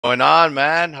Going on,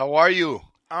 man? How are you?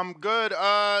 I'm good.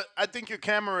 I think your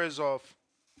camera is off,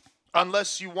 Uh,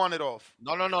 unless you want it off.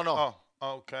 no, no, no, no.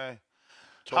 Oh, okay.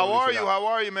 How Totally are you? forgot. How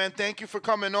are you, man? Thank you for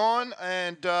coming on,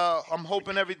 and I'm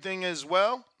hoping everything is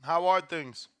well. How are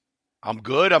things? I'm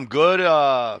good. I'm good.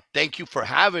 Thank you for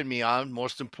having me on.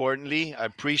 Most importantly, I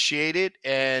appreciate it,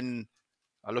 and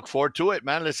I look forward to it,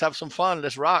 man. Let's have some fun.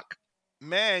 Let's rock.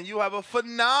 Man, you have a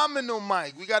phenomenal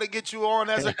mic. We got to get you on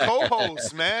as a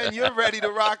co-host, man. You're ready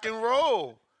to rock and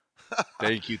roll.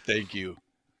 Thank you. Thank you.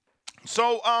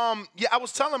 So, yeah, I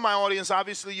was telling my audience.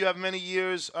 Obviously, you have many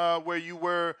years where you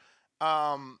were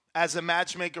as a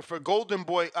matchmaker for Golden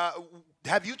Boy.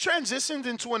 Have you transitioned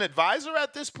into an advisor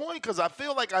at this point? Because I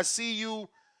feel like I see you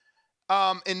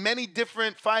in many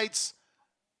different fights,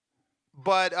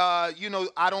 but I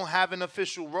don't have an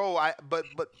official role.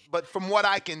 But from what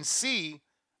I can see,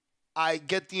 I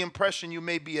get the impression you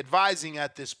may be advising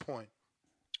at this point.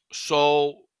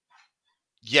 So,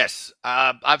 yes,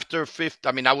 after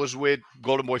I mean, I was with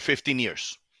Golden Boy 15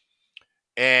 years.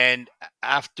 And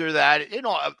after that,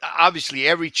 obviously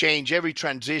every change, every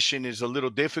transition is a little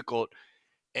difficult.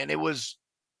 And it was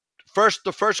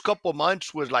the first couple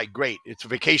months was like great. It's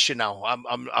vacation now.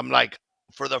 I'm like,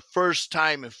 for the first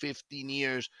time in 15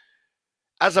 years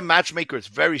as a matchmaker, it's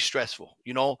very stressful.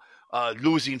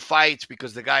 Losing fights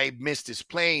because the guy missed his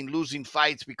plane, losing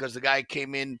fights because the guy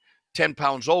came in 10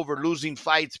 pounds over, losing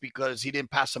fights because he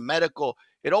didn't pass a medical.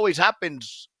 It always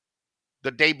happens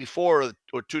the day before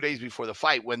or 2 days before the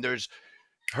fight when there's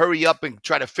hurry up and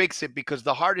try to fix it, because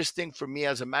the hardest thing for me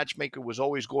as a matchmaker was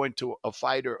always going to a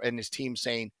fighter and his team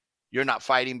saying, you're not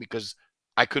fighting because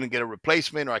I couldn't get a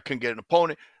replacement or I couldn't get an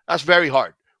opponent. That's very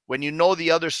hard. When you know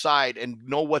the other side and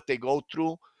know what they go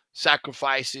through,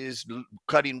 sacrifices,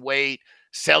 cutting weight,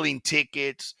 selling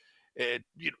tickets,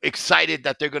 excited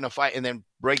that they're going to fight, and then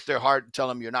break their heart and tell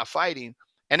them you're not fighting.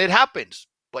 And it happens,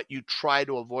 but you try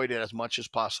to avoid it as much as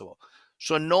possible.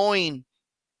 So knowing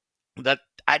that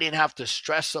I didn't have to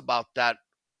stress about that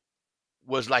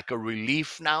was like a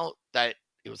relief now, that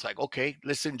it was like, okay,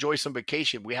 let's enjoy some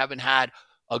vacation. We haven't had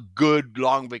a good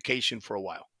long vacation for a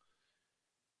while.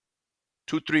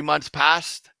 2, 3 months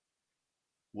passed.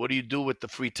 What do you do with the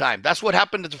free time? That's what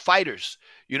happened to the fighters.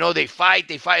 They fight,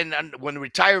 and when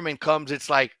retirement comes, it's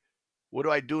like, what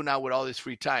do I do now with all this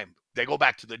free time? They go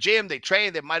back to the gym, they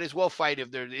train, they might as well fight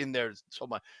if they're in there so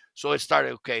much. So it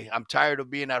started, okay, I'm tired of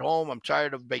being at home. I'm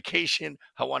tired of vacation.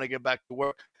 I want to get back to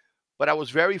work. But I was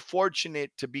very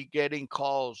fortunate to be getting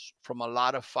calls from a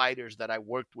lot of fighters that I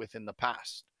worked with in the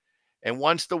past. And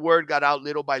once the word got out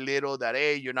little by little that,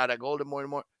 hey, you're not at Golden Boy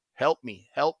anymore, help me,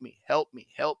 help me, help me,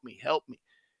 help me, help me.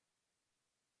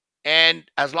 And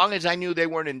as long as I knew they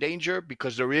weren't in danger,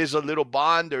 because there is a little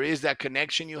bond, there is that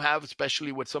connection you have,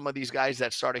 especially with some of these guys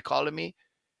that started calling me.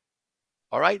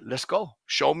 All right, let's go.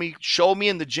 Show me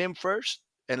in the gym first,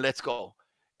 and let's go.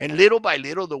 And little by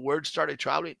little, the word started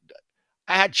traveling.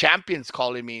 I had champions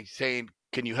calling me saying,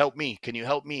 "Can you help me? Can you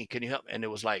help me? Can you help?" And it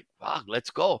was like, "Wow, let's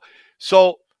go."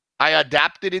 So I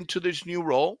adapted into this new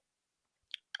role.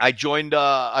 I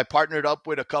partnered up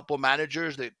with a couple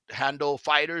managers that handle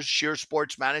fighters, Sheer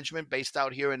Sports Management, based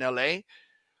out here in LA.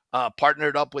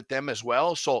 Partnered up with them as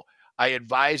well. So I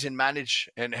advise and manage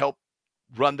and help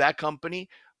run that company.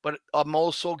 But I'm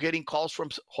also getting calls from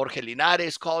Jorge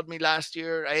Linares. Called me last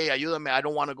year. Hey, ayúdame. I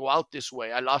don't want to go out this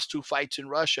way. I lost 2 fights in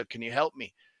Russia. Can you help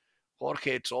me?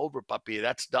 Jorge, it's over, papi.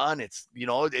 That's done. It's,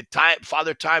 time,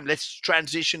 father time. Let's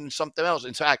transition to something else.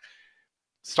 In fact,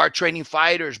 start training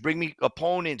fighters. Bring me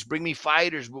opponents. Bring me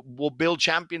fighters. We'll build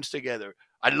champions together.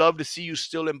 I'd love to see you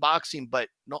still in boxing, but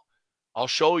no, I'll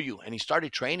show you. And he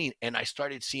started training, and I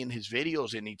started seeing his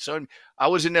videos. And I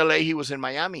was in LA, he was in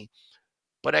Miami,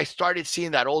 but I started seeing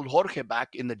that old Jorge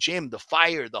back in the gym, the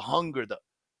fire, the hunger. I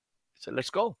said, let's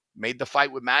go. Made the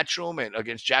fight with Matchroom and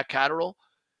against Jack Catterall.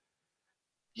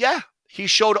 Yeah, he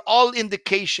showed all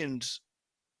indications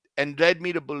and led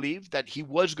me to believe that he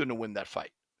was going to win that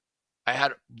fight. I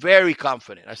had very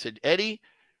confident. I said, Eddie,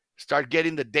 start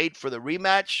getting the date for the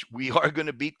rematch. We are going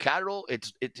to beat Catterall.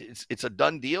 It's a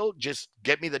done deal. Just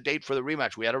get me the date for the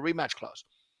rematch. We had a rematch clause.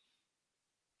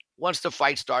 Once the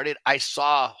fight started, I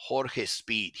saw Jorge's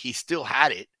speed. He still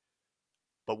had it,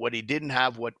 but what he didn't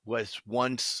have, what was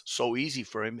once so easy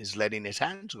for him, is letting his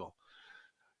hands go.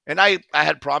 And I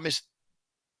had promised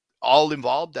all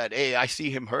involved that, hey, I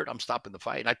see him hurt, I'm stopping the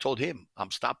fight. And I told him,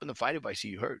 I'm stopping the fight if I see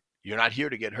you hurt. You're not here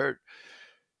to get hurt.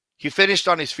 He finished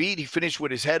on his feet. He finished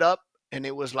with his head up, and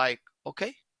it was like,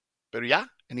 okay, pero ya.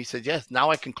 And he said, yes, now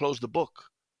I can close the book.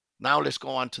 Now let's go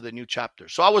on to the new chapter.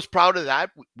 So I was proud of that.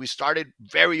 We started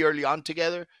very early on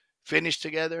together, finished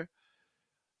together.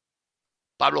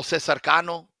 Pablo Cesar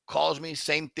Cano, calls me,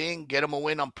 same thing, get him a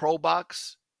win on Pro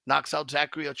Box, knocks out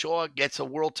Zachary Ochoa, gets a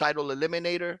world title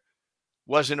eliminator.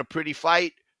 Wasn't a pretty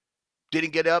fight.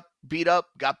 Didn't get up, beat up,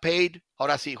 got paid.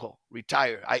 Ahora sí, hijo,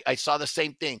 retire. I saw the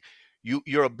same thing.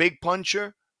 You're a big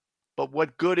puncher, but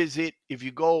what good is it if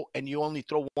you go and you only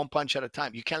throw one punch at a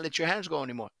time? You can't let your hands go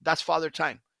anymore. That's father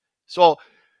time. So,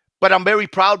 but I'm very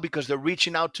proud because they're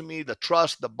reaching out to me, the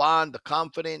trust, the bond, the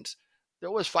confidence. There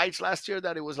was fights last year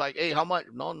that it was like, hey, how much?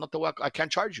 No, not the work. I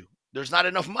can't charge you. There's not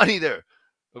enough money there.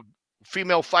 A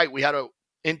female fight. We had an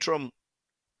interim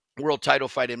world title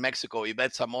fight in Mexico.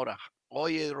 Yvette Zamora.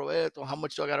 Oye, Roberto, how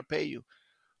much do I got to pay you?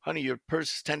 Honey, your purse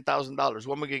is $10,000.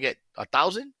 What am I going to get?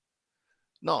 1,000?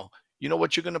 No. You know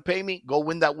what you're going to pay me? Go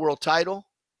win that world title.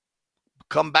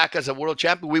 Come back as a world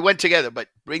champion. We went together, but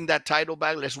bring that title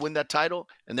back. Let's win that title,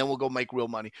 and then we'll go make real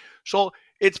money. So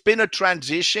it's been a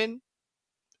transition,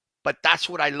 but that's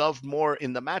what I loved more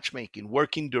in the matchmaking,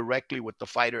 working directly with the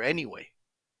fighter anyway.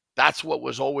 That's what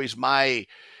was always my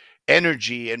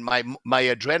energy and my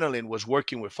adrenaline was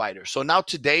working with fighters. So now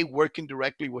today, working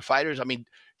directly with fighters. I mean,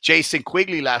 Jason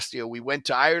Quigley last year, we went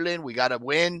to Ireland. We got a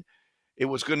win. It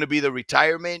was going to be the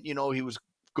retirement. You know, he was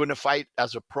going to fight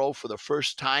as a pro for the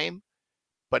first time,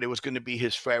 but it was going to be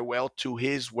his farewell to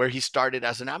where he started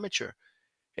as an amateur.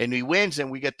 And he wins, and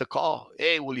we get the call.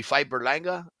 Hey, will he fight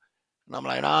Berlanga? And I'm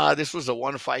like, this was a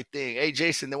one-fight thing. Hey,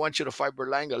 Jason, they want you to fight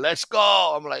Berlanga. Let's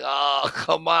go. I'm like,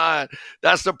 come on.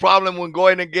 That's the problem when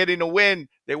going and getting a win.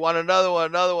 They want another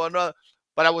one.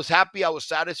 But I was happy. I was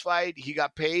satisfied. He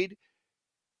got paid.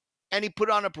 And he put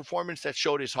on a performance that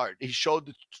showed his heart. He showed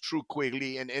the true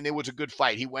Quigley, and it was a good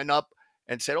fight. He went up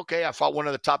and said, okay, I fought one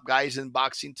of the top guys in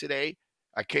boxing today.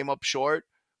 I came up short,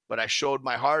 but I showed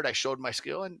my heart. I showed my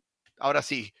skill. And ahora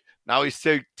sí. Now he's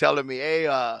still telling me, hey,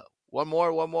 one more.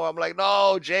 I'm like,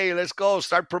 no, Jay, let's go.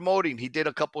 Start promoting. He did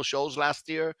a couple shows last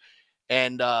year,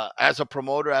 and as a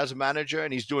promoter, as a manager,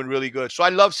 and he's doing really good. So I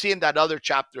love seeing that other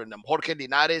chapter in them. Jorge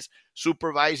Linares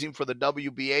supervising for the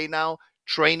WBA now,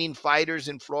 training fighters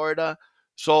in Florida.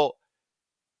 So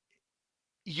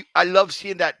I love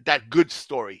seeing that good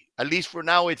story. At least for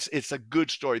now, it's a good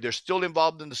story. They're still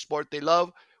involved in the sport they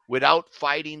love without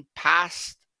fighting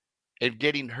past and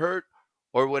getting hurt,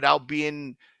 or without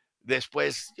being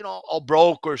después, all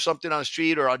broke or something on the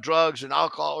street or on drugs and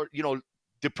alcohol, or,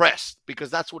 depressed,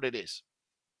 because that's what it is.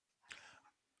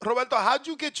 Roberto, how'd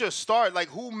you get your start? Like,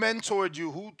 who mentored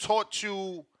you? Who taught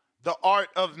you the art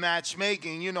of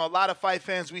matchmaking? A lot of fight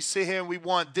fans, we sit here and we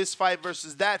want this fight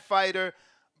versus that fighter,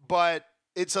 but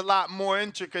it's a lot more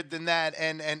intricate than that,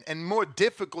 and more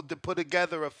difficult to put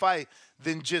together a fight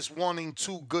than just wanting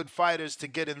two good fighters to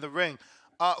get in the ring.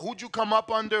 Who'd you come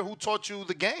up under? Who taught you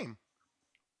the game?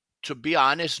 To be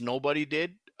honest, nobody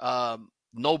did.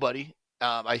 Nobody.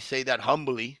 I say that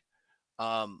humbly.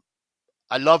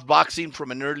 I loved boxing from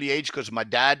an early age because my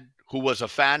dad, who was a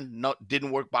fan,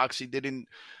 didn't work boxing,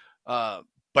 but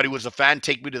he was a fan,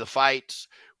 take me to the fights.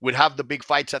 We'd have the big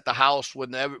fights at the house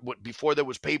before there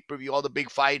was pay-per-view, all the big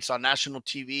fights on national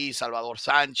TV, Salvador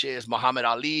Sanchez, Muhammad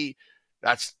Ali.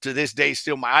 That's to this day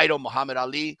still my idol, Muhammad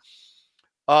Ali.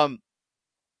 I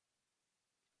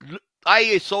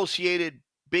associated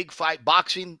big fight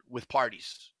boxing with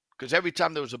parties, because every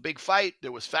time there was a big fight,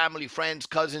 there was family, friends,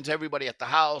 cousins, everybody at the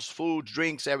house, food,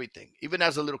 drinks, everything, even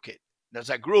as a little kid. And as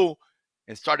I grew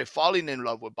and started falling in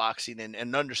love with boxing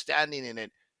and understanding in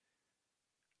it,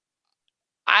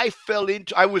 I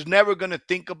was never going to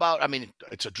think about,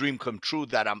 it's a dream come true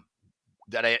that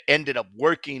I ended up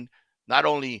working not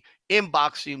only in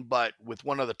boxing, but with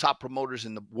one of the top promoters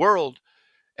in the world,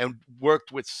 and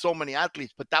worked with so many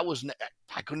athletes. But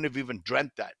I couldn't have even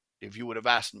dreamt that if you would have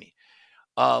asked me.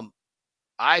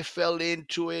 I fell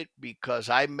into it because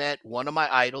I met one of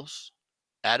my idols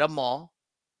at a mall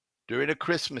during a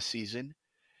Christmas season,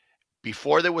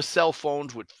 before there was cell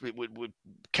phones with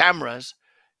cameras,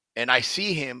 and I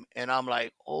see him and I'm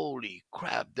like, holy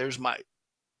crap, there's my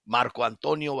Marco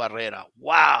Antonio Barrera.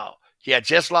 Wow. He had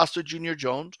just lost to Junior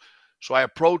Jones. So I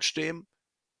approached him.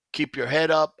 Keep your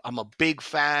head up. I'm a big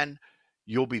fan.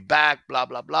 You'll be back, blah,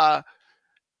 blah, blah.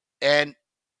 And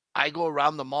I go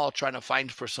around the mall trying to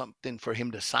find for something for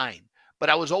him to sign. But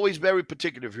I was always very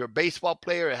particular. If you're a baseball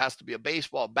player, it has to be a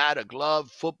baseball bat, a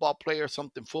glove, football player,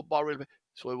 something football related.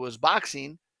 So it was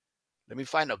boxing. Let me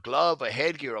find a glove, a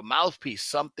headgear, a mouthpiece,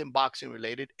 something boxing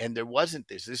related. And there wasn't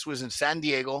this. This was in San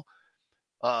Diego,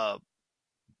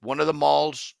 one of the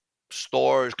malls,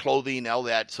 stores, clothing, all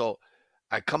that. So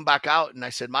I come back out and I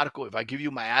said, Marco, if I give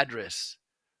you my address,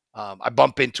 I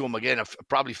bump into him again.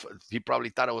 He probably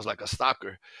thought I was like a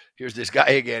stalker. Here's this guy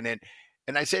again.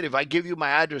 And I said, if I give you my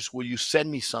address, will you send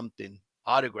me something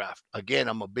autographed? Again,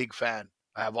 I'm a big fan.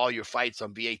 I have all your fights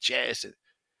on VHS. And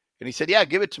he said, yeah,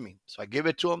 give it to me. So I give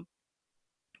it to him.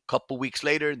 A couple weeks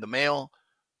later in the mail,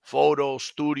 photo,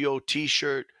 studio,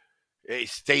 T-shirt, hey,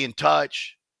 stay in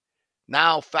touch.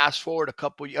 Now, fast forward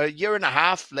a year and a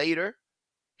half later,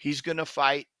 he's going to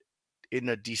fight in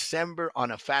a December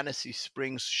on a Fantasy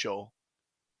Springs show.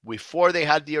 Before they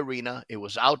had the arena, it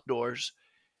was outdoors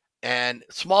and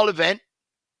small event.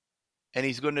 And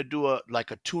he's going to do a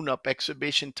tune-up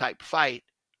exhibition type fight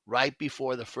right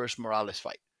before the first Morales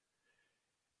fight.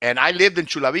 And I lived in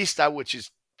Chula Vista, which is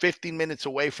 15 minutes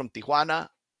away from Tijuana.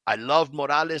 I loved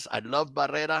Morales. I loved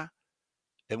Barrera.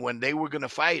 And when they were going to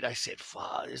fight, I said,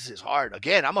 fuck, this is hard.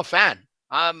 Again, I'm a fan.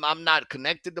 I'm not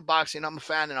connected to boxing. I'm a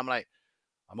fan. And I'm like,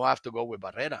 I'm going to have to go with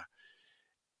Barrera.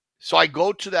 So I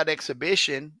go to that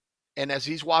exhibition. And as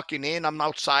he's walking in, I'm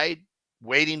outside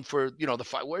waiting for, the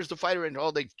fight. Where's the fighter? And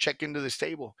they check into this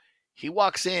table. He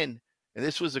walks in. And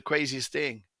this was the craziest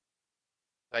thing.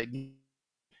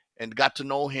 And got to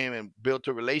know him and built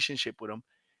a relationship with him.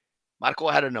 Marco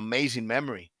had an amazing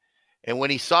memory. And when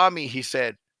he saw me, he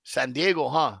said, San Diego,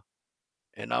 huh?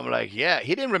 And I'm like, yeah.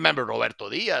 He didn't remember Roberto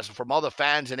Diaz from all the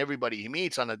fans and everybody he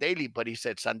meets on a daily, but he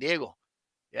said, San Diego.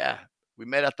 Yeah, we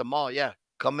met at the mall. Yeah,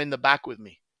 come in the back with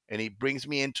me. And he brings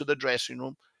me into the dressing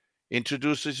room,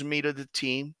 introduces me to the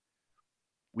team.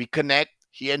 We connect.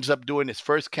 He ends up doing his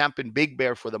first camp in Big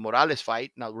Bear for the Morales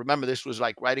fight. Now, remember, this was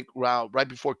like right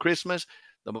before Christmas.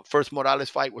 The first Morales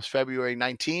fight was February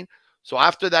 19. So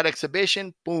after that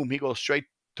exhibition, boom, he goes straight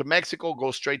to Mexico,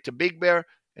 goes straight to Big Bear,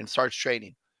 and starts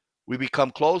training. We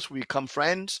become close. We become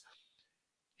friends.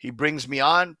 He brings me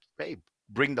on. Hey,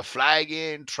 bring the flag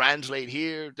in, translate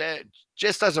here. That,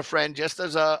 just as a friend, just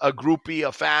as a groupie,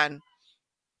 a fan.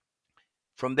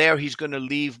 From there, he's going to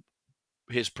leave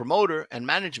his promoter and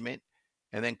management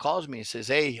and then calls me and says,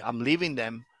 hey, I'm leaving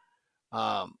them.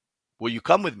 Will you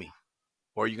come with me?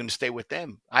 Or are you going to stay with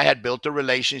them? I had built a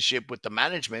relationship with the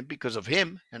management because of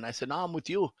him. And I said, no, I'm with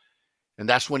you. And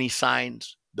that's when he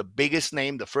signs the biggest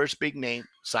name, the first big name,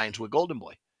 signs with Golden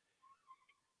Boy.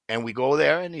 And we go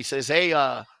there and he says, hey,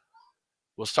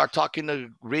 we'll start talking to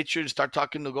Richard, start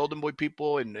talking to Golden Boy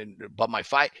people and about my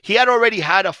fight. He had already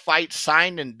had a fight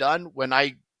signed and done when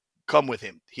I come with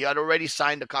him. He had already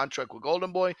signed a contract with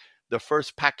Golden Boy, the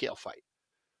first Pacquiao fight.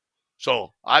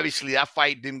 So obviously that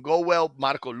fight didn't go well.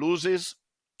 Marco loses.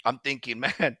 I'm thinking,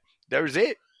 man, there's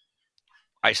it.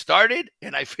 I started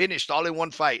and I finished all in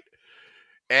one fight.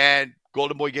 And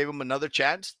Golden Boy gave him another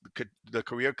chance. The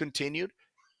career continued.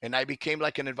 And I became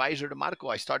like an advisor to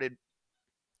Marco.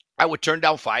 I would turn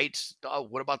down fights. Oh,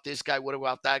 what about this guy? What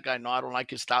about that guy? No, I don't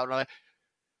like his style.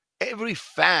 Every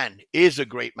fan is a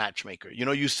great matchmaker.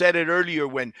 You said it earlier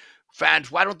when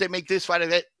fans, why don't they make this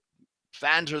fight?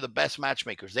 Fans are the best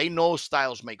matchmakers. They know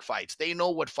styles make fights. They know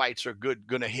what fights are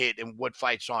going to hit and what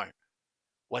fights aren't.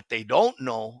 What they don't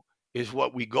know is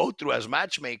what we go through as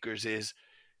matchmakers is,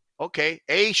 okay,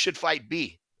 A should fight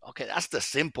B. Okay, that's the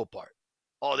simple part.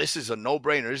 Oh, this is a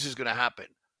no-brainer. This is going to happen.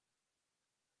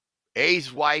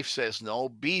 A's wife says no.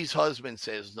 B's husband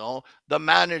says no. The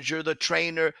manager, the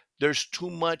trainer, there's too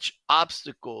much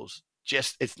obstacles.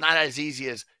 It's not as easy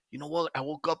as, you know what, I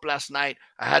woke up last night.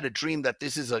 I had a dream that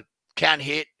this is a can't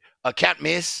hit, a can't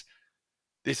miss.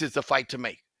 This is the fight to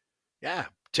make. Yeah.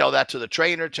 Tell that to the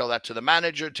trainer, tell that to the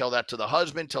manager, tell that to the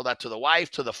husband, tell that to the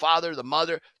wife, to the father, the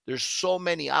mother. There's so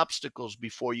many obstacles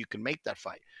before you can make that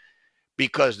fight.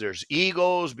 Because there's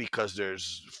egos, because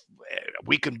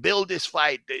we can build this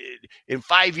fight. In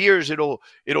 5 years, it'll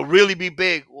really be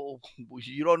big. Well,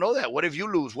 you don't know that. What if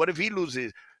you lose? What if he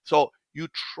loses? So you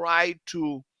try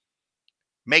to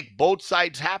make both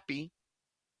sides happy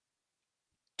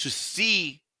to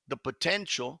see the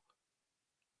potential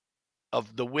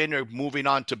of the winner moving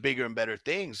on to bigger and better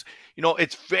things.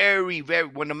 It's very, very,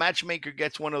 when a matchmaker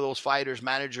gets one of those fighters,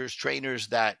 managers, trainers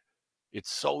that it's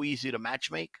so easy to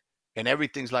matchmake and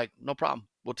everything's like, no problem.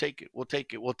 We'll take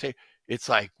it. It's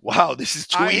like, wow, this is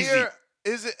too easy.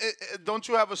 Don't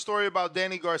you have a story about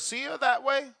Danny Garcia that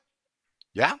way?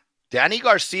 Yeah. Danny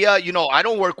Garcia, I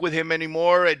don't work with him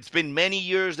anymore. It's been many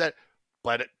years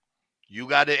but you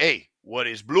got to, hey, what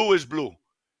is blue is blue.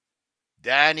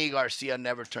 Danny Garcia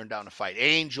never turned down a fight.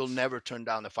 Angel never turned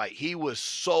down a fight. He was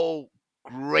so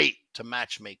great to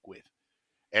matchmake with.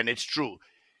 And it's true.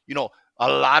 A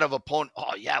lot of opponents,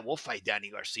 oh, yeah, we'll fight Danny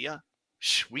Garcia.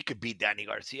 We could beat Danny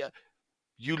Garcia.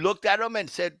 You looked at him and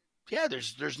said, yeah,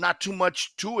 there's not too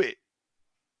much to it.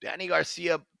 Danny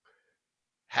Garcia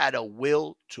had a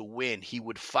will to win. He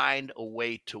would find a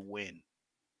way to win.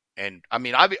 And, I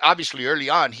mean, obviously early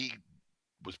on, he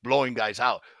was blowing guys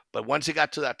out. But once he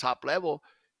got to that top level,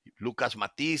 Lucas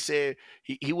Matisse.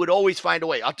 He would always find a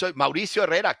way. I'll tell you, Mauricio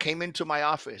Herrera came into my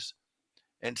office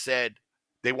and said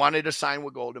they wanted to sign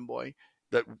with Golden Boy.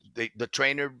 The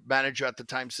trainer manager at the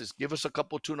time says, give us a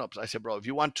couple tune-ups. I said, bro, if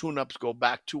you want tune-ups, go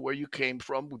back to where you came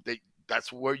from.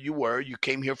 That's where you were. You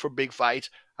came here for big fights.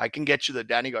 I can get you the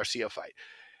Danny Garcia fight.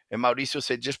 And Mauricio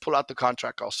said, just pull out the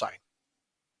contract, I'll sign.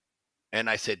 And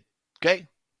I said, okay,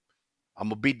 I'm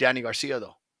going to beat Danny Garcia,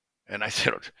 though. And I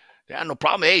said, yeah, no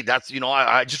problem. Hey, that's,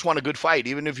 I just want a good fight.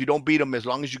 Even if you don't beat him, as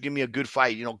long as you give me a good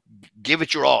fight, give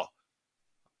it your all.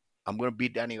 I'm going to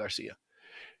beat Danny Garcia.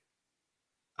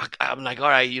 I'm like, all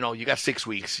right, you got 6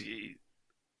 weeks.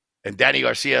 And Danny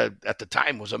Garcia at the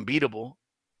time was unbeatable.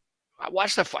 I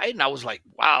watched the fight and I was like,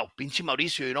 wow, pinche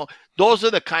Mauricio, those are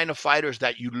the kind of fighters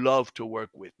that you love to work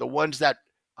with. The ones that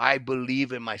I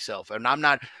believe in myself. And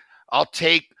I'll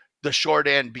take the short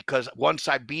end because once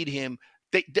I beat him,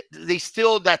 they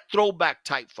still that throwback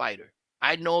type fighter.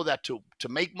 I know that to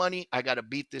make money, I got to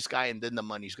beat this guy and then the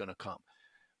money's going to come.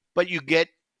 But you get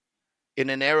in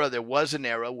an era, there was an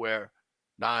era where,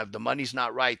 nah, if the money's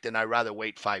not right, then I'd rather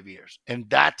wait 5 years. And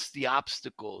that's the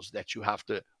obstacles that you have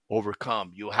to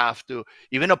overcome. You have to,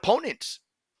 even opponents,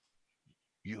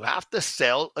 you have to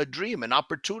sell a dream, an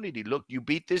opportunity. Look, you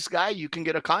beat this guy, you can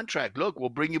get a contract. Look, we'll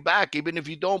bring you back, even if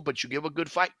you don't, but you give a good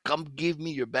fight. Come give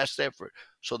me your best effort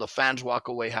so the fans walk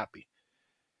away happy.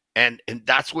 And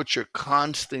that's what you're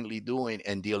constantly doing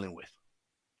and dealing with.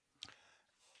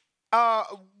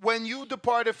 When you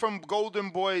departed from Golden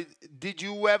Boy, did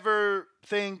you ever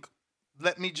think,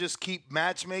 let me just keep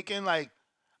matchmaking? Like,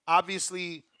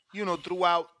 obviously,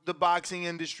 throughout the boxing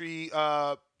industry,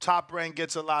 Top Rank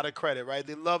gets a lot of credit, right?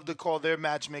 They love to call their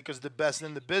matchmakers the best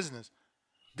in the business.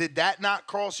 Did that not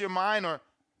cross your mind? Or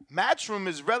Matchroom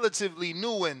is relatively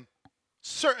new and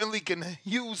certainly can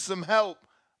use some help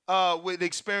with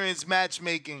experienced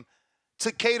matchmaking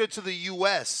to cater to the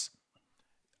U.S.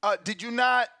 Did you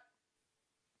not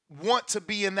want to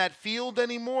be in that field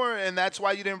anymore, and that's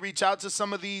why you didn't reach out to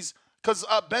some of these? Because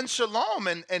Ben Shalom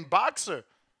and Boxer,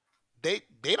 they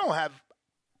don't have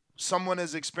someone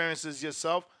as experienced as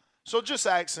yourself. So just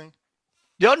asking.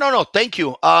 No. Thank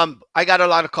you. I got a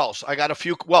lot of calls. I got a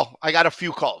few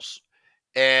calls,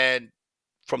 and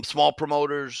from small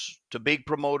promoters to big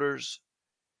promoters.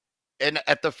 And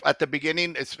at the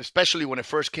beginning, especially when it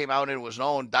first came out and it was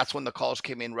known, that's when the calls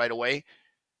came in right away.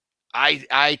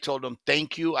 I told them,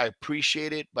 thank you, I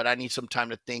appreciate it, but I need some time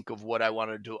to think of what I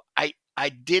want to do. I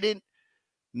didn't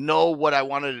know what I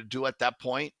wanted to do at that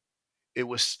point. It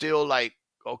was still like,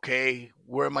 okay,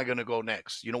 where am I going to go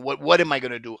next? What am I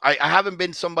going to do? I haven't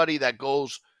been somebody that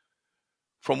goes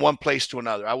from one place to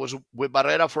another. I was with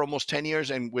Barrera for almost 10 years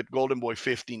and with Golden Boy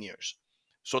 15 years.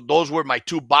 So those were my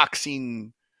two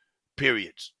boxing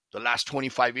periods, the last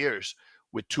 25 years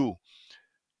with two.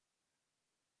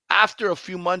 After a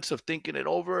few months of thinking it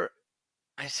over,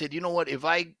 I said, you know what, if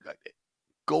I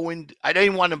go in, I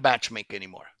didn't want to matchmake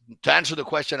anymore. To answer the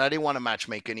question, I didn't want to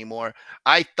matchmake anymore.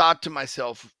 I thought to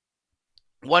myself,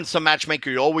 once a matchmaker,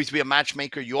 you always be a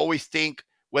matchmaker. You always think,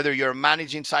 whether you're a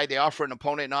managing side, they offer an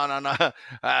opponent, no,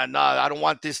 I don't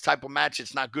want this type of match.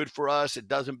 It's not good for us. It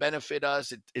doesn't benefit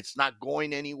us. It's not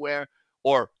going anywhere.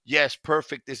 Or, yes,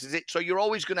 perfect, this is it. So you're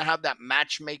always going to have that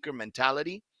matchmaker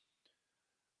mentality.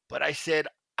 But I said,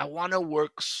 I want to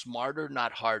work smarter,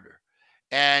 not harder.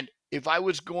 And if I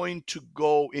was going to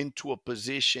go into a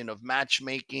position of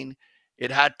matchmaking, it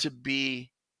had to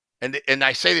be, and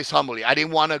I say this humbly, I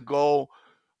didn't want to go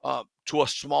to a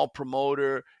small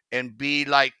promoter and be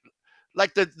like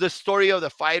the story of the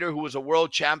fighter who was a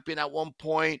world champion at one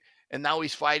point, and now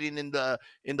he's fighting in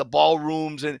the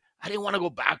ballrooms. And I didn't want to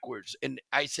go backwards. And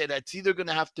I said, it's either going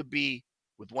to have to be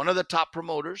with one of the top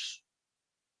promoters.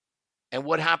 And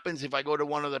what happens if I go to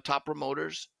one of the top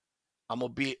promoters? I'm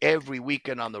going to be every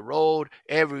weekend on the road,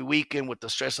 every weekend with the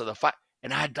stress of the fight.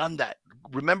 And I had done that.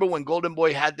 Remember when Golden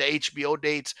Boy had the HBO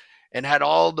dates and had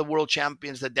all the world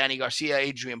champions, the Danny Garcia,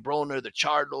 Adrian Broner, the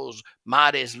Charlos,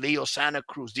 Mares, Leo Santa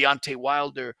Cruz, Deontay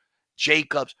Wilder,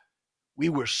 Jacobs. We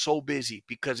were so busy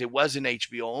because it wasn't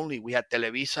HBO only. We had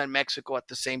Televisa in Mexico at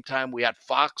the same time. We had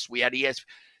Fox. We had ESPN.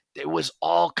 There was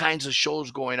all kinds of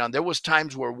shows going on. There was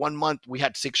times where 1 month we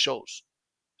had 6 shows,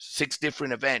 6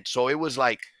 different events. So it was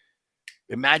like,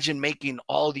 imagine making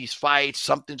all these fights.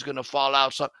 Something's going to fall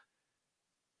out.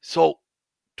 So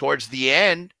towards the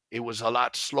end, it was a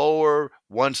lot slower.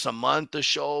 Once a month a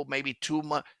show, maybe 2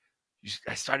 months.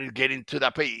 I started getting to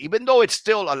that point. Even though it's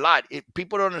still a lot,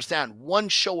 people don't understand. 1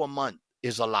 show a month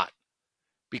is a lot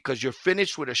because you're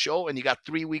finished with a show and you got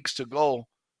 3 weeks to go.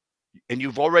 And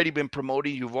you've already been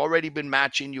promoting, you've already been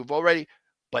matching,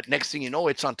 But next thing you know,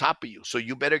 it's on top of you. So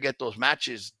you better get those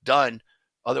matches done.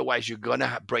 Otherwise, you're going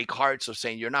to break hearts of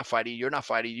saying, you're not fighting.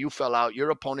 You fell out.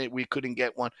 Your opponent, we couldn't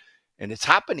get one. And it's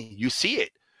happening. You see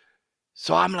it.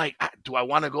 So I'm like, do I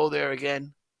want to go there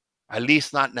again? At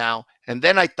least not now. And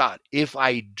then I thought, if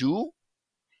I do,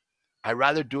 I'd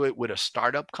rather do it with a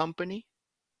startup company,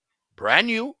 brand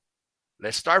new.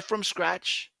 Let's start from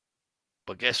scratch.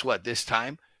 But guess what? This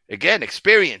time, again,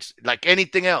 experience, like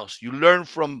anything else. You learn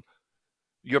from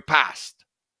your past.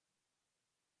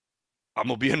 I'm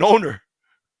going to be an owner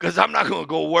because I'm not going to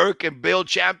go work and build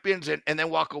champions and then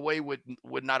walk away with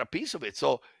not a piece of it.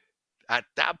 So at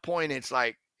that point, it's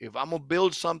like, if I'm going to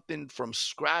build something from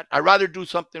scratch, I'd rather do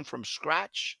something from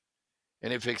scratch.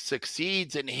 And if it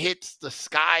succeeds and hits the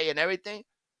sky and everything,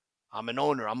 I'm an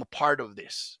owner. I'm a part of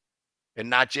this.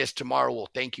 And not just tomorrow, well,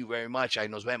 thank you very much. Ahí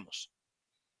nos vemos.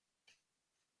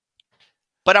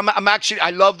 But I'm actually,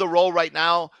 I love the role right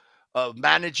now of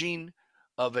managing,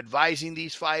 of advising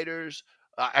these fighters.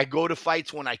 I go to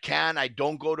fights when I can. I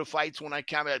don't go to fights when I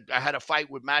can. I had a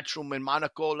fight with Matchroom in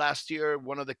Monaco last year.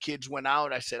 One of the kids went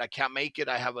out. I said, I can't make it.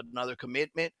 I have another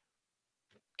commitment.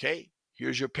 Okay,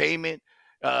 here's your payment.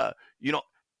 You know,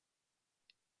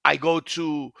 I went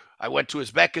to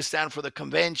Uzbekistan for the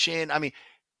convention. I mean,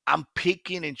 I'm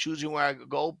picking and choosing where I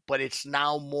go, but it's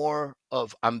now more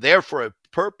of I'm there for a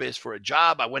purpose, for a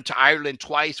job. I went to Ireland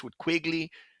twice with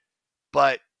Quigley,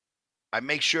 but I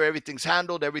make sure everything's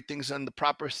handled, everything's in the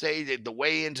proper state, the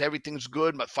weigh-ins, everything's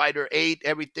good. My fighter ate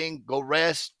everything. Go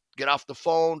rest, get off the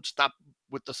phone, stop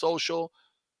with the social.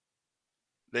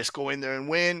 Let's go in there and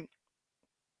win,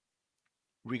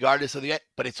 regardless of the end.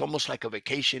 But it's almost like a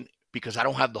vacation because I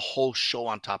don't have the whole show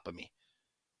on top of me,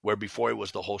 where before it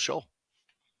was the whole show.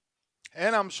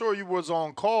 And I'm sure you was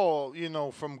on call,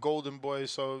 from Golden Boy.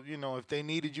 So, if they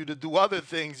needed you to do other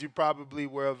things, you probably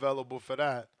were available for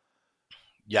that.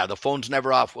 Yeah, the phone's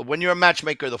never off. When you're a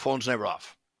matchmaker, the phone's never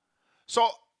off. So,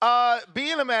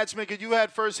 being a matchmaker, you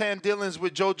had firsthand dealings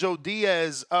with Jojo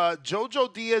Diaz.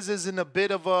 Jojo Diaz is in a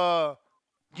bit of a,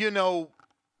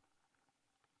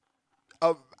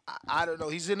 I don't know.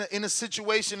 He's in a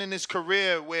situation in his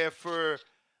career where for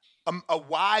a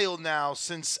while now,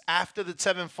 since after the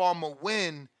Tevin Farmer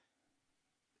win,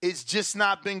 it's just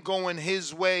not been going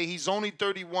his way. He's only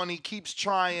 31. He keeps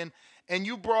trying. And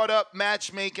you brought up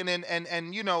matchmaking and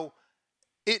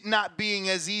it not being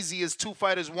as easy as two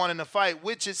fighters wanting to fight,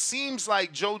 which it seems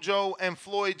like Jojo and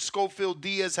Floyd Schofield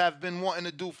Diaz have been wanting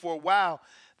to do for a while.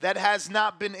 That has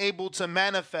not been able to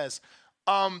manifest.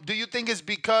 Do you think it's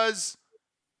because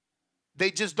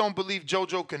they just don't believe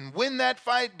Jojo can win that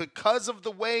fight because of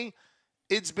the way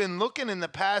it's been looking in the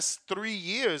past 3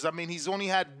 years? I mean, he's only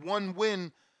had one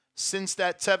win since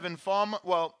that Tevin Farmer.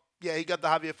 Well, yeah, he got the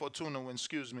Javier Fortuna win,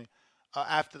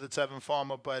 after the Tevin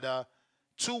Farmer. But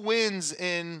 2 wins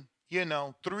in,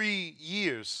 3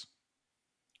 years.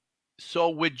 So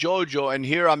with Jojo, and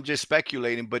here I'm just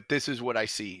speculating, but this is what I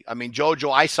see. I mean,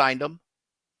 Jojo, I signed him.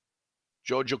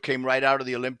 Jojo came right out of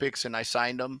the Olympics, and I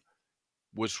signed him.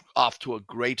 Was off to a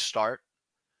great start.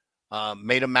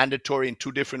 Made him mandatory in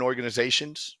 2 different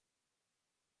organizations.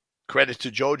 Credit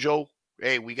to Jojo.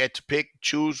 Hey, we get to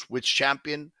choose which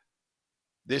champion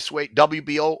this way,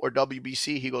 WBO or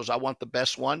WBC. He goes, I want the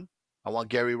best one. I want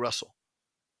Gary Russell.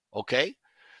 Okay.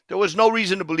 There was no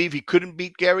reason to believe he couldn't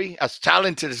beat Gary. As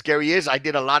talented as Gary is, I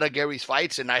did a lot of Gary's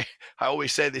fights, and I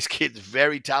always said this kid's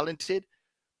very talented.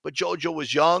 But Jojo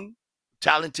was young,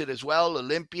 talented as well,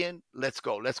 Olympian. Let's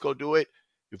go. Let's go do it.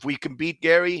 If we can beat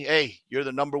Gary, hey, you're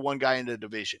the number 1 guy in the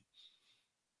division.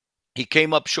 He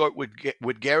came up short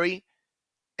with Gary.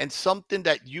 And something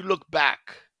that you look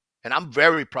back, and I'm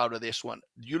very proud of this one.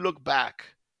 You look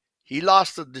back, he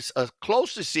lost a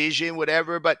close decision,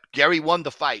 whatever, but Gary won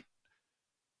the fight.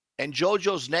 And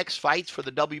Jojo's next fight's for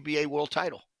the WBA world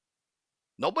title.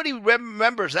 Nobody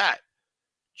remembers that.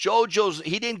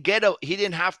 He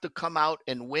didn't have to come out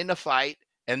and win a fight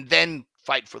and then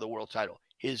fight for the world title.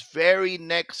 His very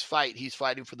next fight, he's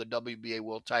fighting for the WBA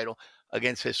world title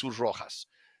against Jesus Rojas.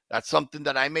 That's something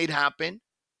that I made happen.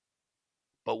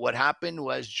 But what happened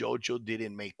was Jojo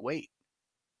didn't make weight.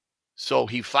 So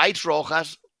he fights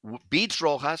Rojas, beats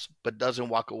Rojas, but doesn't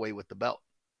walk away with the belt.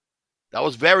 That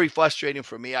was very frustrating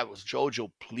for me. I was, Jojo,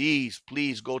 please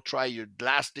go try your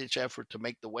last-ditch effort to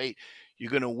make the weight. You're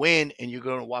going to win, and you're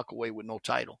going to walk away with no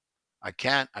title. I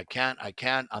can't.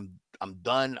 I'm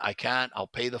done. I can't. I'll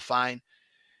pay the fine.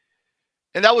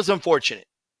 And that was unfortunate.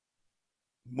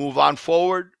 Move on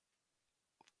forward.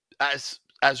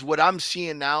 As what I'm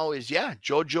seeing now is, yeah,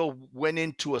 Jojo went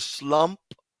into a slump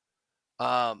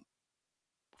for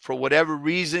whatever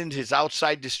reason, his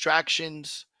outside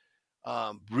distractions.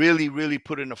 really, really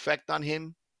put an effect on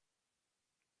him.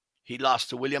 He lost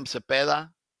to William Cepeda.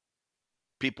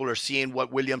 People are seeing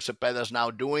what William Cepeda is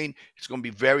now doing. It's going to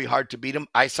be very hard to beat him.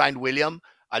 I signed William.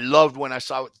 I loved when I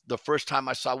saw the first time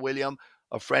I saw William.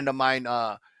 A friend of mine,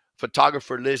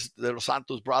 photographer Liz de Los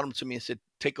Santos, brought him to me and said,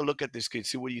 "Take a look at this kid.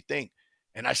 See what you think."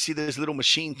 And I see this little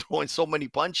machine throwing so many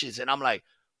punches, and I'm like,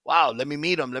 "Wow, let me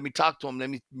meet him. Let me talk to him. Let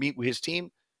me meet with his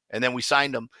team." And then we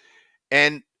signed him.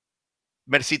 And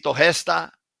Mercito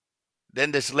Gesta,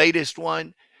 then this latest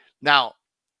one. Now,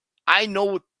 I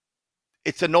know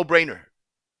it's a no-brainer.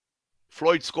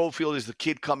 Floyd Schofield is the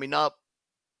kid coming up,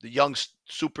 the young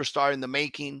superstar in the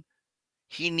making.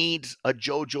 He needs a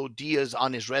Jojo Diaz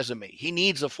on his resume. He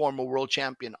needs a former world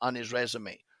champion on his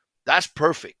resume. That's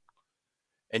perfect.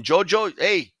 And Jojo,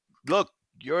 hey, look,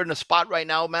 you're in a spot right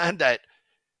now, man, that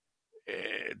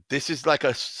this is like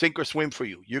a sink or swim for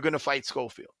you. You're going to fight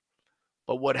Schofield.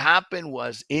 But what happened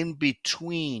was, in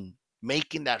between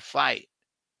making that fight,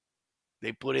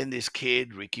 they put in this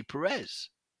kid, Ricky Perez.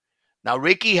 Now,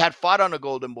 Ricky had fought on a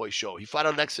Golden Boy show. He fought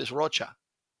Alexis Rocha.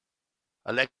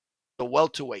 Alexis, the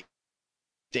welterweight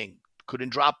thing. Couldn't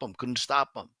drop him, couldn't stop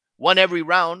him. Won every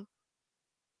round,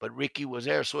 but Ricky was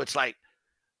there. So it's like,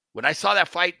 when I saw that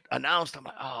fight announced, I'm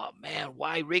like, oh, man,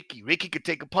 why Ricky? Ricky could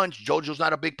take a punch. Jojo's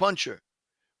not a big puncher.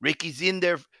 Ricky's in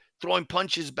there throwing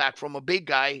punches back from a big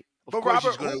guy. But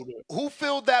Robert, who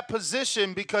filled that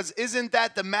position? Because isn't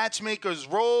that the matchmaker's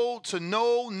role to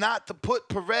know not to put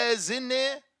Perez in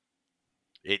there?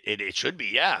 It should be,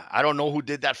 yeah. I don't know who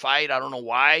did that fight. I don't know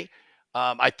why.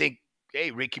 I think,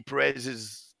 hey, Ricky Perez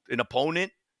is an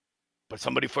opponent, but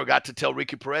somebody forgot to tell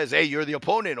Ricky Perez, hey, you're the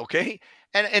opponent, okay?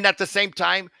 And at the same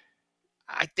time,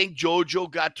 I think Jojo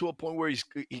got to a point where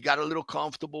he got a little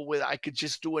comfortable with, I could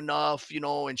just do enough,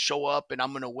 and show up and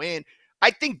I'm going to win. I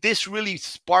think this really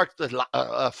sparked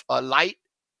a light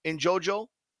in Jojo,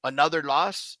 another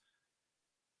loss.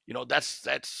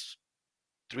 That's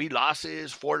 3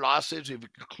 losses, 4 losses, if you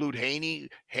include Haney,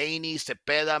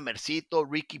 Cepeda, Mercito,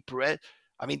 Ricky Perez.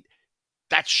 I mean,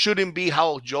 that shouldn't be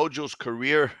how Jojo's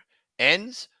career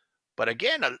ends. But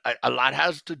again, a lot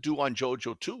has to do on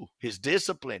Jojo too, his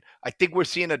discipline. I think we're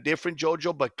seeing a different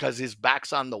Jojo because his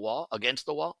back's on the wall, against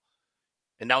the wall.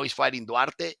 And now he's fighting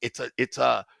Duarte. It's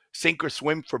a sink or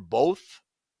swim for both.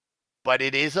 But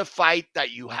it is a fight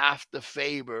that you have to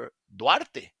favor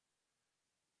Duarte,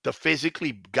 the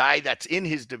physically guy that's in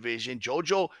his division.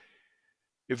 Jojo,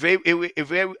 if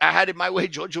I had it my way,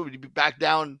 Jojo would be back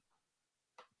down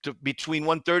to between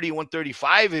 130 and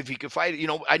 135 if he could fight.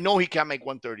 I know he can't make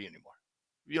 130 anymore.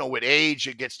 With age,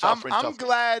 it gets tougher and tougher. I'm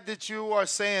glad that you are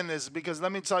saying this, because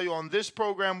let me tell you, on this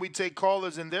program, we take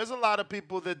callers, and there's a lot of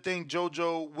people that think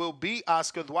Jojo will beat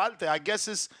Oscar Duarte. I guess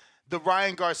it's the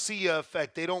Ryan Garcia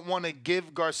effect. They don't want to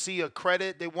give Garcia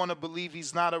credit. They want to believe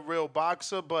he's not a real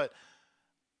boxer, but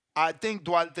I think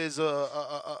Duarte is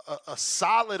a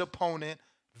solid opponent,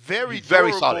 very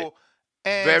durable, solid,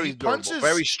 and very durable,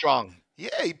 very strong.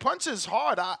 Yeah, he punches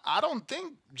hard. I don't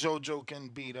think Jojo can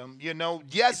beat him.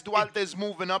 Yes, Duarte's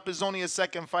moving up. It's only his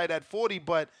second fight at 40,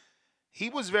 but he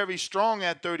was very strong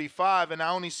at 35, and I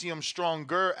only see him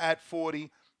stronger at 40.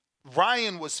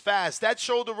 Ryan was fast. That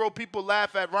shoulder roll, people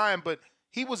laugh at Ryan, but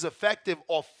he was effective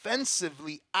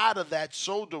offensively out of that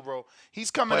shoulder roll. He's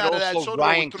coming out of that shoulder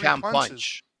roll with 3 punches.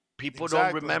 Punch. People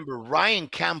don't remember. Ryan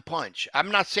can punch.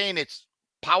 I'm not saying it's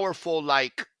powerful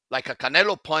like a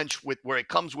Canelo punch where it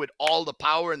comes with all the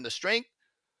power and the strength.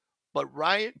 But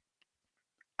Ryan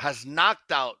has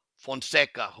knocked out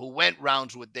Fonseca, who went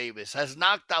rounds with Davis, has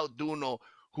knocked out Duno,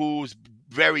 who's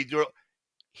very durable.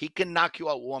 He can knock you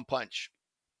out with 1 punch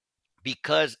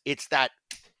because it's that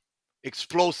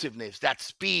explosiveness, that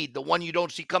speed, the one you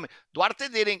don't see coming. Duarte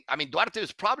didn't. I mean, Duarte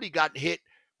has probably gotten hit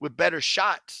with better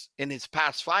shots in his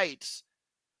past fights.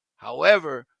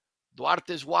 However,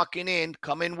 Duarte's walking in,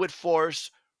 coming with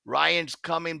force. Ryan's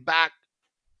coming back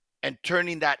and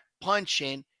turning that punch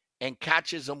in and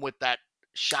catches him with that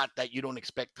shot that you don't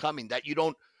expect coming, that you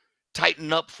don't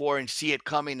tighten up for and see it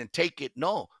coming and take it.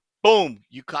 No. Boom.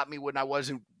 You caught me when I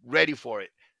wasn't ready for it.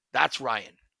 That's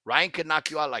Ryan. Ryan can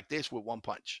knock you out like this with 1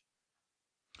 punch.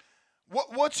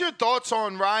 What's your thoughts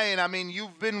on Ryan? I mean,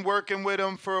 you've been working with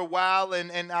him for a while,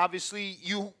 and obviously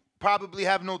you probably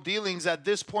have no dealings at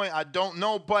this point. I don't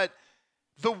know, but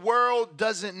the world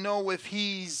doesn't know if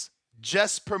he's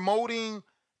just promoting,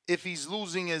 if he's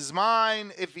losing his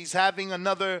mind, if he's having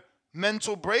another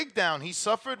mental breakdown. He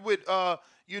suffered with,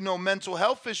 mental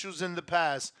health issues in the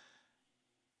past.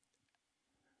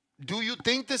 Do you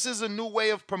think this is a new way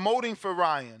of promoting for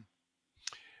Ryan?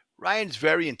 Ryan's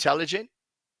very intelligent.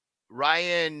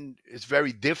 Ryan is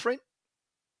very different.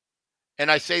 And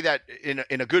I say that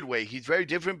in a good way. He's very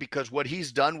different because what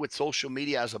he's done with social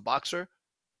media as a boxer,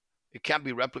 it can't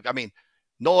be replicated. I mean,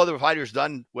 no other fighter's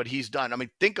done what he's done. I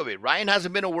mean, think of it. Ryan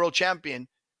hasn't been a world champion,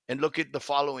 and look at the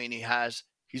following he has.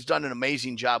 He's done an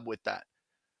amazing job with that.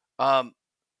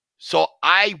 So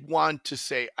I want to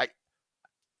say,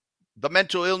 the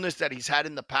mental illness that he's had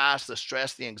in the past, the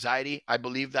stress, the anxiety, I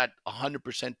believe that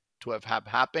 100% to have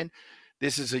happened.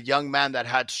 This is a young man that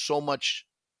had so much,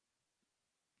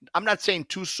 I'm not saying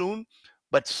too soon,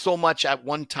 but so much at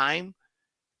one time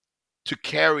to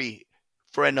carry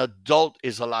for an adult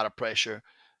is a lot of pressure.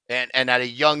 And at a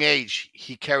young age,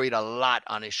 he carried a lot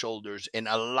on his shoulders and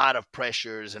a lot of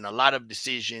pressures and a lot of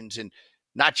decisions. And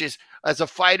not just as a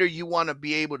fighter, you want to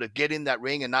be able to get in that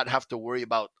ring and not have to worry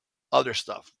about other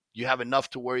stuff. You have enough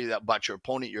to worry about your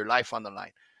opponent, your life on the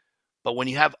line. But when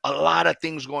you have a lot of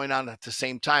things going on at the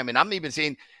same time, and I'm even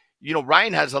saying,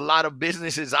 Ryan has a lot of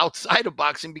businesses outside of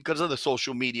boxing because of the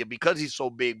social media, because he's so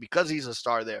big, because he's a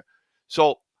star there.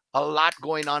 So a lot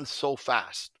going on so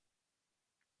fast.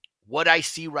 What I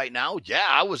see right now, yeah,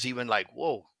 I was even like,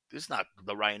 whoa, this is not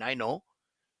the Ryan I know.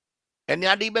 And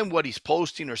not even what he's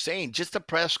posting or saying, just a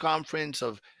press conference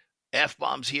of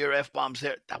F-bombs here, F-bombs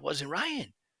there. That wasn't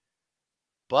Ryan.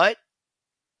 But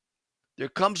there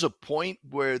comes a point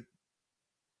where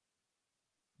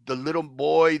the little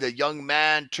boy, the young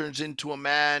man turns into a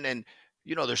man, and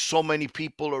there's so many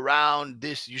people around.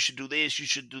 This, you should do this, you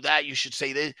should do that, you should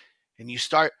say this, and you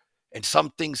start, and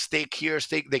some things they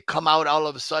come out all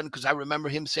of a sudden, because I remember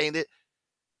him saying that.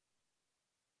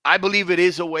 I believe it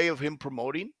is a way of him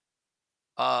promoting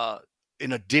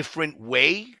in a different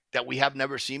way that we have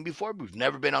never seen before. We've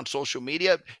never been on social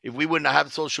media. If we wouldn't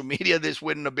have social media, this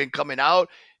wouldn't have been coming out,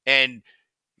 and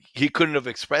he couldn't have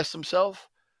expressed himself.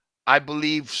 I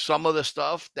believe some of the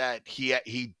stuff that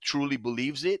he truly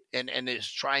believes it, and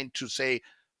is trying to say,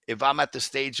 if I'm at the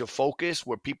stage of focus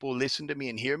where people listen to me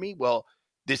and hear me, well,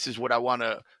 this is what I want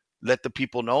to let the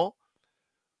people know.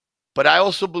 But I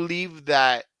also believe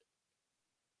that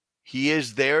he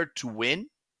is there to win.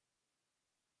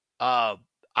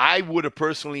 I would have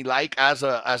personally liked, as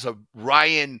a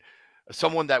Ryan,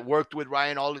 someone that worked with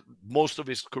Ryan most of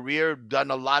his career, done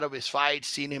a lot of his fights,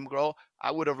 seen him grow. I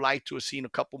would have liked to have seen a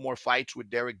couple more fights with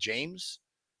Derek James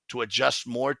to adjust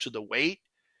more to the weight,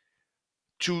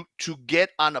 to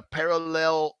get on a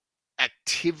parallel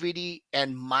activity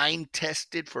and mind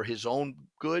tested for his own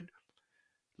good,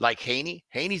 like Haney.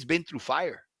 Haney's been through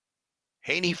fire.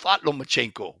 Haney fought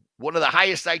Lomachenko, one of the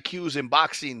highest IQs in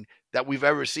boxing that we've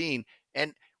ever seen.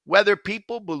 And whether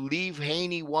people believe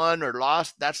Haney won or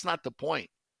lost, that's not the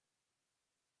point.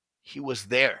 He was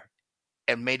there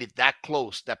and made it that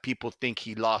close that people think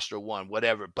he lost or won,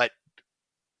 whatever. But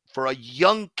for a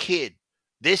young kid,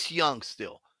 this young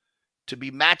still, to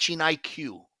be matching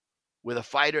IQ with a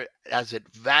fighter as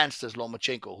advanced as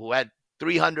Lomachenko, who had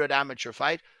 300 amateur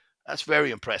fights, that's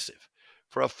very impressive.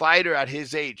 For a fighter at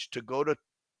his age to go to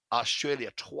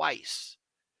Australia twice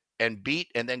and beat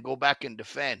and then go back and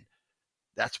defend,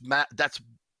 that's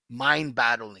mind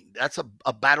battling. That's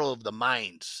a battle of the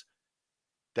minds.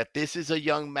 That this is a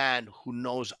young man who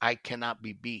knows I cannot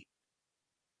be beat.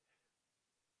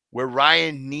 Where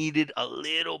Ryan needed a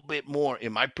little bit more,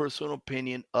 in my personal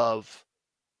opinion, of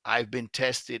I've been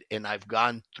tested and I've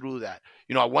gone through that.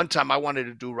 At one time I wanted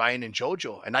to do Ryan and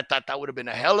JoJo, and I thought that would have been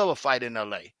a hell of a fight in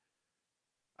LA.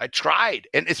 I tried,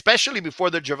 and especially before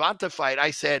the Gervonta fight,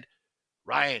 I said,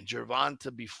 Ryan,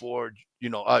 Gervonta before,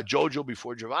 JoJo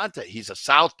before Gervonta. He's a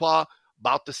southpaw,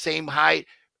 about the same height.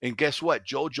 And guess what?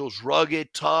 JoJo's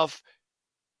rugged, tough.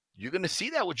 You're going to see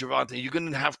that with Gervonta. You're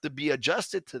going to have to be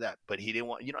adjusted to that. But he didn't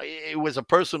want, it was a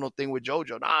personal thing with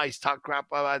JoJo. Nah, he's talking crap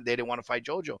about it. They didn't want to fight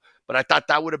JoJo. But I thought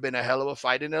that would have been a hell of a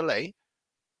fight in LA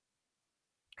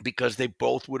because they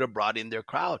both would have brought in their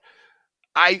crowd.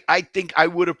 I think I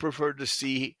would have preferred to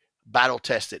see battle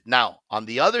tested. Now, on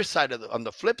the other side on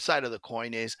the flip side of the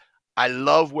coin is, I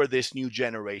love where this new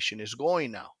generation is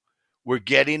going now. We're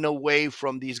getting away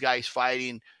from these guys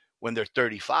fighting when they're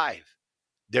 35.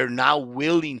 They're now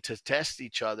willing to test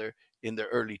each other in their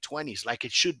early 20s, like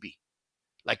it should be.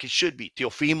 Like it should be.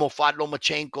 Teofimo fought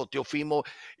Lomachenko. Teofimo,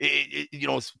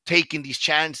 taking these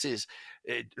chances.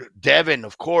 Devin,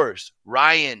 of course.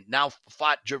 Ryan now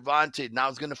fought Gervonta. Now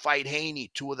he's going to fight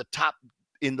Haney, two of the top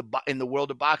in the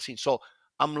world of boxing. So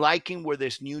I'm liking where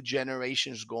this new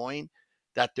generation is going,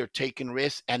 that they're taking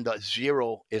risks, and the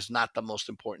zero is not the most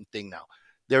important thing now.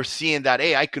 They're seeing that,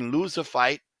 hey, I can lose a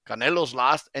fight. Canelo's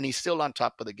lost, and he's still on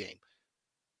top of the game.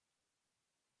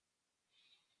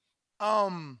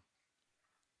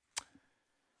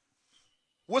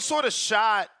 What sort of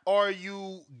shot are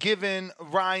you giving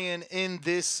Ryan in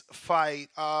this fight?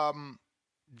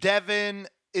 Devin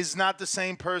is not the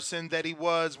same person that he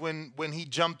was when he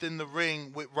jumped in the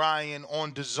ring with Ryan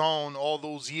on DAZN all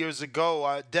those years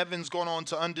ago. Devin's gone on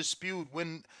to Undisputed,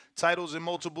 win titles in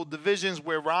multiple divisions,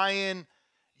 where Ryan,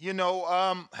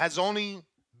 has only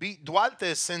beat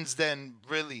Duarte since then,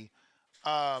 really.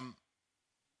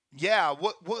 Yeah,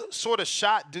 what sort of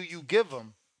shot do you give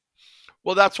him?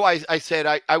 Well, that's why I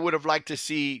said I would have liked to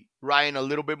see Ryan a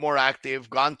little bit more active,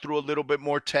 gone through a little bit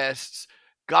more tests,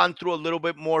 gone through a little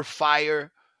bit more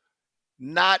fire,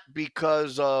 not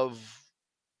because of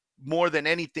more than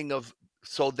anything of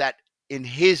so that in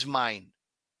his mind,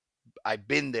 I've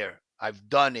been there, I've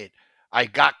done it, I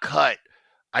got cut,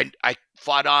 I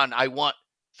fought on, I want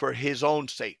for his own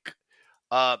sake.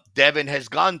 Devin has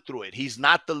gone through it. He's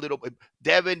not the little.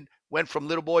 Devin went from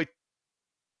little boy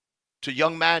to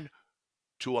young man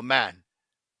to a man.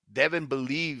 Devin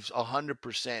believes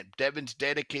 100%. Devin's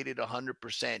dedicated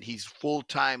 100%. He's full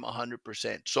time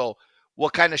 100%. So,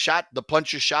 what kind of shot? The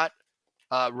puncher shot.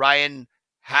 Ryan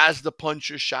has the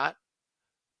puncher shot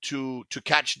to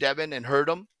catch Devin and hurt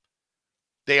him.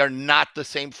 They are not the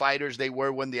same fighters they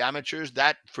were when the amateurs.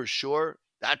 That for sure.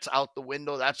 That's out the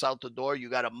window. That's out the door.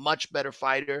 You got a much better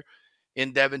fighter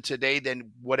in Devin today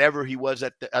than whatever he was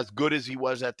as good as he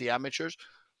was at the amateurs.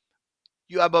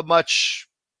 You have a much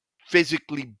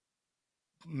physically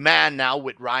man now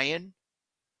with Ryan,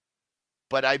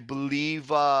 but I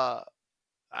believe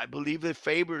it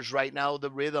favors right now the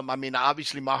rhythm. I mean,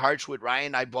 obviously my heart's with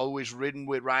Ryan. I've always ridden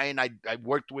with Ryan. I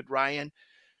worked with Ryan,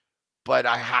 but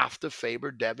I have to favor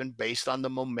Devin based on the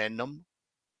momentum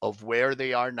of where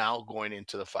they are now going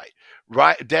into the fight.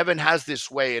 Right, Devin has this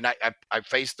way, and I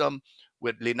faced him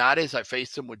with Linares, I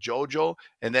faced him with Jojo,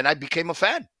 and then I became a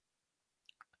fan.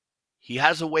 He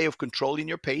has a way of controlling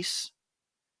your pace.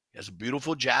 He has a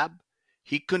beautiful jab.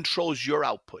 He controls your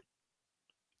output.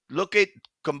 Look at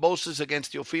Kambosos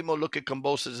against Teofimo. Look at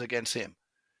Kambosos against him.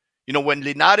 When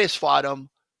Linares fought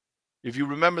him, if you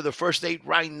remember the first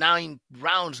 9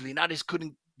 rounds, Linares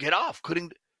couldn't get off,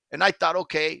 and I thought,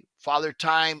 okay, father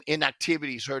time,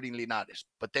 inactivities hurting Linares.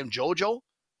 But then Jojo,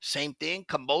 same thing.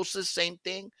 Kambosos, same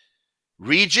thing.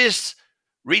 Regis,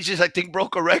 I think,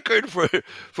 broke a record for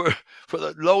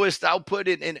the lowest output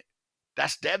in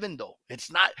that's Devin, though.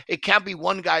 It can't be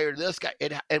one guy or this guy.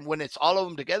 And when it's all of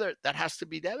them together, that has to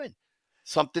be Devin.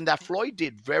 Something that Floyd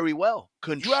did very well.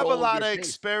 You have a lot of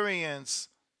experience.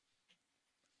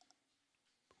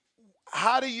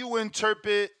 How do you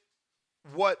interpret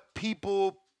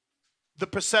the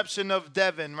perception of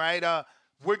Devin, right?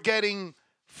 We're getting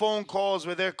phone calls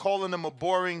where they're calling him a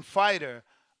boring fighter.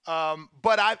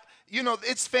 But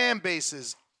it's fan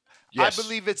bases. Yes. I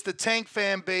believe it's the Tank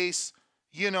fan base,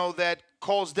 that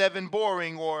calls Devin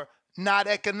boring or not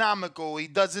economical. He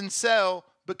doesn't sell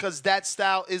because that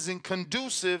style isn't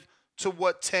conducive to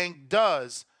what Tank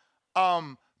does.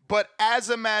 But as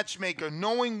a matchmaker,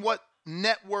 knowing what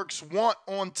networks want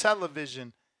on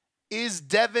television, is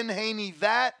Devin Haney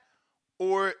that,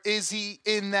 or is he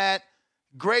in that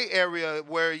gray area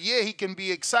where, yeah, he can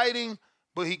be exciting,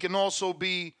 but he can also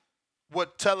be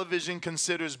what television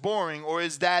considers boring? Or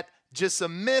is that just a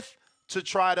myth to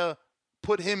try to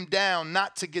put him down,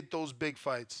 not to get those big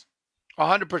fights?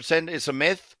 100% it's a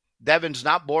myth. Devin's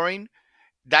not boring.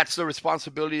 That's the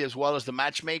responsibility as well as the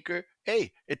matchmaker.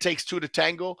 Hey, it takes two to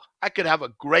tango. I could have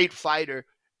a great fighter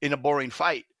in a boring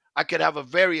fight. I could have a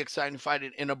very exciting fight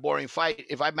in a boring fight.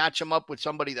 If I match him up with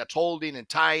somebody that's holding and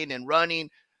tying and running,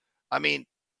 I mean,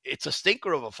 it's a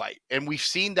stinker of a fight. And we've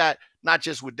seen that not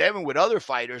just with Devin, with other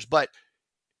fighters, but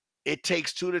it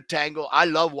takes two to tango. I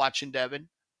love watching Devin.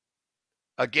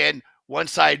 Again, one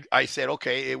side, I said,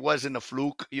 okay, it wasn't a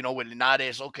fluke, with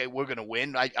Linares. Okay, we're going to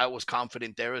win. I was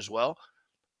confident there as well.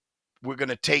 We're going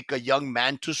to take a young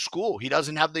man to school. He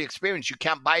doesn't have the experience. You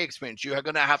can't buy experience. You're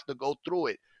going to have to go through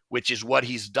it, which is what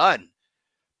he's done.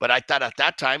 But I thought at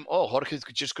that time, Jorge's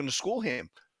just going to school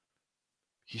him.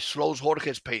 He slows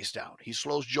Jorge's pace down. He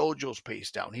slows Jojo's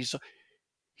pace down. He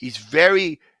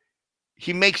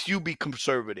makes you be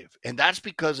conservative. And that's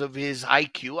because of his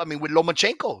IQ. I mean, with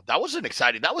Lomachenko, that wasn't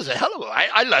exciting. That was a hell of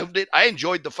I loved it. I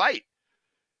enjoyed the fight.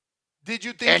 Did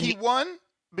you think he won?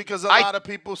 Because a lot of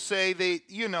people say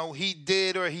he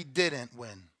did or he didn't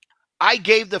win. I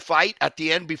gave the fight at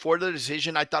the end before the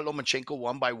decision. I thought Lomachenko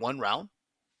won by 1 round.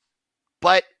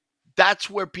 But that's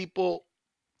where people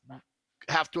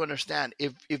have to understand.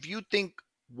 If you think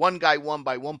one guy won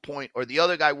by 1 point or the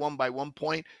other guy won by 1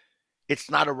 point,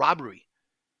 it's not a robbery.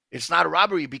 It's not a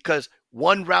robbery because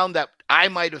one round that I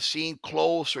might have seen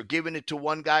close or given it to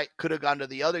one guy could have gone to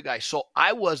the other guy. So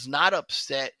I was not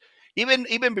upset. Even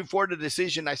before the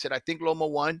decision, I said, I think Loma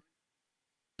won,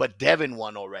 but Devin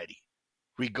won already,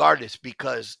 regardless,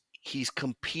 because he's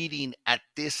competing at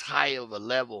this high of a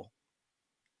level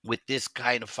with this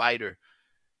kind of fighter,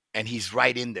 and he's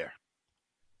right in there.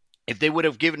 If they would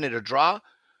have given it a draw,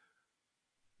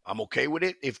 I'm okay with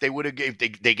it. If they would have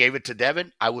they gave it to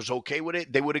Devin, I was okay with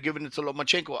it. They would have given it to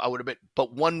Lomachenko, I would have been.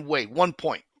 But one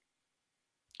point,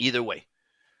 either way.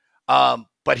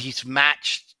 But he's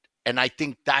matched, and I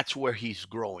think that's where he's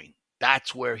growing.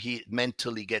 That's where he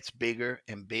mentally gets bigger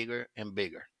and bigger and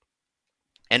bigger.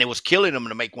 And it was killing him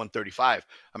to make 135.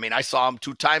 I mean, I saw him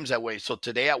 2 times that way. So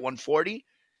today at 140,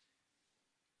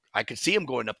 I could see him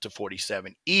going up to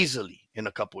 47 easily in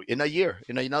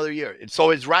another year. And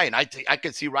so is Ryan. I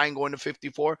could see Ryan going to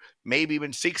 54, maybe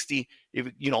even 60, if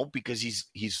because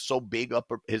he's so big,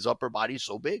 his upper body is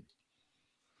so big.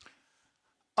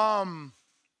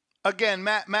 Again,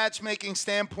 matchmaking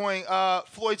standpoint,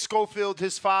 Floyd Schofield,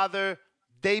 his father,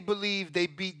 they believe they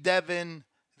beat Devin,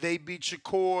 they beat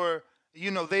Shakur.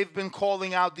 They've been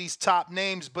calling out these top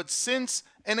names, but since,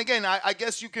 and again, I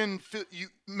guess you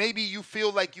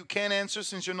feel like you can't answer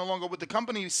since you're no longer with the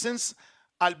company. Since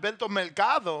Alberto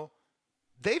Mercado,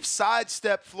 they've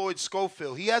sidestepped Floyd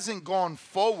Schofield. He hasn't gone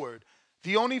forward.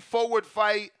 The only forward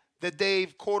fight that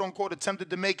they've quote unquote attempted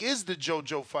to make is the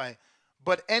JoJo fight.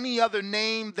 But any other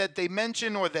name that they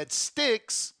mention or that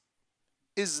sticks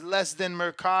is less than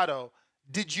Mercado.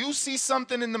 Did you see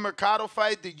something in the Mercado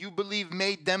fight that you believe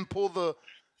made them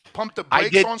pump the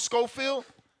brakes on Schofield?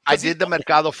 I did the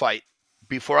Mercado fight.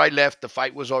 Before I left, the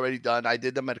fight was already done. I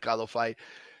did the Mercado fight.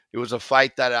 It was a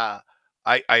fight that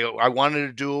I wanted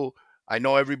to do. I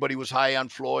know everybody was high on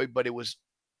Floyd, but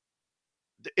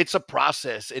it's a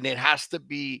process, and it has to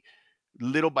be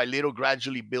little by little,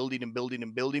 gradually building and building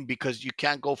and building, because you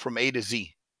can't go from A to Z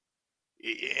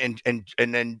and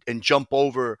jump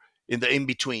over in the in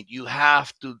between. You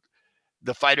have to,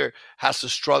 the fighter has to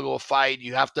struggle a fight.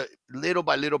 You have to little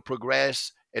by little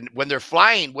progress. And when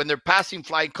they're passing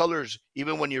flying colors,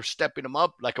 even when you're stepping them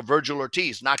up, like a Vergil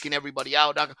Ortiz, knocking everybody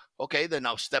out. Okay, then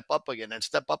I'll step up again and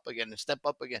step up again and step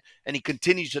up again. And he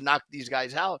continues to knock these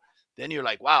guys out. Then you're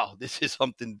like, wow, this is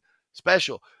something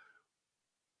special.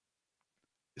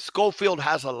 Schofield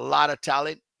has a lot of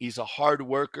talent. He's a hard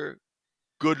worker,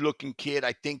 good-looking kid.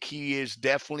 I think he is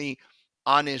definitely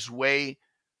on his way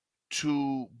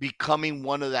to becoming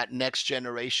one of that next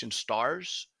generation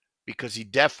stars, because he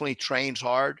definitely trains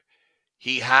hard.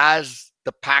 He has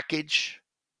the package,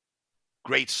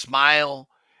 great smile.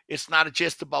 It's not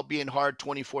just about being hard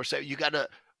 24/7. You got to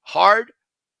hard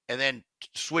and then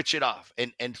switch it off,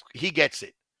 and he gets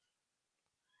it.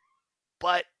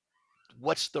 But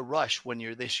what's the rush when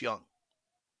you're this young?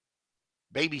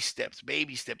 Baby steps.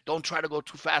 Don't try to go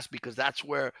too fast, because that's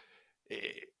where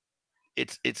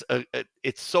it's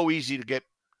so easy to get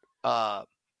to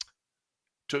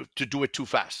do it too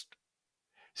fast.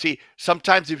 See,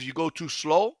 sometimes if you go too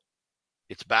slow,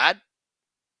 it's bad.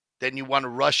 Then you want to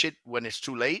rush it when it's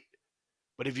too late.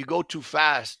 But if you go too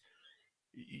fast,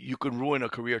 you can ruin a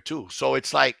career too. So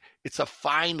it's like, it's a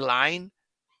fine line,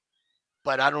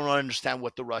 but I don't understand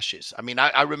what the rush is. I mean,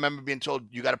 I remember being told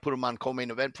you got to put him on co-main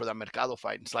event for that Mercado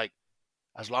fight. It's like,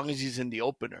 as long as he's in the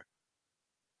opener,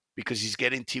 because he's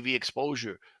getting TV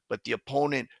exposure. But the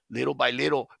opponent, little by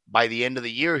little, by the end of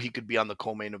the year, he could be on the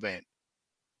co-main event.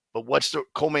 But what's the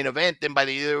co-main event? Then by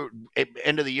the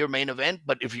end of the year, main event.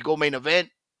 But if you go main event,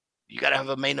 you got to have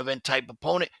a main event type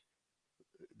opponent.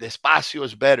 The espacio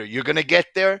is better. You're going to get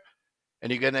there, and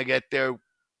you're going to get there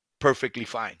perfectly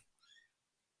fine.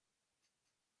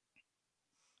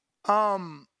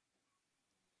 Do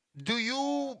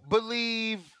you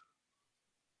believe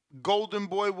Golden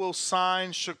Boy will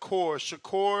sign Shakur?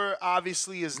 Shakur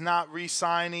obviously is not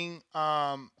re-signing.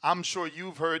 I'm sure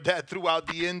you've heard that throughout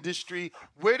the industry.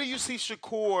 Where do you see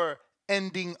Shakur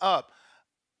ending up?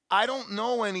 I don't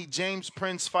know any James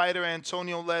Prince fighter,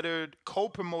 Antonio Leonard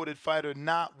co-promoted fighter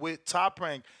not with Top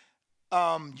Rank.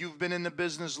 You've been in the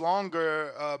business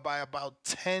longer, by about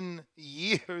 10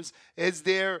 years. Is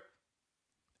there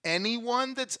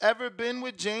anyone that's ever been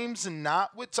with James and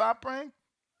not with Top Rank?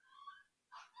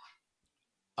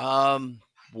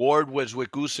 Ward was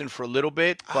with Goosen for a little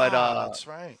bit, but that's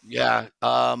right. Yeah.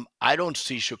 I don't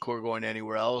see Shakur going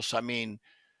anywhere else. I mean,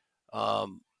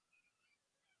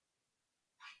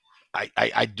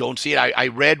 I don't see it. I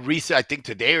read recently, I think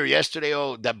today or yesterday,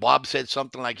 that Bob said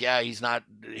something like, yeah, he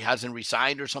hasn't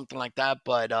resigned or something like that.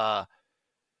 But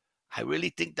I really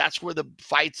think that's where the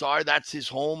fights are. That's his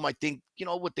home. I think, you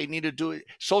know, what they need to do.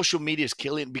 Social media is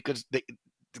killing because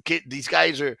these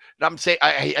guys are, I'm saying,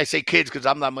 I say kids because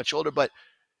I'm not much older, but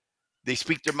they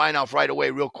speak their mind off right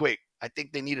away real quick. I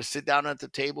think they need to sit down at the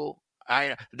table.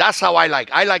 That's how I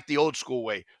like the old school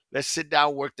way. Let's sit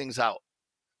down, work things out.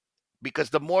 Because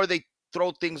the more they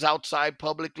throw things outside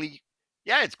publicly,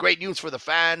 yeah, it's great news for the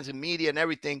fans and media and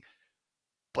everything,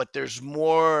 but there's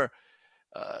more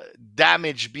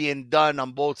damage being done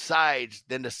on both sides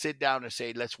than to sit down and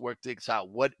say, let's work things out.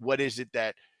 What is it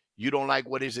that you don't like?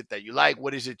 What is it that you like?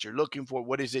 What is it you're looking for?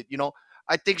 What is it, you know?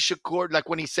 I think Shakur, like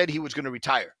when he said he was going to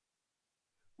retire,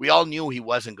 we all knew he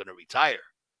wasn't going to retire.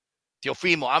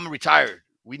 Teofimo, I'm retired.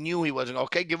 We knew he wasn't.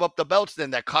 Okay, give up the belts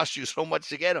then. That cost you so much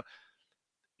to get him.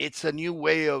 It's a new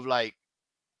way of like,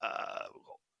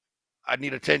 I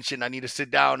need attention. I need to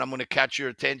sit down. I'm going to catch your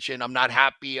attention. I'm not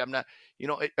happy. I'm not, you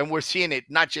know, and we're seeing it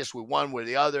not just with one, with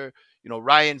the other. You know,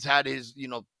 Ryan's had his, you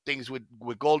know, things with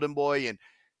Golden Boy. And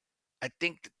I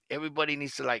think everybody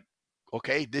needs to like,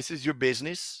 okay, this is your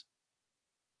business.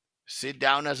 Sit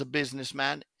down as a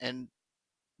businessman and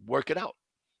work it out.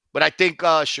 But I think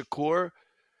Shakur,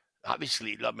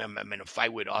 obviously, I mean, a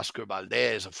fight with Oscar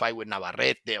Valdez, a fight with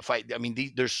Navarrete, a fight. I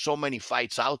mean, there's so many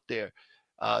fights out there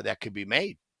that could be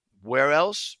made. Where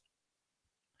else?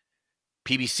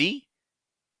 PBC.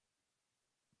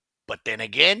 But then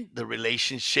again, the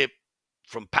relationship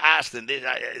from past and this,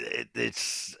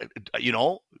 it's, you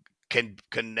know, can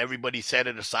everybody set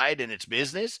it aside in its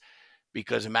business?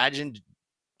 Because imagine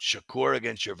Shakur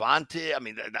against Gervonta. I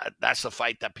mean, that's a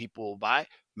fight that people will buy.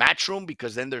 Matchroom,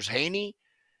 because then there's Haney.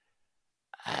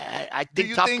 I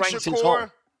think Top Rank's his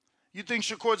home. You think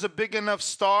Shakur's a big enough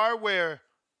star where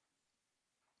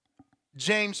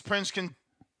James Prince can,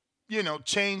 you know,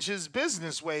 change his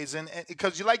business ways? And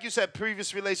because, like you said,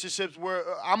 previous relationships were,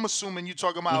 I'm assuming you're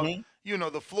talking about, you know,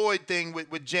 the Floyd thing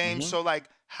with James. So, like,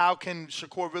 how can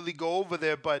Shakur really go over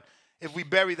there? But if we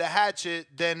bury the hatchet,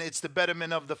 then it's the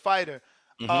betterment of the fighter.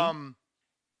 Can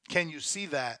you see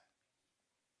that?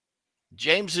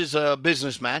 James is a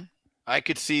businessman. I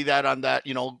could see that on that,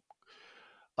 you know,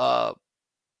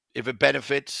 if it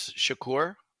benefits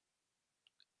Shakur.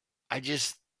 I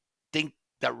just think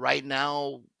that right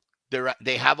now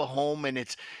they have a home, and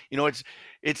it's, you know,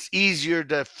 it's easier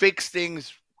to fix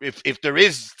things if there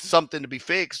is something to be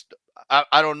fixed.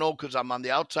 I don't know because I'm on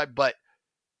the outside, but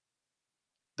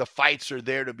the fights are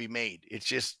there to be made. It's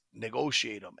just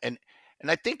negotiate them. And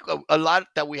I think a lot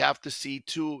that we have to see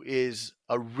too is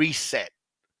a reset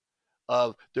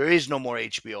of there is no more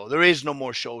HBO. There is no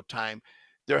more Showtime.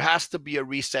 There has to be a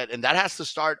reset. And that has to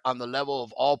start on the level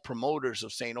of all promoters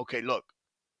of saying, okay, look,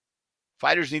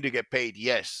 fighters need to get paid.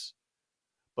 Yes.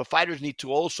 But fighters need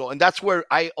to also, and that's where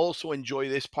I also enjoy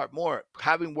this part more.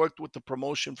 Having worked with the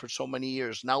promotion for so many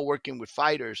years, now working with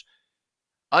fighters,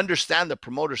 understand the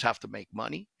promoters have to make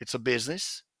money. It's a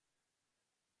business.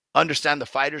 Understand the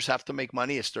fighters have to make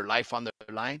money. It's their life on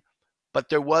their line. But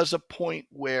there was a point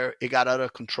where it got out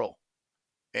of control.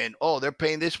 And, oh, they're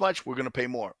paying this much, we're going to pay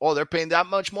more. Oh, they're paying that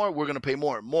much more, we're going to pay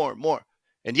more.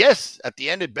 And yes, at the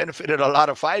end, it benefited a lot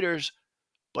of fighters,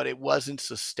 but it wasn't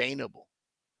sustainable.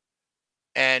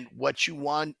 And what you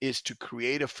want is to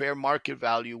create a fair market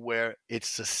value where it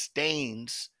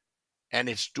sustains and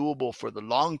it's doable for the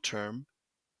long term.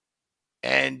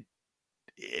 And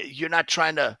you're not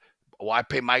trying to, well, I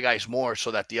pay my guys more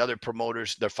so that the other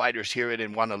promoters, their fighters hear it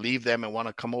and want to leave them and want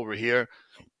to come over here.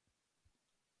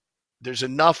 There's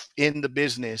enough in the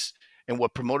business, and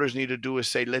what promoters need to do is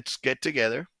say, let's get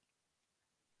together.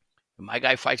 My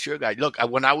guy fights your guy. Look,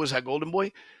 when I was at Golden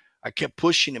Boy, I kept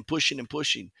pushing and pushing and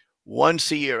pushing.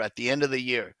 Once a year, at the end of the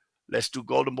year, let's do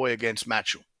Golden Boy against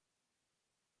Matchroom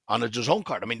on a DAZN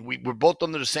card. I mean, we're both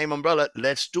under the same umbrella.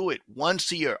 Let's do it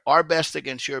once a year, our best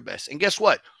against your best. And guess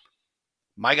what?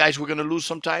 My guys were going to lose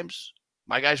sometimes.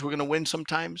 My guys were going to win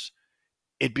sometimes.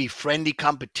 It'd be friendly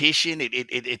competition.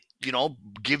 It you know,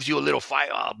 gives you a little fight.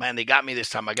 Oh, man, they got me this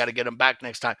time. I got to get them back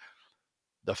next time.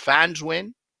 The fans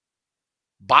win.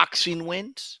 Boxing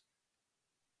wins.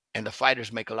 And the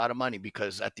fighters make a lot of money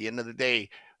because at the end of the day,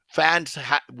 fans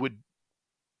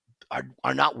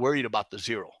are not worried about the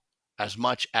zero as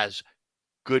much as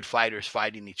good fighters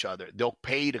fighting each other. They'll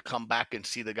pay to come back and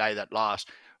see the guy that lost,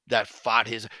 that fought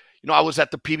his. You know, I was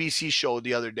at the PBC show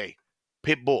the other day.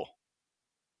 Pitbull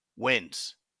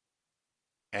wins.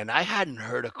 And I hadn't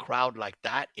heard a crowd like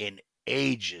that in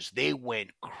ages. They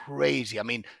went crazy. I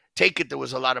mean, take it, there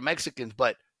was a lot of Mexicans,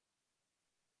 but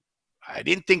I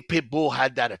didn't think Pitbull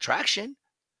had that attraction.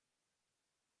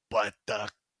 But the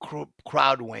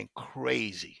crowd went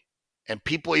crazy. And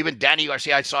people, even Danny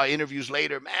Garcia, I saw interviews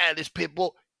later, man, this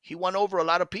Pitbull, he won over a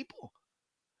lot of people.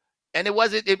 And it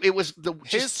wasn't. It was the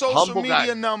His just social humble guy.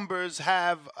 media numbers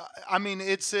have, I mean,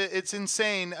 it's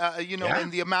insane, Yeah. in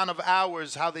the amount of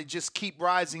hours, how they just keep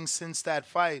rising since that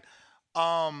fight.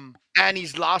 Um, And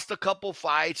he's lost a couple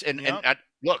fights. And yep.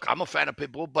 look, I'm a fan of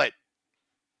Pitbull, but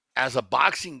as a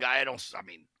boxing guy, I don't. I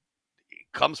mean, he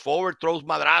comes forward, throws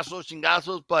madrazos,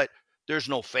 chingazos, but there's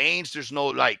no feints. There's no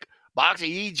like boxing.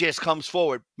 He just comes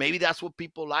forward. Maybe that's what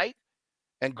people like,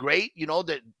 and great,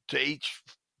 that to each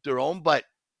their own. But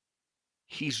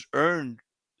he's earned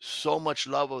so much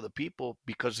love of the people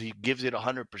because he gives it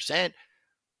 100%.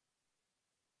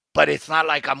 But it's not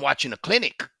like I'm watching a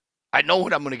clinic. I know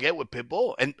what I'm going to get with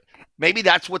Pitbull, and maybe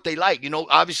that's what they like.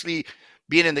 Obviously,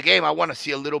 being in the game, I want to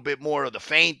see a little bit more of the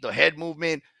feint, the head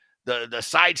movement, the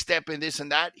sidestep, and this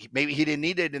and that. Maybe he didn't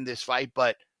need it in this fight,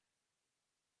 but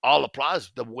all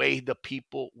applause the way the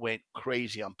people went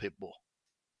crazy on Pitbull.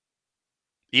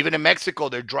 Even in Mexico,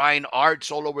 they're drawing arts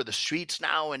all over the streets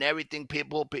now and everything.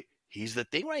 Pitbull, he's the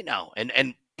thing right now,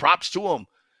 and props to him.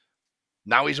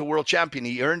 Now he's a world champion.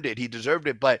 He earned it. He deserved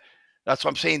it. But that's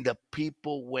what I'm saying. The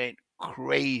people went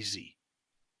crazy.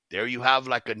 There you have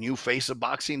like a new face of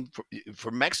boxing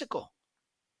for Mexico.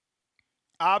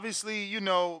 Obviously,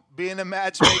 being a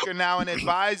matchmaker now, an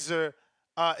advisor,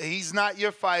 he's not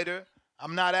your fighter.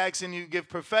 I'm not asking you to give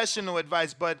professional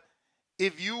advice, but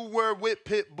if you were with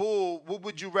Pitbull, what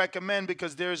would you recommend?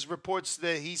 Because there's reports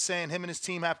that he's saying him and his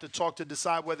team have to talk to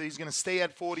decide whether he's going to stay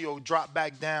at 40 or drop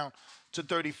back down to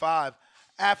 35.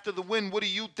 After the win, what do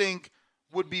you think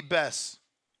would be best?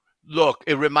 Look,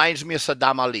 it reminds me of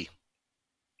Saddam Ali.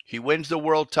 He wins the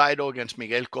world title against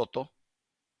Miguel Cotto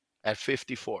at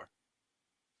 54,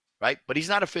 right? But he's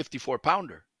not a 54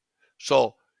 pounder.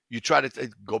 So you try to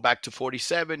go back to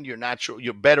 47,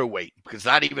 your better weight, because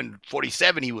not even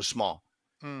 47, he was small.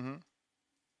 Mm-hmm.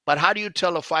 But how do you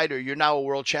tell a fighter you're now a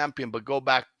world champion, but go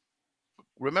back?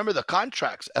 Remember the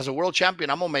contracts. As a world champion,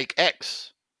 I'm going to make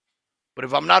X. But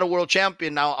if I'm not a world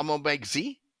champion now, I'm going to make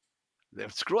Z. Then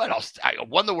screw it. I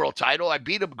won the world title. I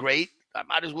beat him great. I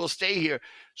might as well stay here.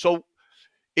 So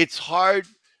it's hard.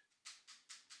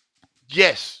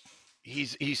 Yes,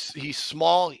 he's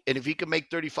small, and if he can make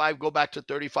 35, go back to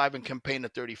 35 and campaign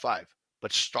at 35.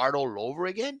 But start all over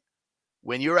again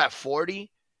when you're at 40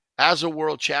 as a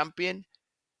world champion,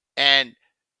 and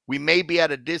we may be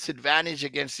at a disadvantage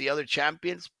against the other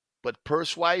champions, but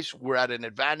purse-wise, we're at an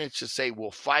advantage to say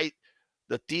we'll fight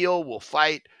the Theo, we'll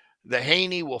fight the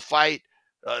Haney, we'll fight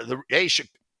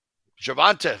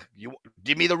Gervonta, you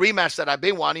give me the rematch that I've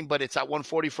been wanting, but it's at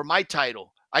 140 for my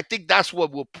title. I think that's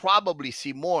what we'll probably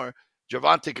see more.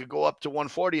 Gervonta could go up to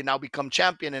 140 and now become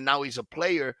champion, and now he's a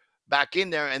player back in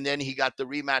there, and then he got the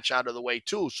rematch out of the way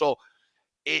too. So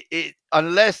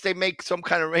unless they make some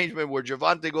kind of arrangement where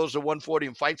Gervonta goes to 140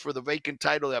 and fight for the vacant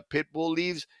title that Pitbull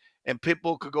leaves, and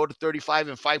Pitbull could go to 35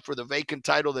 and fight for the vacant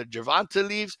title that Gervonta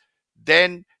leaves,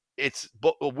 then it's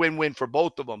a win-win for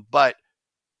both of them. But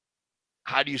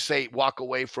how do you say walk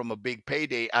away from a big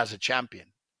payday as a champion?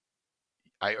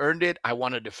 I earned it. I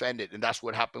want to defend it. And that's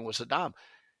what happened with Saddam.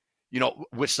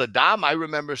 With Saddam, I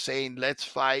remember saying, let's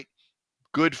fight,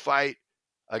 good fight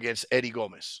against Eddie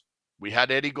Gomez. We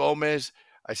had Eddie Gomez.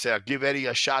 I said, I'll give Eddie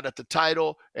a shot at the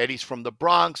title. Eddie's from the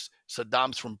Bronx.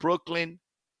 Saddam's from Brooklyn.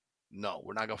 No,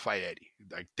 we're not going to fight Eddie.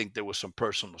 I think there was some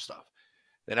personal stuff.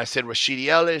 Then I said, Rashidi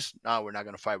Ellis. No, we're not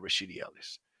going to fight Rashidi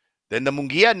Ellis. Then the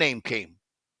Munguia name came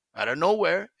out of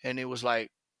nowhere, and it was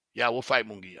like, yeah, we'll fight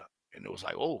Munguia. And it was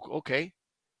like, oh, okay.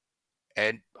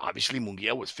 And obviously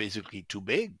Munguia was physically too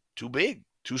big,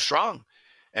 too strong.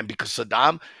 And because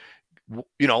Saddam,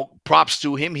 props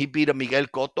to him, he beat a Miguel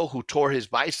Cotto who tore his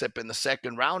bicep in the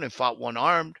second round and fought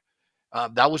one-armed.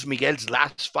 That was Miguel's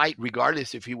last fight,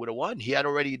 regardless if he would have won. He had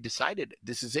already decided,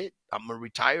 this is it. I'm going to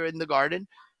retire in the garden,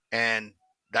 and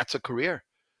that's a career.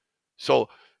 So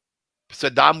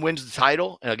Saddam wins the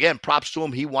title. And again, props to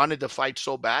him. He wanted to fight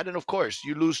so bad. And of course,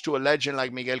 you lose to a legend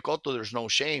like Miguel Cotto, there's no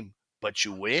shame. But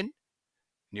you win, and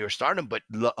you're starting. But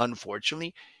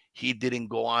unfortunately, he didn't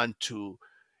go on to,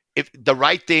 if the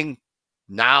right thing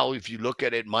now, if you look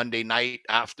at it Monday night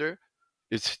after,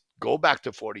 is go back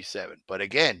to 47. But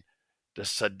again, the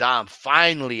Saddam,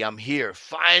 finally I'm here.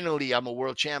 Finally, I'm a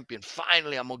world champion.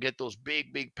 Finally, I'm going to get those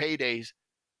big, big paydays.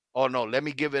 Oh, no, let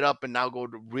me give it up and now go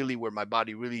to really where my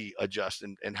body really adjusts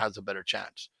and has a better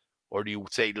chance? Or do you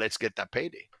say, let's get that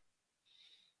payday?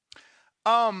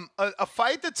 A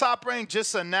fight the Top Rank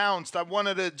just announced. I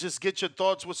wanted to just get your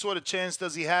thoughts. What sort of chance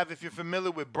does he have? If you're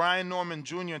familiar with Brian Norman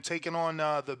Jr. taking on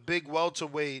the big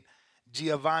welterweight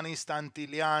Giovanni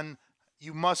Stantilian,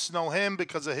 you must know him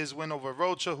because of his win over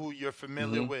Rocha, who you're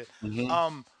familiar with.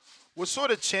 Mm-hmm. what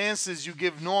sort of chances you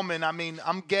give Norman? I mean,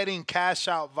 I'm getting cash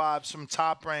out vibes from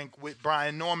Top Rank with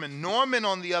Brian Norman. Norman,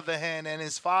 on the other hand, and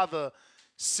his father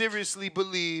seriously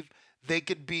believe they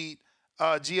could beat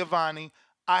Giovanni.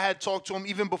 I had talked to him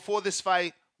even before this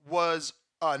fight was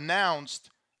announced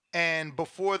and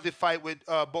before the fight with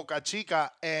Boca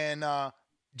Chica, and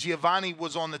Giovanni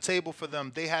was on the table for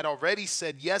them. They had already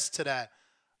said yes to that,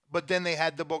 but then they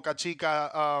had the Boca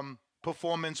Chica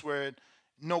performance where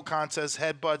no contest,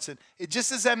 headbutts, and it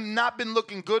just has not been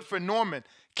looking good for Norman.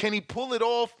 Can he pull it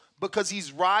off because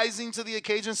he's rising to the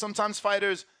occasion? Sometimes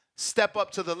fighters step up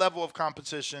to the level of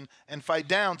competition and fight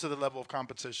down to the level of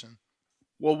competition.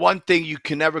 Well, one thing you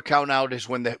can never count out is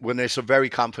when there's a very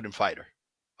confident fighter.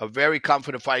 A very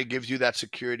confident fighter gives you that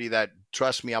security that,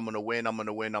 trust me, I'm going to win, I'm going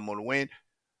to win, I'm going to win.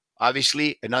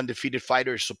 Obviously, an undefeated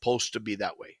fighter is supposed to be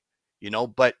that way,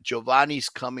 but Giovanni's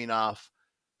coming off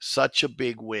such a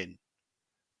big win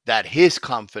that his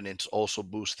confidence also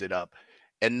boosted up.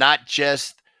 And not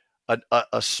just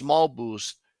a small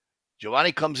boost.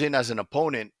 Giovanni comes in as an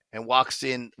opponent and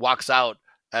walks out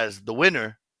as the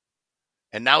winner.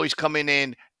 And now he's coming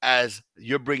in as,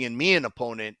 you're bringing me an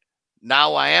opponent.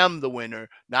 Now I am the winner.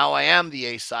 Now I am the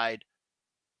A side.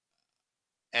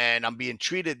 And I'm being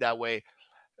treated that way.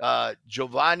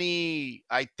 Giovanni,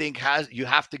 I think, you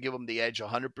have to give him the edge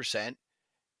 100%.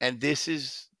 And this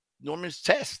is Norman's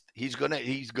test. He's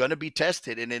gonna be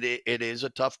tested, and it is a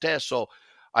tough test. So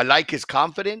I like his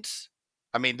confidence.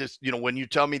 I mean, this, when you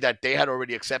tell me that they had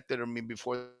already accepted him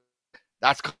before,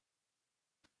 that's.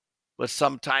 But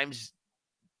sometimes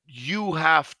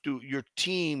your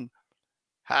team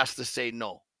has to say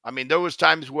no. I mean, there was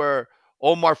times where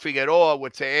Omar Figueroa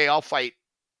would say, "Hey, I'll fight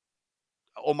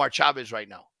Omar Chavez right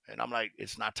now," and I'm like,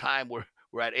 "It's not time.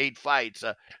 We're at 8 fights."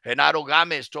 Renato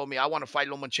Gomez told me, "I want to fight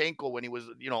Lomachenko," when he was,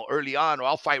 early on, or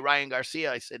I'll fight Ryan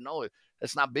Garcia. I said, "No,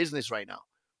 that's not business right now.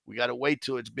 We got to wait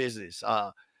till it's business."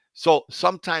 So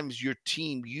sometimes your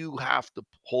team, you have to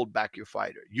hold back your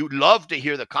fighter. You love to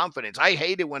hear the confidence. I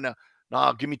hate it when,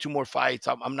 no, give me 2 more fights.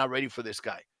 I'm not ready for this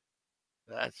guy.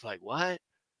 That's like, what?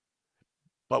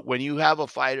 But when you have a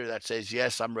fighter that says,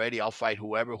 yes, I'm ready, I'll fight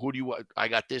whoever. Who do you want? I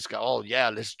got this guy. Oh, yeah,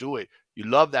 let's do it. You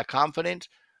love that confidence.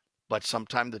 But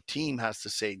sometimes the team has to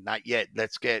say, not yet.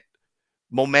 Let's get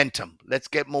momentum. Let's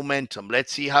get momentum.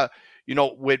 Let's see how,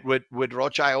 with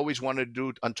Rocha, I always wanted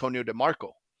to do Antonio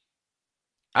DeMarco.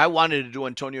 I wanted to do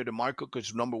Antonio DeMarco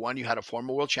because, number one, you had a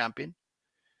former world champion.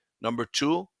 Number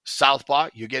two,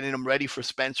 southpaw, you're getting him ready for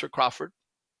Spencer Crawford.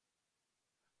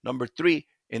 Number three,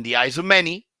 in the eyes of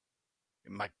many,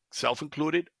 myself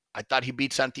included, I thought he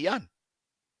beat Santillan.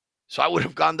 So I would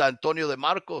have gone the Antonio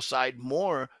DeMarco side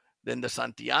more than the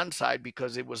Santillan side,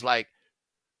 because it was like,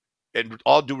 and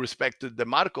all due respect to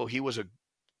DeMarco, he was a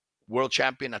world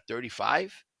champion at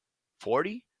 35,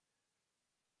 40,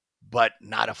 but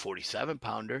not a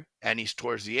 47-pounder, and he's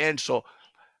towards the end. So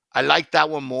I like that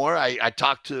one more. I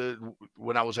talked to,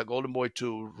 when I was at Golden Boy,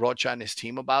 to Rocha and his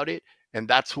team about it, and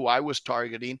that's who I was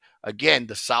targeting. Again,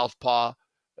 the southpaw,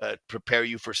 prepare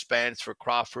you for Spence, for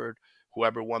Crawford,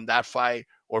 whoever won that fight,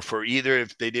 or for either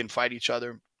if they didn't fight each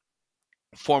other.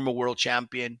 Former world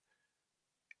champion,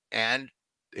 and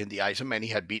in the eyes of many,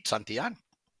 had beat Santillan.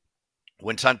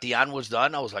 When Santillan was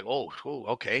done, I was like, oh,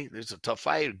 okay, this is a tough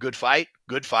fight, good fight.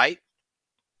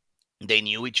 They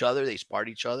knew each other, they sparred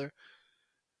each other,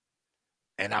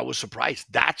 and I was surprised.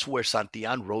 That's where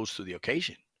Santillan rose to the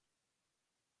occasion.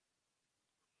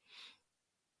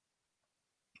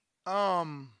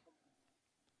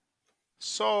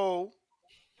 So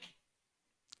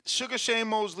Sugar Shane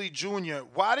Mosley Jr.,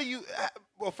 why do you,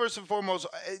 well, first and foremost,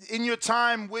 in your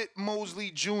time with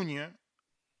Mosley Jr.,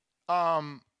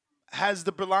 has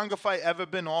the Berlanga fight ever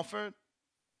been offered?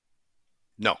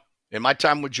 No. In my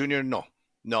time with Junior, no.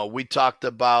 No, we talked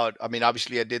about, I mean,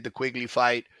 obviously I did the Quigley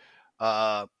fight.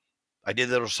 I did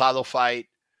the Rosado fight.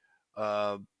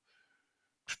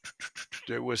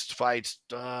 There was fights,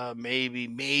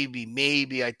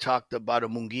 maybe I talked about a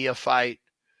Munguia fight.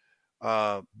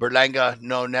 Berlanga,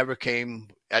 no, never came.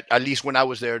 At least when I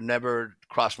was there, never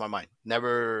crossed my mind.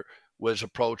 Never was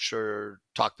approached or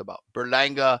talked about.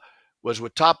 Berlanga was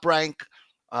with Top Rank,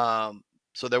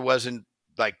 so there wasn't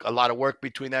like a lot of work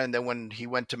between that. And then when he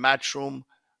went to Matchroom,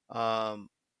 that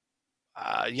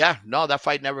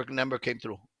fight never came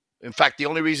through. In fact, the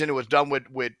only reason it was done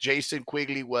with Jason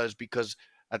Quigley was because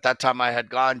at that time I had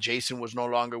gone. Jason was no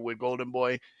longer with Golden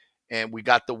Boy, and we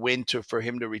got the win for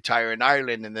him to retire in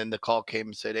Ireland. And then the call came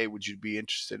and said, "Hey, would you be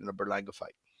interested in a Berlanga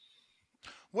fight?"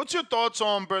 What's your thoughts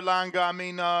on Berlanga? I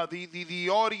mean, the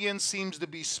audience seems to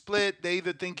be split. They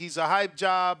either think he's a hype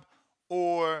job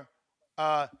or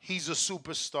he's a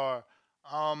superstar.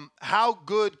 How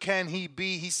good can he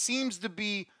be? He seems to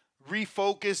be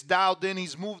refocused, dialed in.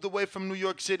 He's moved away from New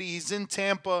York City. He's in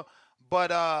Tampa,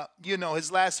 but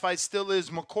his last fight still is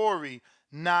McCory,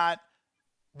 not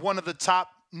one of the top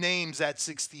names at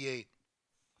 68.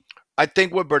 I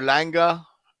think with Berlanga,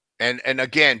 and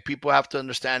again, people have to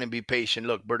understand and be patient.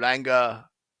 Look, Berlanga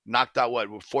knocked out what,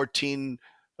 14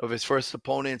 of his first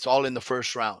opponents, all in the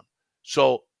first round.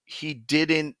 So he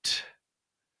didn't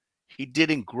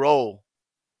grow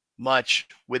much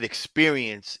with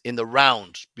experience in the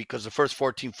rounds because the first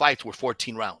 14 fights were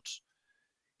 14 rounds.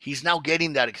 He's now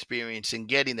getting that experience and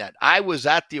getting that. I was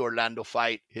at the Orlando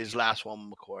fight, his last one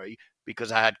with McCory,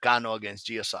 because I had Cano against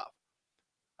Giasov.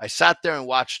 I sat there and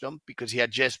watched him because he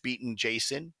had just beaten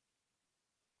Jason.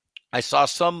 I saw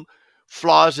some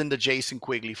flaws in the Jason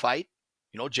Quigley fight.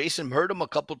 Jason hurt him a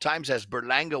couple times as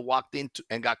Berlanga walked into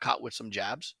and got caught with some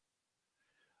jabs.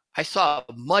 I saw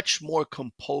a much more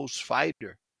composed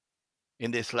fighter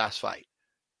in this last fight,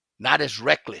 not as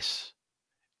reckless.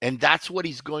 And that's what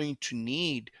he's going to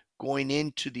need going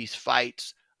into these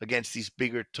fights against these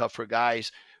bigger, tougher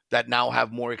guys that now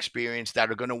have more experience,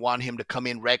 that are going to want him to come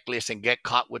in reckless and get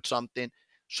caught with something.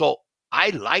 So I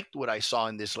liked what I saw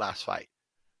in this last fight,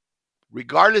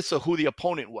 regardless of who the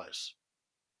opponent was.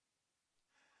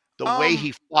 The way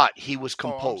he fought, he was Oh,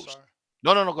 I'm composed. sorry.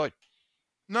 No, go ahead.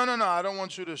 No. I don't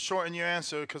want you to shorten your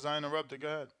answer because I interrupted. Go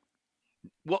ahead.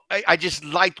 Well, I just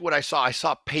liked what I saw. I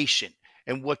saw patience.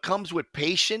 And what comes with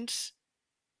patience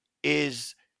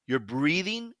is your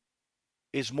breathing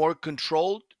is more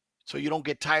controlled, so you don't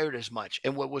get tired as much.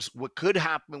 And what could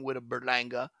happen with a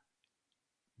Berlanga,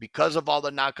 because of all the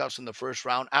knockouts in the first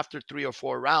round, after 3 or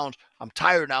 4 rounds, I'm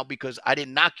tired now because I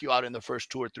didn't knock you out in the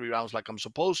first 2 or 3 rounds like I'm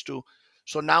supposed to.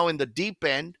 So now in the deep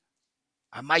end,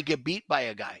 I might get beat by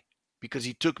a guy because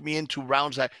he took me into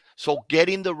rounds so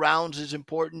getting the rounds is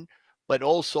important, but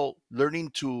also learning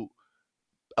to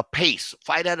a pace,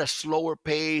 fight at a slower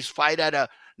pace, fight at a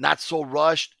not so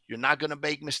rushed. You're not going to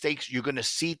make mistakes. You're going to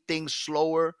see things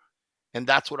slower. And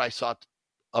that's what I saw,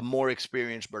 a more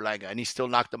experienced Berlanga. And he still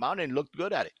knocked him out and looked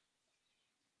good at it.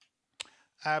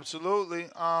 Absolutely.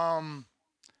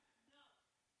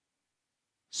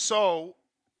 So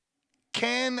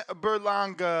can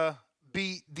Berlanga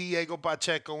beat Diego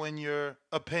Pacheco in your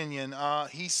opinion?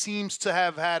 He seems to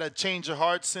have had a change of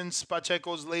heart since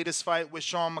Pacheco's latest fight with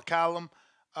Sean McCallum.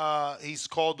 He's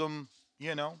called him,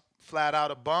 flat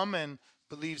out a bum and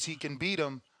believes he can beat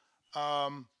him.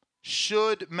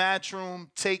 Should Matchroom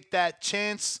take that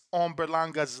chance on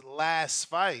Berlanga's last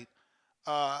fight?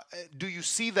 Do you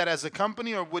see that as a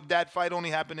company, or would that fight only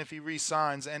happen if he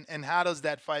resigns? And how does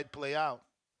that fight play out?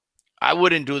 I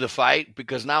wouldn't do the fight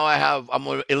because now I'm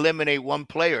going to eliminate one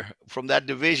player from that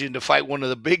division to fight one of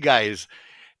the big guys.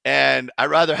 And I'd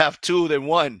rather have 2 than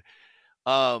 1.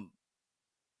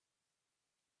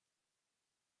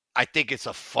 I think it's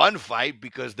a fun fight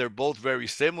because they're both very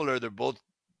similar. They're both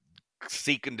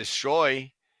seek and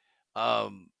destroy.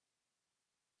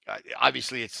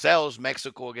 Obviously, it sells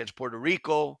Mexico against Puerto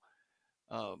Rico.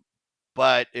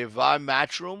 But if I'm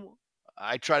Matchroom,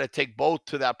 I try to take both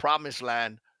to that promised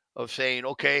land of saying,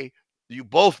 okay, you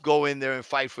both go in there and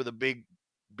fight for the big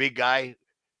guy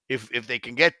if they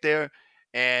can get there.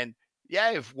 And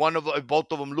yeah, if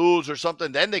both of them lose or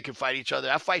something, then they can fight each other.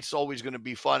 That fight's always going to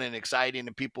be fun and exciting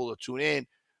and people will tune in.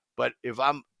 But if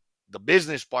the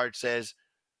business part says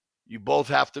you both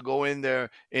have to go in there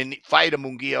and fight a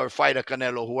Munguia or fight a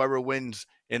Canelo, whoever wins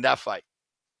in that fight.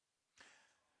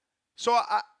 So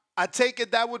I take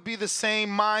it that would be the same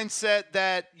mindset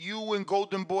that you and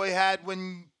Golden Boy had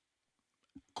when,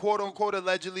 quote unquote,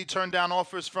 allegedly turned down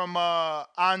offers from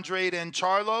Andrade and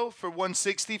Charlo for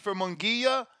 160 for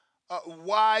Munguia.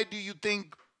 Why do you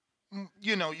think,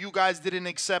 you guys didn't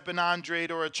accept an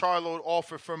Andrade or a Charlo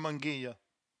offer for Munguia?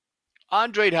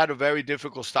 Andrade had a very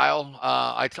difficult style.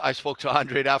 I spoke to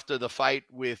Andrade after the fight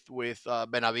with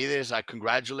Benavides. I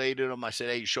congratulated him. I said,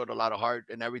 hey, you showed a lot of heart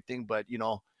and everything, but,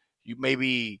 you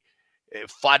maybe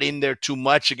fought in there too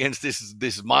much against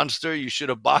this monster. You should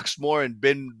have boxed more and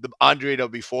been the Andrade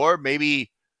of before.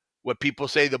 Maybe what people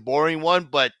say the boring one,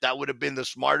 but that would have been the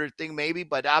smarter thing maybe.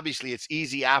 But obviously it's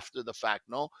easy after the fact,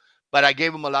 no? But I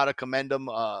gave him a lot of commendum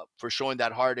for showing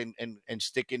that heart and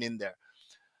sticking in there.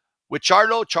 With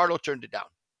Charlo turned it down.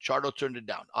 Charlo turned it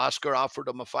down. Oscar offered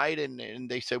him a fight, and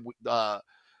they said, I'm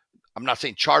not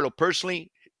saying Charlo personally,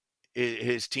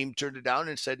 his team turned it down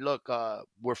and said, look,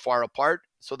 we're far apart.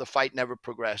 So the fight never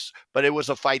progressed. But it was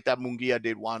a fight that Munguia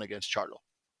did want against Charlo.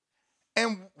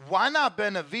 And why not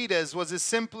Benavides? Was it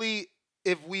simply,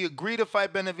 if we agree to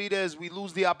fight Benavides, we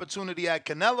lose the opportunity at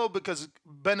Canelo? Because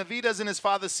Benavides and his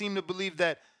father seem to believe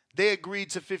that They agreed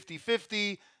to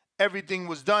 50-50. Everything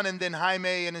was done, and then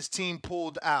Jaime and his team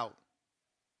pulled out.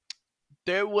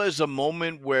 There was a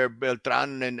moment where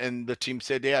Beltran and the team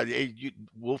said, "Yeah, hey,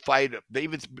 we'll fight." They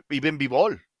even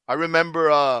Bivol. I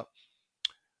remember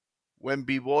when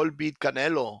Bivol beat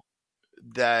Canelo,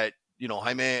 that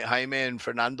Jaime and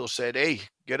Fernando said, "Hey,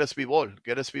 get us Bivol,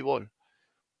 get us Bivol."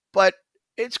 But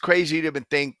it's crazy to even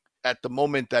think at the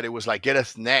moment that it was like, get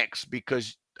us next,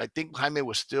 because I think Jaime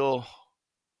was still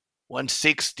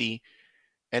 160,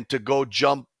 and to go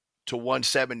jump to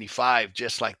 175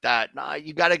 just like that, nah,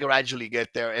 you got to gradually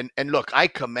get there. And look, I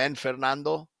commend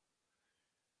Fernando.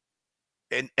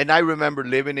 And I remember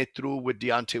living it through with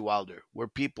Deontay Wilder, where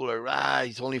people are,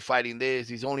 he's only fighting this,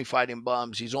 he's only fighting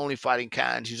bums, he's only fighting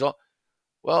cans,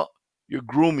 well, you're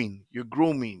grooming, you're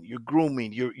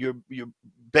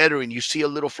bettering. You see a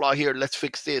little flaw here, let's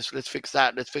fix this, let's fix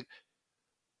that, let's fix.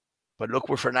 But look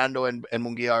where Fernando and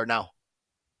Munguia are now.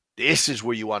 This is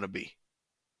where you want to be.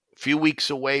 A few weeks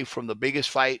away from the biggest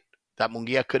fight that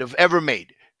Munguia could have ever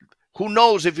made. Who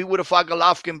knows if he would have fought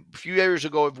Golovkin a few years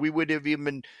ago, if we would have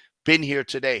even been here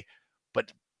today.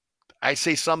 But I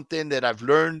say something that I've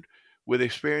learned with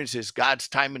experience is God's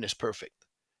timing is perfect.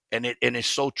 And it's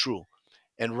so true.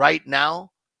 And right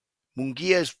now,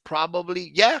 Munguia is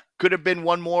probably, could have been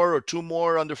one more or two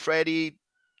more under Freddie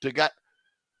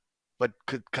but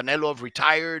could Canelo have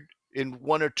retired in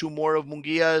one or two more of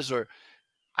Munguia's? Or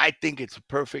I think it's a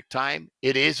perfect time.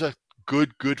 It is a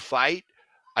good fight.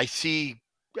 I see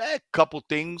a couple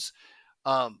things.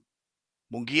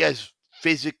 Munguia is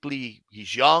physically,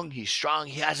 he's young, he's strong,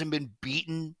 he hasn't been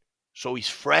beaten, so he's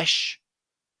fresh.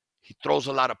 He throws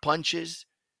a lot of punches.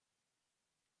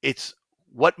 It's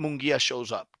what Munguia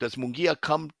shows up. Does Munguia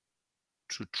come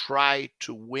to try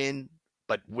to win,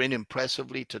 but win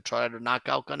impressively to try to knock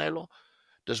out Canelo?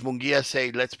 Does Munguia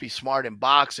say, let's be smart and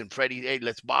box, and Freddie, hey,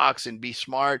 let's box and be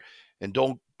smart and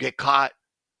don't get caught?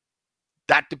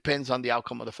 That depends on the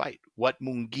outcome of the fight. What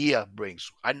Munguia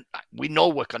brings. We know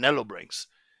what Canelo brings.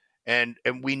 And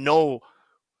we know,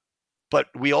 but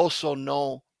we also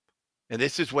know, and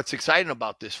this is what's exciting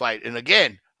about this fight. And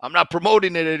again, I'm not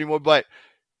promoting it anymore, but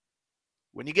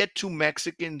when you get two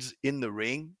Mexicans in the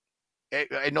ring,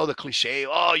 I know the cliche,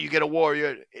 you get a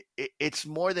warrior. It's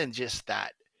more than just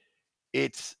that.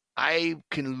 I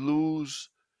can lose.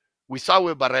 We saw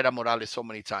with Barrera Morales so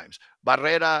many times.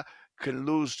 Barrera can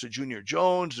lose to Junior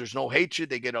Jones. There's no hatred.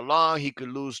 They get along. He could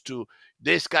lose to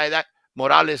this guy, that.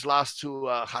 Morales lost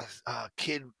to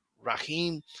Kid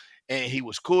Rahim, and he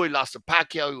was cool. He lost to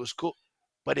Pacquiao. He was cool.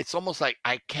 But it's almost like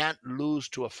I can't lose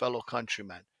to a fellow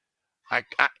countryman.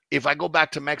 If I go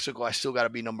back to Mexico, I still got to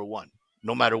be number one,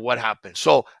 no matter what happens.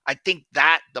 So I think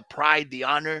that the pride, the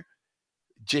honor,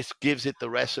 just gives it the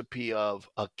recipe of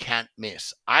a can't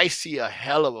miss. I see a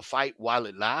hell of a fight while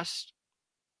it lasts.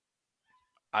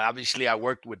 Obviously, I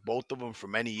worked with both of them for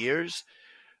many years.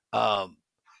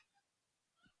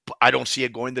 I don't see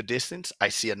it going the distance. I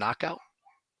see a knockout.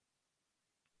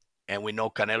 And we know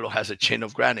Canelo has a chin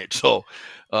of granite. So,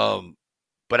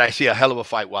 but I see a hell of a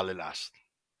fight while it lasts.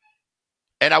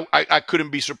 And I couldn't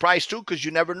be surprised, too, because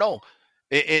you never know.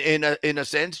 In a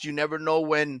sense, you never know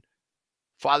when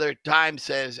Father Time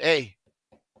says, hey,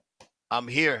 I'm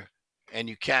here, and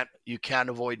you can't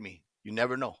avoid me. You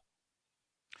never know.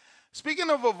 Speaking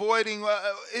of avoiding,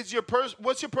 what's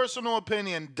your personal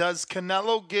opinion? Does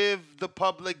Canelo give the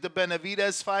public the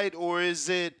Benavidez fight, or is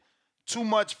it too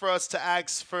much for us to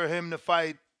ask for him to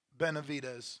fight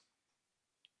Benavidez?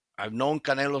 I've known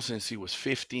Canelo since he was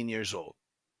 15 years old.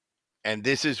 And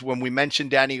this is when we mentioned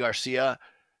Danny Garcia.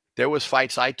 There was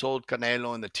fights I told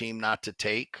Canelo and the team not to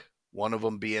take. One of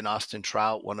them being Austin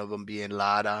Trout, one of them being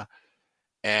Lara.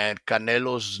 And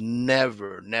Canelo's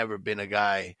never been a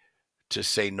guy to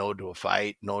say no to a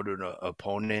fight, no to an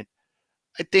opponent.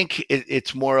 I think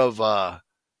it's more of I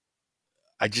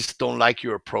just don't like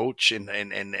your approach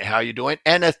and how you're doing.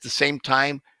 And at the same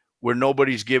time, where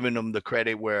nobody's giving him the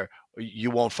credit, where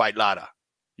you won't fight Lara,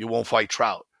 you won't fight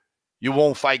Trout, you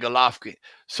won't fight Golovkin.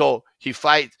 So he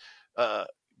fights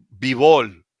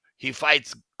Bivol, he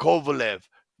fights Kovalev,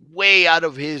 way out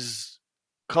of his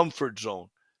comfort zone.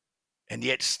 And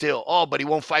yet still, but he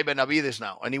won't fight Benavidez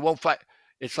now. And he won't fight.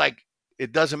 It's like,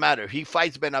 it doesn't matter. He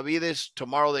fights Benavidez.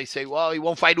 Tomorrow they say, well, he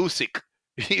won't fight Usyk.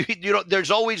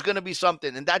 There's always going to be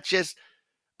something. And that's just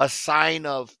a sign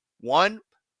of, one,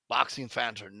 boxing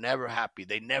fans are never happy.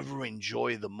 They never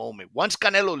enjoy the moment. Once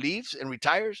Canelo leaves and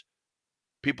retires,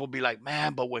 people be like,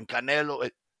 man, but when Canelo,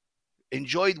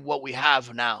 enjoy what we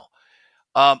have now.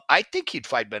 I think he'd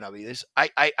fight Benavidez.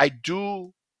 I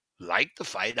do like the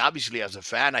fight. Obviously, as a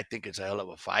fan, I think it's a hell of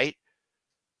a fight.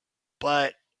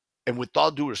 But and with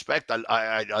all due respect,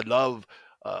 I love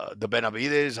the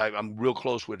Benavides. I'm real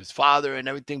close with his father and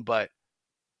everything, but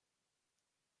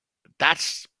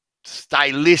that's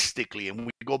stylistically, and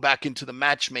we go back into the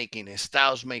matchmaking, his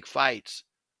styles make fights.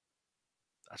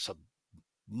 That's a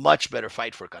much better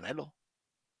fight for Canelo,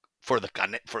 for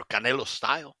Canelo's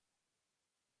style.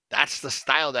 That's the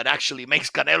style that actually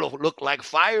makes Canelo look like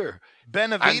fire.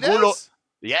 Angulo, Benavides?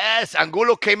 yes,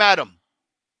 Angulo came at him.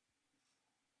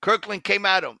 Kirkland came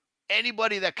at him.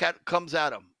 Anybody that comes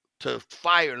at him to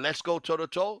fire, let's go toe to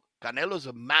toe. Canelo's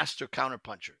a master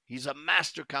counterpuncher. He's a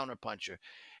master counterpuncher,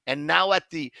 and now at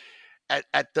the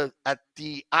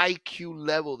IQ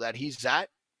level that he's at,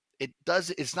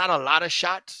 it's not a lot of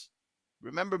shots.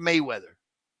 Remember Mayweather.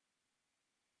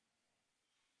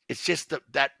 It's just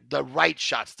the right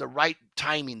shots, the right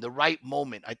timing, the right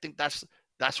moment. I think that's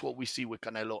what we see with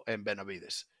Canelo and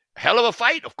Benavides. Hell of a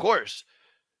fight, of course.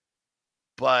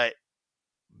 But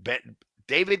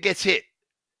David gets hit.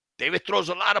 David throws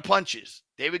a lot of punches.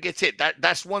 David gets hit.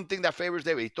 That's one thing that favors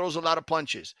David. He throws a lot of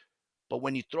punches. But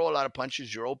when you throw a lot of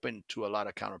punches, you're open to a lot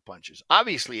of counter punches.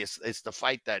 Obviously, it's the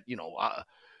fight that,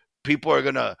 people are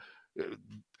going to,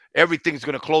 everything's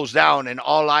going to close down and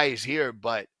all eyes here.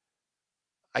 But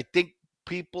I think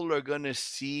people are going to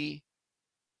see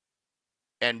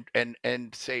and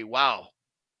say, wow,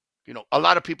 a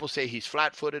lot of people say he's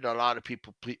flat-footed. A lot of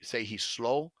people say he's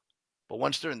slow. But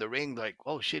once they're in the ring, like,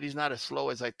 oh shit, he's not as slow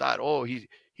as I thought. Oh, he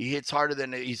hits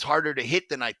he's harder to hit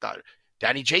than I thought.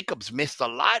 Danny Jacobs missed a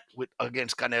lot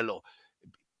against Canelo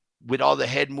with all the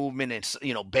head movement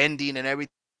and bending and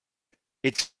everything.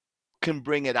 It's who can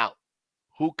bring it out.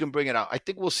 Who can bring it out? I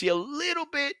think we'll see a little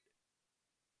bit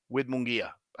with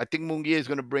Munguia. I think Munguia is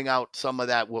going to bring out some of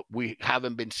that what we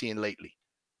haven't been seeing lately.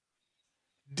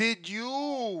 Did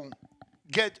you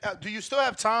get? Do you still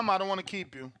have time? I don't want to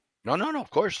keep you. No, of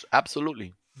course,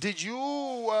 absolutely. Did you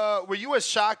were you as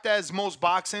shocked as most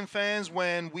boxing fans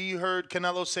when we heard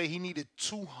Canelo say he needed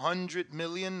 $200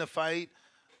 million to fight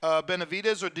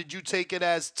Benavides, or did you take it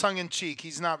as tongue in cheek?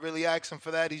 He's not really asking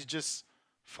for that. He's just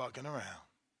fucking around.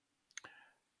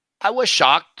 I was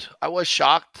shocked,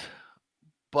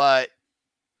 but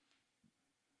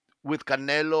with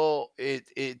Canelo,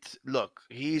 it's look,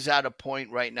 he's at a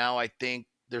point right now. I think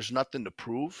there's nothing to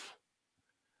prove.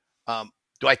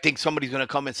 Do I think somebody's going to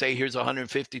come and say, here's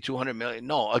 150, 200 million?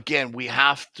 No, again, we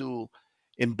have to,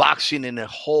 in boxing in a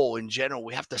whole, in general,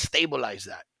 we have to stabilize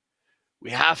that. We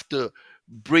have to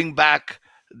bring back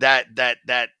that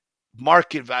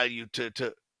market value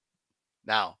to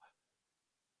now.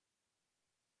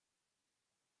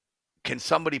 Can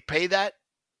somebody pay that?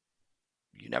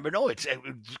 You never know.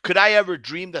 Could I ever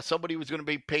dream that somebody was going to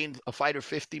be paying a fighter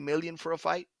 $50 million for a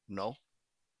fight? No.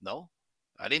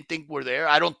 I didn't think we're there.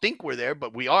 I don't think we're there,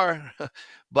 but we are.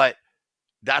 But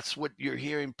that's what you're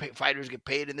hearing. Fighters get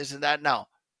paid and this and that. Now,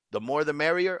 the more the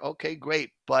merrier. Okay, great.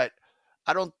 But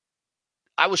I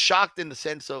was shocked in the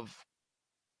sense of,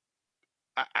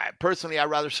 I personally, I'd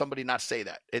rather somebody not say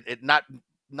that.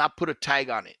 Not put a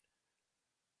tag on it.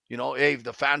 Hey, if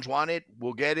the fans want it,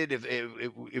 we'll get it.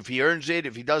 If he earns it,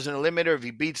 if he doesn't limit or if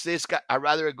he beats this guy, I'd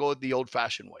rather it go the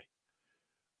old-fashioned way.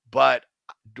 But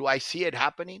do I see it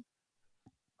happening?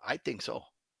 I think so.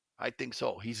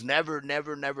 He's never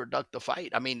ducked the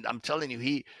fight. I mean, I'm telling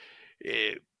you,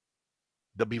 the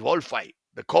Bivol fight,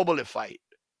 the Kovalev fight,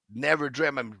 never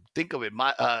dreamt. I mean, think of it.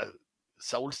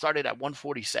 Saul started at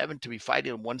 147 to be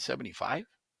fighting at 175.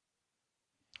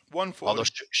 140. Although,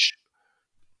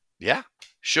 yeah,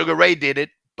 Sugar Ray did it,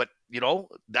 but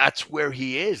that's where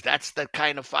he is. That's the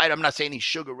kind of fight. I'm not saying he's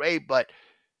Sugar Ray, but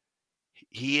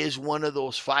he is one of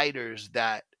those fighters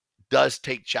that does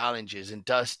take challenges and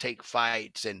does take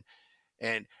fights, and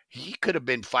he could have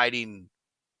been fighting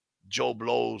Joe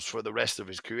Blows for the rest of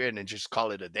his career and then just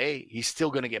call it a day. He's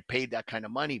still going to get paid that kind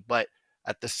of money, but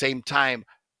at the same time,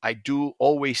 I do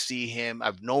always see him.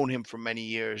 I've known him for many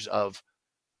years of,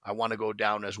 I want to go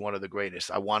down as one of the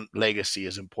greatest. I want legacy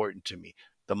is important to me.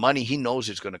 The money, he knows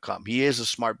it's going to come. He is a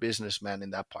smart businessman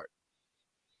in that part.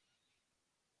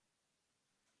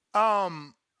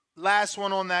 Last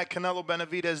one on that, Canelo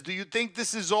Benavides. Do you think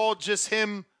this is all just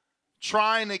him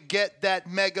trying to get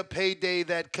that mega payday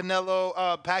that Canelo,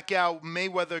 Pacquiao,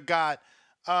 Mayweather got?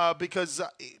 Because,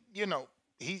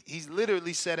 he's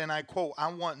literally said, and I quote,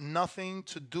 "I want nothing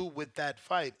to do with that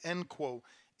fight," end quote.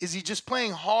 Is he just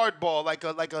playing hardball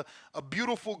like a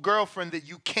beautiful girlfriend that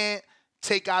you can't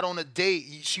take out on a date?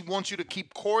 She wants you to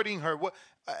keep courting her. What,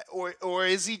 or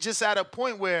is he just at a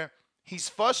point where he's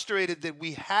frustrated that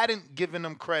we hadn't given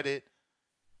him credit,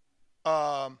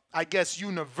 I guess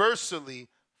universally,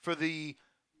 for the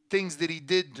things that he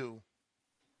did do?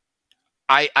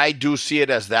 I do see it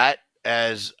as that,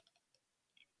 as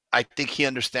I think he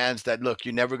understands that, look,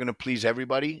 you're never going to please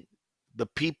everybody. The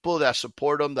people that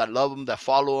support him, that love him, that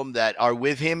follow him, that are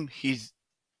with him,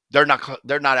 they're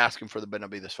not asking for the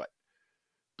Benavidez fight.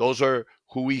 Those are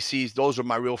who he sees. Those are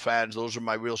my real fans. Those are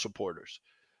my real supporters.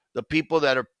 The people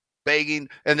that are begging,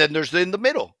 and then there's in the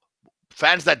middle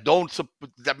fans that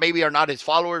that maybe are not his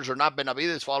followers or not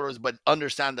Benavidez followers, but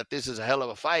understand that this is a hell of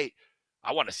a fight.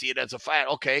 I want to see it as a fight.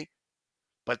 Okay.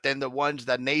 But then the ones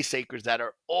that naysayers that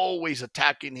are always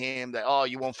attacking him, that, oh,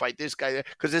 you won't fight this guy,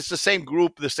 because it's the same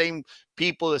group, the same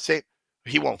people, the same,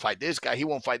 he won't fight this guy, he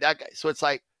won't fight that guy. So it's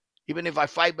like, even if I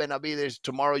fight Benavidez,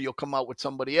 tomorrow you'll come out with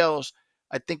somebody else.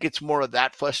 I think it's more of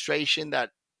that frustration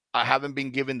that I haven't been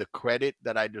given the credit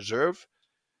that I deserve.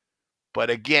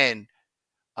 But again,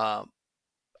 I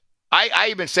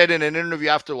even said in an interview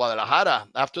after Guadalajara,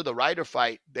 after the Ryder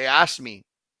fight, they asked me,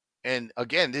 and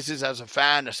again, this is as a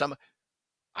fan, as some,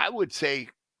 I would say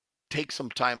take some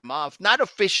time off, not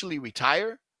officially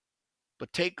retire,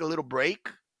 but take a little break,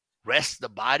 rest the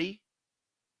body.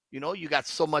 You know, you got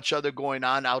so much other going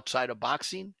on outside of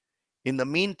boxing. In the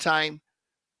meantime,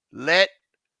 let,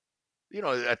 you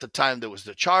know, at the time there was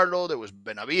the Charlo, there was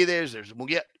Benavidez, there's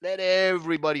Munguia. Let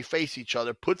everybody face each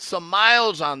other, put some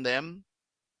miles on them,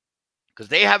 because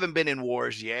they haven't been in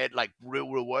wars yet, like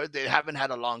real wars. They haven't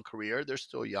had a long career. They're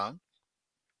still young.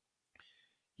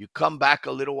 You come back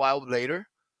a little while later,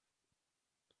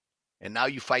 and now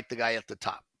you fight the guy at the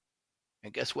top.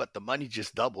 And guess what? The money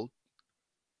just doubled.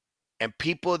 And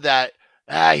people that,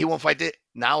 he won't fight it,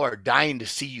 now are dying to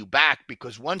see you back,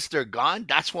 because once they're gone,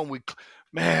 that's when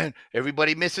man,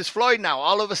 everybody misses Floyd now.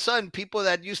 All of a sudden, people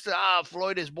that used to,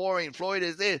 Floyd is boring, Floyd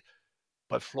is this.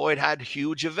 But Floyd had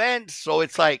huge events. So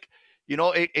it's like, you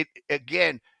know, it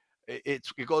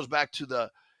goes back to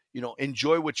the, you know,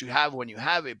 enjoy what you have when you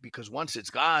have it, because once it's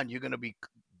gone, you're going to be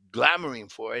glamoring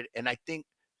for it. And I think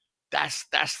that's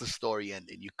the story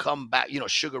ending. You come back, you know,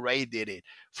 Sugar Ray did it,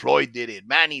 Floyd did it,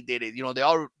 Manny did it. You know, they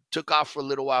all took off for a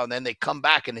little while, and then they come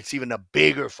back, and it's even a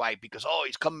bigger fight because, oh,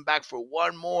 he's coming back for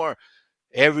one more.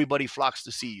 Everybody flocks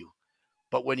to see you.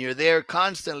 But when you're there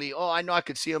constantly, oh, I know I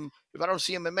could see him. If I don't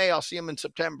see him in May, I'll see him in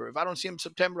September. If I don't see him in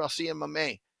September, I'll see him in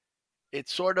May.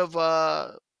 It's sort of,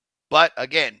 but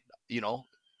again, you know,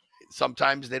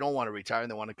 sometimes they don't want to retire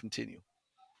and they want to continue.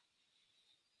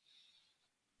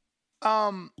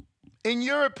 In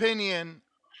your opinion,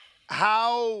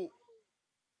 how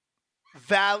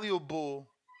valuable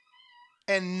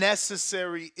and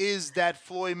necessary is that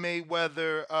Floyd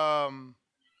Mayweather,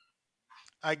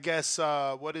 I guess,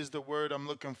 what is the word I'm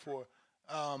looking for?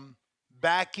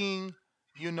 Backing,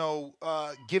 you know,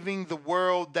 giving the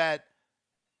world that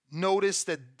notice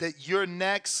that you're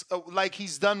next, like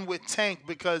he's done with Tank,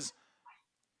 because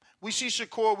we see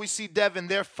Shakur, we see Devin,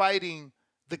 they're fighting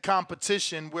the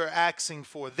competition we're asking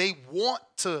for. They want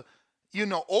to, you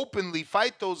know, openly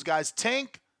fight those guys.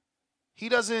 Tank, he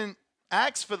doesn't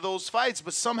ask for those fights,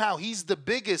 but somehow he's the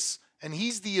biggest and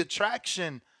he's the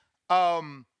attraction.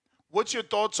 What's your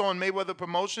thoughts on Mayweather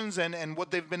Promotions and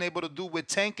what they've been able to do with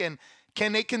Tank? And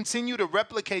can they continue to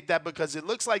replicate that? Because it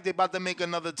looks like they're about to make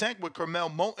another Tank with Carmel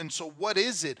Moulton. So what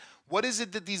is it? What is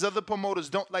it that these other promoters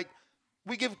don't like?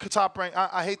 We give Top Rank,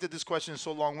 I hate that this question is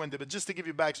so long-winded, but just to give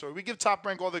you backstory, we give Top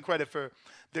Rank all the credit for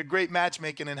their great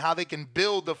matchmaking and how they can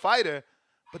build the fighter,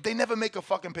 but they never make a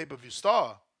fucking pay-per-view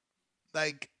star.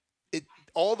 Like,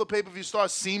 all the pay-per-view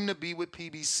stars seem to be with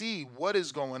PBC. What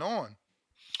is going on?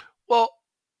 Well,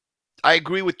 I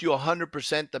agree with you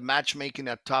 100%. The matchmaking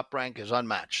at Top Rank is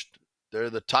unmatched. They're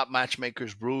the top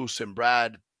matchmakers. Bruce and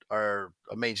Brad are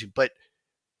amazing. But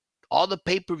all the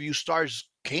pay-per-view stars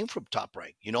came from Top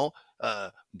Rank, you know.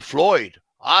 Floyd,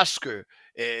 Oscar,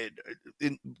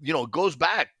 you know, it goes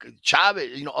back.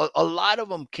 Chavez, you know, a lot of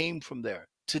them came from there.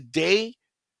 Today,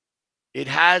 it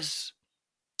has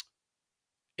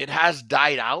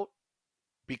died out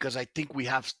because I think we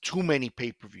have too many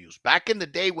pay-per-views. Back in the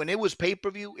day when it was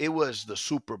pay-per-view, it was the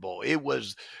Super Bowl. It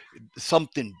was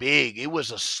something big. It was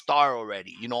a star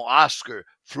already. You know, Oscar,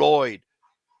 Floyd.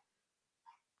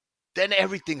 Then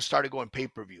everything started going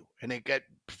pay-per-view. And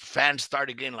fans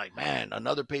started getting like, man,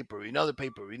 another pay-per-view, another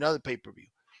pay-per-view, another pay-per-view.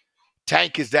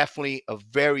 Tank is definitely a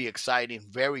very exciting,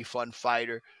 very fun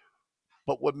fighter.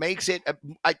 But what makes it,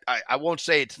 I won't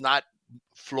say it's not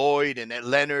Floyd and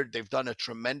Leonard. They've done a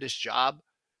tremendous job.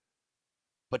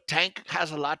 But Tank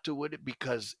has a lot to with it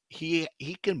because he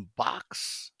can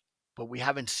box, but we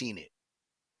haven't seen it.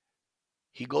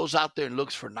 He goes out there and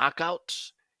looks for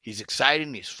knockouts. He's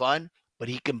exciting. He's fun, but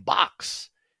he can box.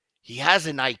 He has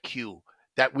an IQ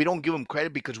that we don't give him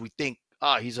credit because we think,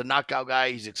 oh, he's a knockout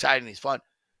guy. He's exciting. He's fun.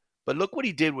 But look what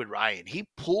he did with Ryan. He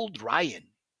pulled Ryan.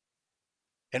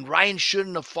 And Ryan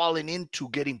shouldn't have fallen into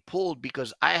getting pulled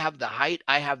because I have the height,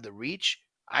 I have the reach.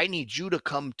 I need you to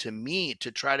come to me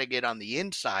to try to get on the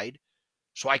inside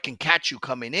so I can catch you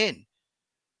coming in.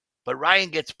 But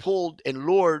Ryan gets pulled and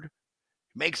lured,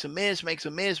 makes a miss,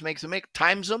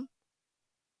 times him,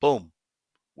 boom.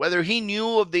 Whether he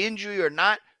knew of the injury or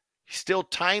not, he still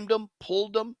timed him,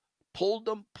 pulled him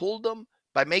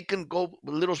by making go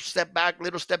a little step back.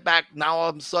 Now all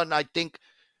of a sudden I think,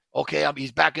 okay,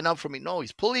 he's backing up from me. No,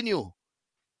 he's pulling you.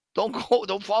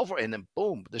 Don't fall for it. And then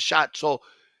boom, the shot. So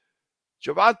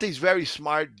Gervonta's very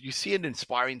smart. You see it in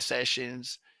sparring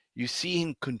sessions. You see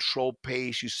him control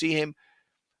pace. You see him.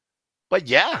 But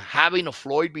yeah, having a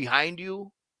Floyd behind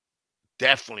you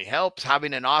definitely helps.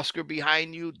 Having an Oscar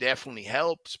behind you definitely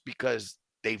helps because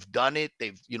they've done it.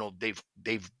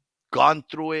 They've gone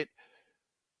through it.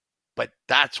 But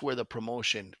that's where the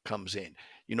promotion comes in.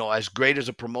 As great as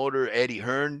a promoter, Eddie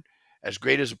Hearn, as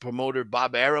great as a promoter,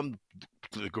 Bob Arum,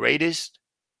 the greatest,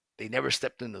 they never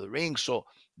stepped into the ring. So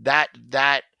that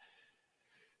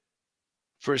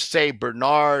for say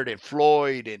Bernard and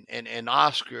Floyd and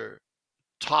Oscar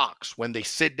talks, when they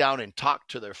sit down and talk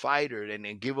to their fighter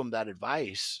and give them that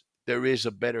advice, there is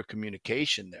a better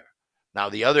communication there. Now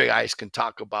the other guys can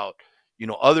talk about,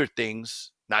 other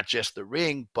things, not just the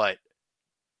ring, but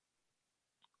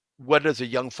what does a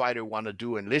young fighter want to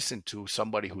do and listen to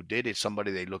somebody who did it,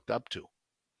 somebody they looked up to?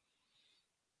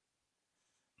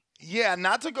 Yeah,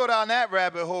 not to go down that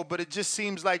rabbit hole, but it just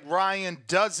seems like Ryan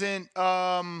doesn't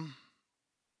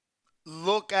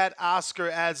look at Oscar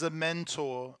as a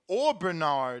mentor or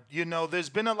Bernard. There's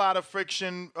been a lot of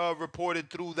friction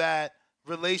reported through that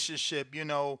relationship,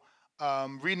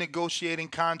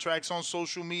 renegotiating contracts on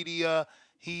social media.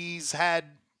 He's had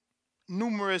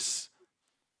numerous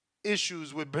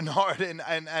issues with Bernard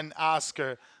and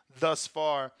Oscar thus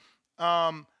far.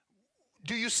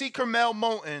 Do you see Carmel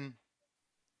Moulton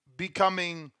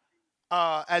becoming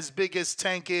as big as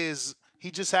Tank is?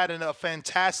 He just had a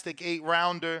fantastic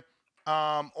 8-rounder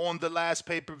on the last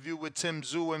pay-per-view with Tim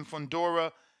Tszyu and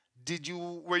Fondora.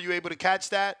 Were you able to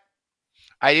catch that?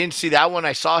 I didn't see that one.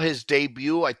 I saw his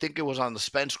debut. I think it was on the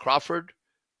Spence Crawford.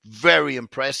 Very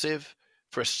impressive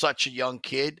for such a young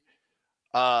kid.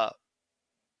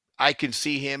 I can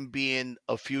see him being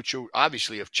a future,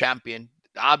 obviously a champion,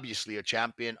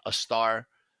 a star.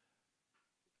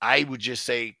 I would just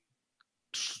say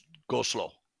go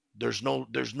slow. There's no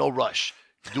rush.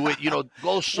 Do it,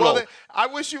 go slow. Well, I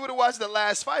wish you would have watched the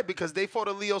last fight because they fought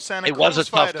a Leo Santa Cruz. It was a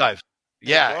tough fight.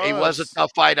 Yeah, it was a tough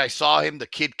fight. I saw him. The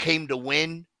kid came to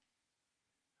win.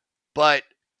 But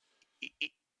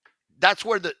that's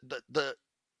where the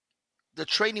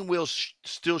training wheels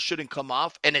still shouldn't come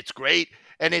off, and it's great.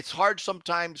 And it's hard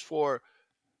sometimes for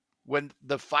when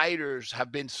the fighters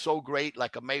have been so great,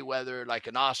 like a Mayweather, like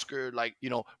an Oscar, like,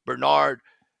 Bernard,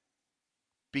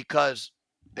 because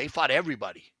they fought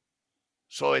everybody.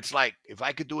 So it's like, if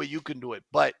I could do it, you can do it.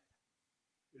 But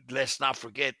let's not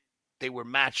forget, they were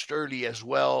matched early as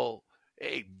well.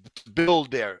 Hey,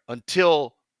 build there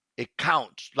until it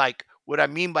counts. Like, what I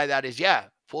mean by that is, yeah,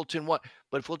 Fulton won.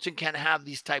 But Fulton can't have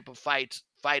these type of fights,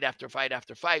 fight after fight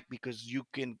after fight, because you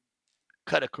can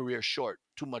cut a career short.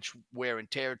 Too much wear and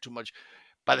tear, too much.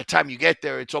 By the time you get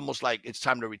there, it's almost like it's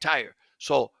time to retire.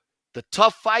 So the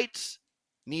tough fights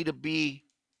need to be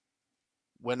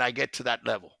when I get to that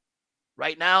level.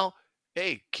 Right now,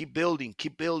 hey, keep building.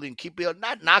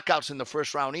 Not knockouts in the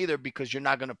first round either, because you're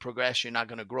not going to progress. You're not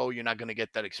going to grow. You're not going to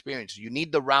get that experience. You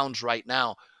need the rounds right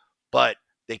now, but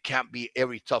they can't be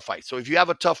every tough fight. So if you have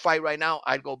a tough fight right now,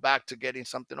 I'd go back to getting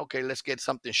something. Okay, let's get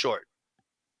something short.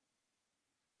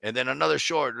 And then another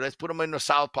short. Let's put them in the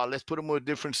southpaw. Let's put them with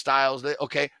different styles.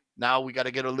 Okay, now we got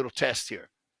to get a little test here.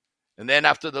 And then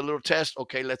after the little test,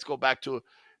 okay, let's go back to.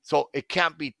 So it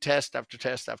can't be test after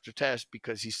test after test,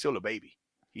 because he's still a baby.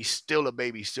 He's still a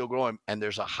baby. He's still growing. And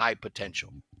there's a high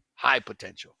potential. High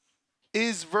potential.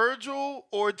 Is Vergil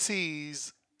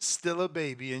Ortiz still a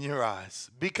baby in your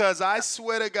eyes? Because I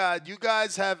swear to God, you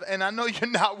guys have, and I know you're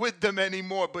not with them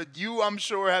anymore, but you, I'm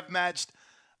sure, have matched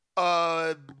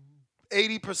 80%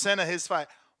 of his fight.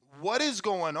 What is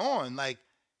going on? Like,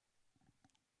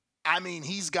 I mean,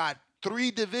 he's got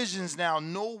 3 divisions now,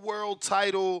 no world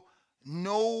title,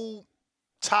 no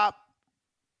top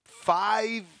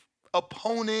 5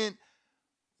 opponent.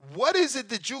 What is it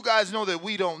that you guys know that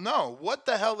we don't know? What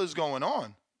the hell is going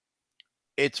on?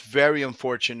 It's very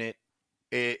unfortunate.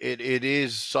 It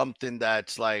is something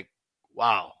that's like,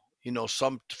 wow.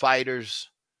 Some fighters,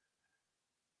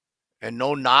 and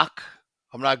no knock,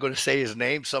 I'm not going to say his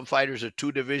name. Some fighters are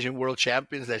 2 division world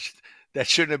champions. that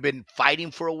shouldn't have been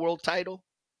fighting for a world title.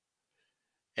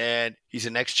 And he's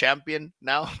an ex-champion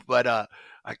now, but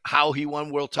how he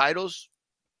won world titles,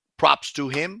 props to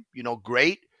him,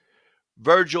 great.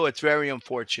 Vergil, it's very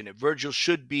unfortunate. Vergil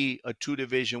should be a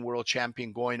 2-division world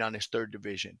champion going on his 3rd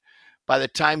division. By the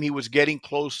time he was getting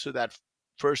close to that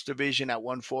 1st division at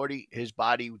 140, his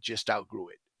body just outgrew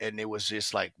it. And it was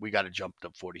just like, we got to jump to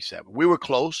 47. We were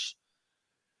close.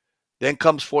 Then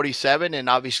comes 47, and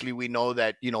obviously we know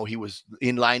that, he was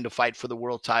in line to fight for the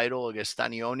world title against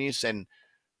Stanionis, and,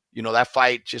 that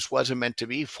fight just wasn't meant to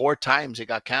be. 4 times it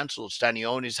got canceled.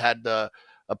 Stanionis had the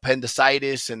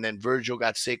appendicitis, and then Vergil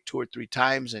got sick 2 or 3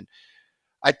 times. And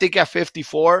I think at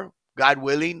 54, God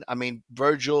willing, I mean,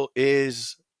 Vergil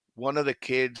is one of the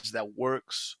kids that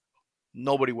works.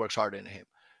 Nobody works harder than him.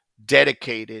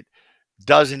 Dedicated,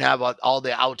 doesn't have all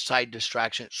the outside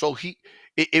distractions. So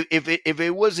if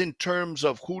it was in terms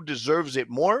of who deserves it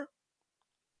more,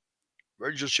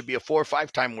 Vergil should be a 4 or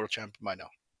 5-time world champion by now,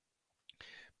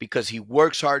 because he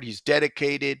works hard, he's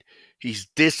dedicated, he's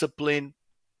disciplined,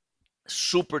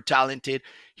 super talented.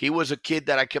 He was a kid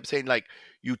that I kept saying, like,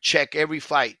 you check every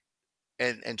fight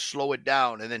and slow it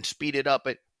down and then speed it up.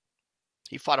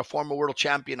 He fought a former world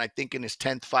champion, I think, in his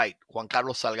 10th fight, Juan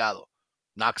Carlos Salgado,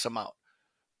 knocks him out.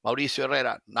 Mauricio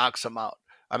Herrera knocks him out.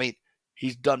 I mean,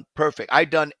 he's done perfect. I've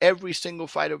done every single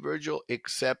fight of Vergil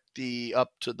except up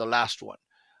to the last one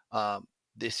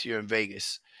this year in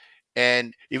Vegas.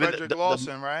 And even Frederick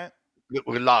Lawson, right?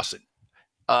 With Lawson.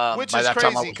 Which is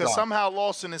crazy, because somehow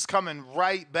Lawson is coming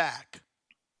right back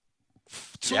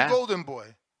to Golden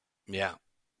Boy. Yeah.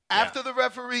 After the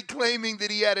referee claiming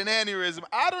that he had an aneurysm.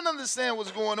 I don't understand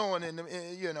what's going on,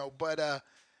 but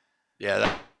yeah,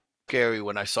 that's scary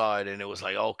when I saw it, and it was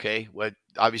like, okay, well,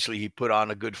 obviously he put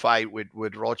on a good fight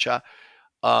with Rocha.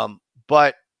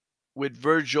 But with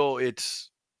Vergil,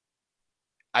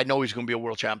 I know he's going to be a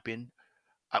world champion.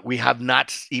 We have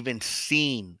not even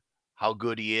seen how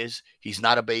good he is. He's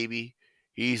not a baby.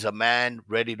 He's a man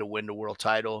ready to win the world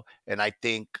title. And I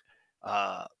think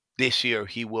this year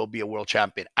he will be a world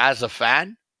champion. As a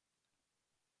fan,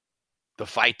 the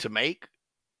fight to make,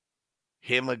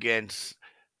 him against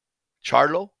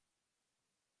Charlo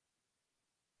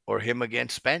or him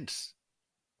against Spence.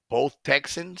 Both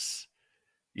Texans,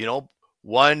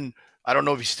 one, I don't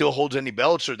know if he still holds any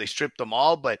belts or they stripped them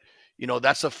all, but,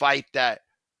 that's a fight that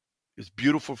is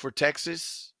beautiful for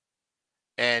Texas.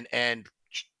 And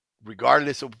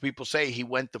regardless of what people say, he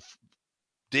went the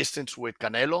distance with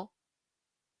Canelo.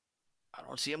 I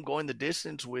don't see him going the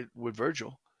distance with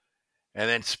Vergil. And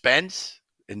then Spence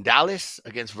in Dallas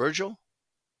against Vergil.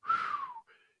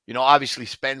 Obviously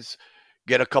Spence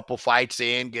get a couple fights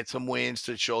in, get some wins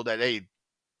to show that, hey,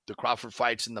 the Crawford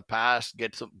fights in the past,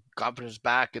 get some confidence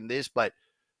back in this. But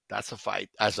that's a fight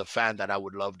as a fan that I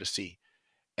would love to see.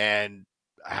 And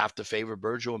I have to favor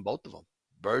Vergil in both of them.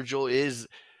 Vergil is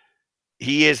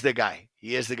the guy.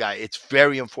 He is the guy. It's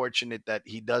very unfortunate that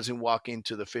he doesn't walk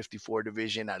into the 54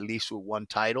 division at least with one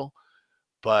title.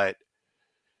 But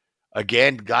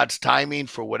again, God's timing,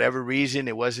 for whatever reason,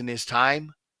 it wasn't his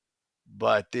time.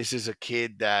 But this is a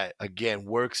kid that, again,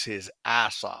 works his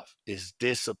ass off, is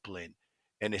disciplined,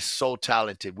 and is so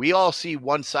talented. We all see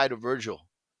one side of Vergil,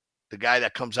 the guy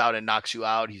that comes out and knocks you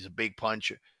out. He's a big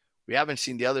puncher. We haven't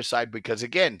seen the other side because,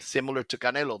 again, similar to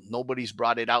Canelo, nobody's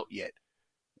brought it out yet.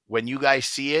 When you guys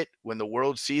see it, when the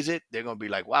world sees it, they're going to be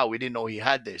like, wow, we didn't know he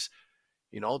had this.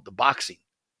 The boxing.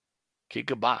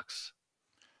 Kick a box.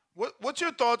 What's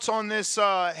your thoughts on this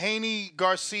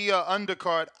Haney-Garcia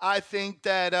undercard? I think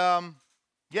that,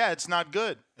 it's not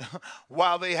good.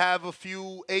 While they have a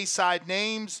few A-side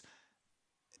names,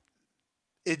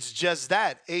 it's just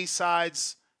that.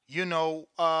 A-sides,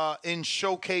 in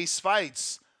showcase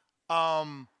fights.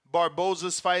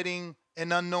 Barboza's fighting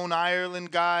an unknown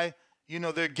Ireland guy.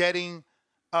 They're getting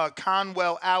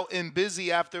Conwell out and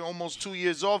busy after almost 2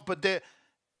 years off, but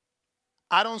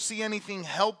I don't see anything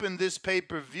helping this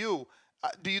pay-per-view.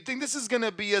 Do you think this is going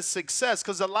to be a success?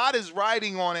 Because a lot is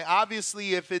riding on it.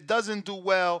 Obviously, if it doesn't do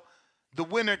well, the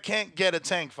winner can't get a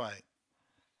tank fight.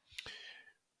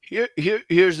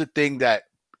 Here's the thing, that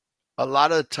a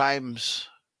lot of times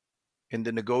in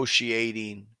the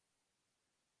negotiating,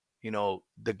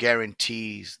 the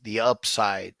guarantees, the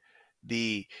upside,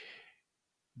 the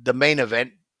main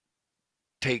event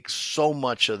takes so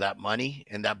much of that money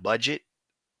and that budget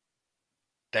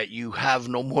that you have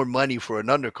no more money for an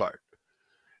undercard.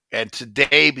 And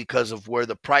today, because of where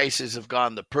the prices have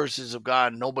gone, the purses have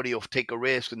gone, nobody will take a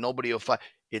risk and nobody will fight.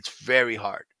 It's very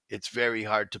hard. It's very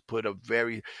hard to put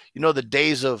the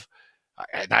days of,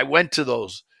 and I went to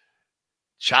those,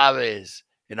 Chavez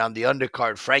and on the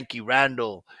undercard, Frankie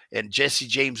Randall and Jesse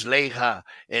James Leija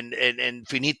and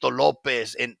Finito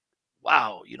Lopez. And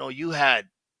wow, you had,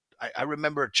 I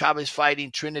remember Chavez fighting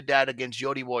Trinidad against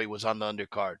Yori Boy was on the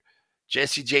undercard.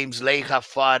 Jesse James Leija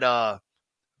fought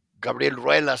Gabriel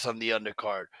Ruelas on the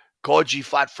undercard. Koji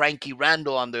fought Frankie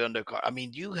Randall on the undercard. I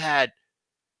mean, you had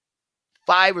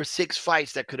 5 or 6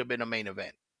 fights that could have been a main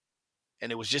event.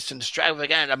 And it was just an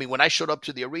extravagant. I mean, when I showed up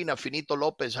to the arena, Finito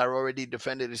Lopez had already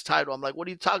defended his title. I'm like, what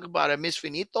are you talking about? I miss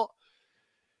Finito.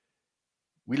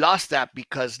 We lost that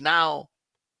because now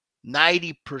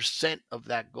 90% of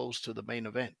that goes to the main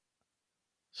event.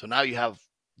 So now you have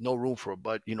no room for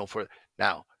for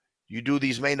now you do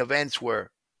these main events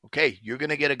where, okay, you're going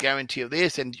to get a guarantee of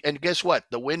this. And guess what?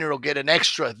 The winner will get an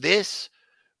extra this,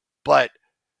 but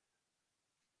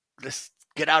let's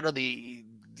get out of the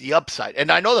upside.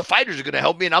 And I know the fighters are going to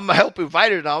help me, and I'm helping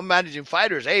fighters now. I'm managing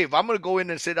fighters. Hey, if I'm going to go in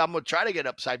and say I'm going to try to get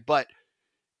upside, but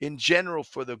in general,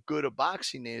 for the good of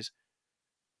boxing is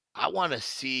I want to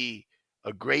see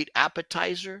a great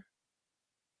appetizer.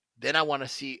 Then I want to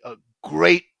see a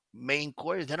great main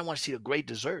course. Then I want to see a great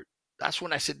dessert. That's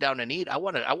when I sit down and eat. I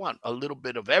want a little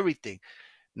bit of everything,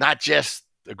 not just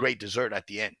a great dessert at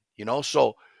the end.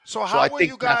 So how were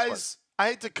you guys? I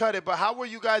hate to cut it, but how were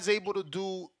you guys able to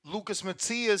do Lucas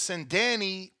Matias and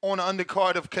Danny on an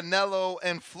undercard of Canelo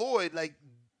and Floyd? Like,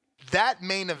 that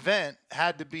main event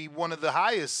had to be one of the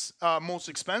highest, most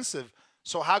expensive.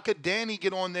 So how could Danny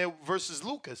get on there versus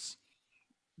Lucas?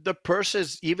 The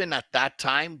purses, even at that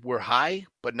time, were high,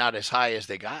 but not as high as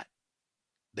they got.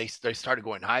 They started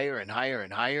going higher and higher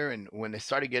and higher. And when they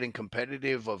started getting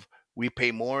competitive of we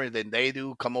pay more than they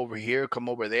do, come over here, come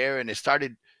over there, and it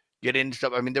started getting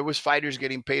stuff. I mean, there was fighters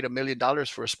getting paid $1 million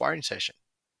for a sparring session,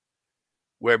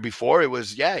 where before it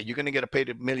was, yeah, you're going to get paid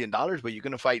 $1 million, but you're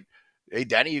going to fight, hey,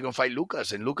 Danny, you're going to fight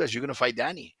Lucas, and Lucas, you're going to fight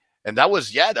Danny. And that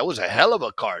was a hell of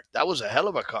a card. That was a hell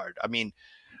of a card. I mean,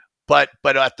 but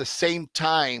at the same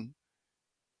time,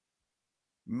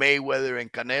 Mayweather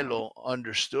and Canelo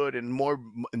understood, and more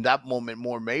in that moment,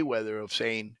 more Mayweather of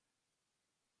saying,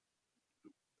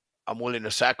 I'm willing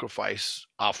to sacrifice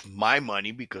off my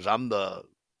money because I'm the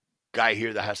guy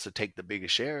here that has to take the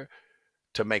biggest share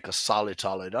to make a solid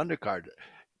undercard.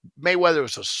 Mayweather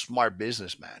was a smart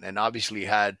businessman and obviously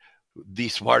had the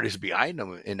smartest behind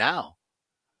him. And now,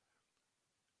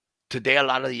 today, a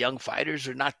lot of the young fighters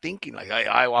are not thinking like,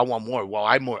 I want more. Well,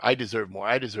 I deserve more.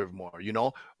 I deserve more.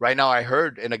 Right now I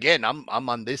heard, and again, I'm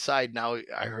on this side now.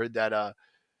 I heard that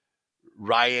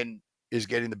Ryan is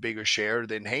getting the bigger share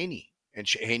than Haney, and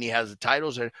Haney has the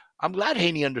titles. And I'm glad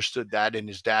Haney understood that, and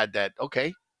his dad, that,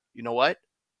 okay, you know what?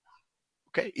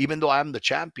 Okay, even though I'm the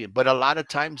champion, but a lot of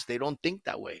times they don't think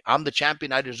that way. I'm the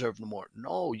champion, I deserve more.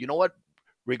 No, you know what?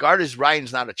 Regardless,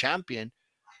 Ryan's not a champion.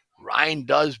 Ryan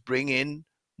does bring in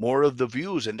more of the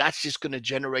views, and that's just going to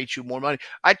generate you more money.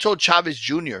 I told Chavez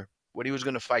Jr. when he was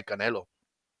going to fight Canelo,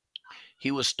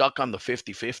 he was stuck on the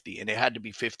 50-50, and it had to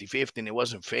be 50-50, and it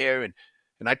wasn't fair. And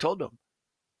I told him,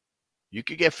 you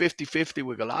could get 50-50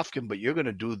 with Golovkin, but you're going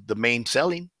to do the main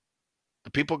selling.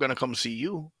 The people are going to come see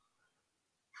you.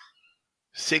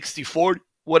 60-40,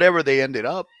 whatever they ended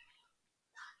up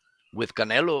with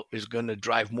Canelo is going to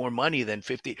drive more money than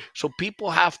 50. So people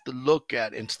have to look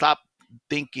at and stop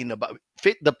thinking about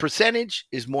the percentage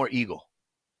is more ego,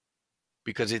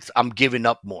 because I'm giving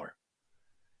up more.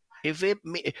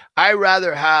 I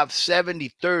rather have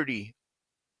 70-30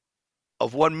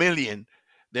 of 1 million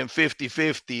than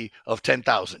 50-50 of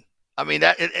 10,000. I mean,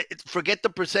 forget the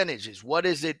percentages. What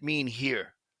does it mean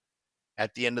here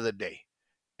at the end of the day?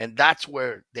 And that's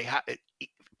where they have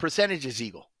percentage is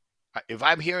ego. If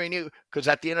I'm hearing you, because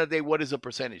at the end of the day, what is a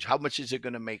percentage? How much is it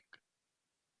going to make?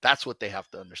 That's what they have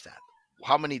to understand.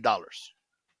 How many dollars?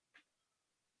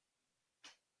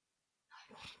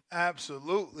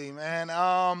 Absolutely, man.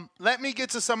 Let me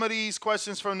get to some of these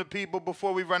questions from the people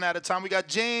before we run out of time. We got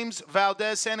James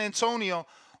Valdez, San Antonio.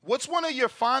 What's one of your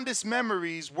fondest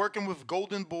memories working with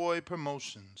Golden Boy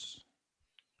Promotions?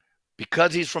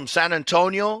 Because he's from San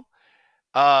Antonio,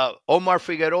 Omar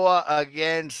Figueroa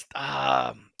against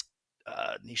Nishoka.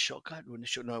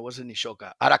 No, it wasn't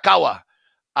Nishoka.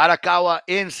 Arakawa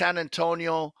in San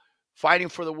Antonio, fighting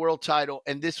for the world title.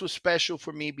 And this was special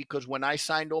for me because when I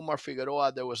signed Omar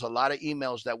Figueroa, there was a lot of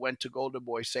emails that went to Golden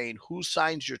Boy saying, who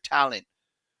signs your talent?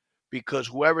 Because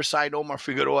whoever signed Omar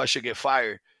Figueroa should get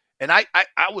fired. And I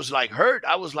was like hurt.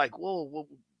 I was like, whoa,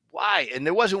 why? And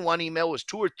there wasn't one email. It was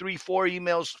 2 or 3, 4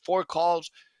 emails, 4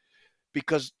 calls.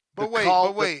 Because But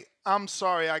wait. I'm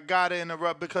sorry, I gotta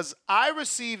interrupt because I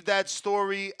received that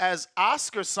story as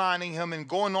Oscar signing him and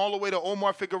going all the way to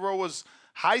Omar Figueroa's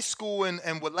high school and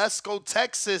Walesko,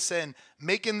 Texas, and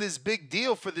making this big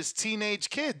deal for this teenage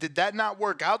kid. Did that not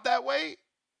work out that way?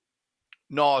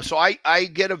 No, so I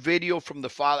get a video from the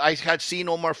father. I had seen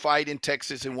Omar fight in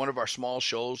Texas in one of our small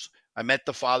shows. I met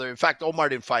the father. In fact, Omar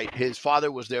didn't fight. His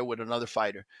father was there with another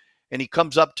fighter. And he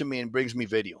comes up to me and brings me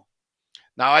video.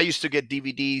 Now, I used to get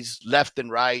DVDs left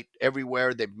and right,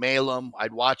 everywhere. They'd mail them.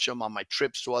 I'd watch them on my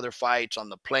trips to other fights, on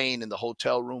the plane, in the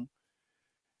hotel room.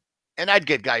 And I'd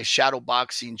get guys shadow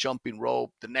boxing, jumping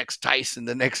rope, the next Tyson,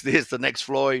 the next this, the next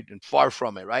Floyd, and far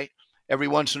from it, right? Every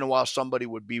once in a while, somebody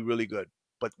would be really good.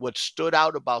 But what stood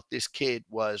out about this kid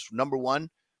was, number one,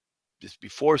 this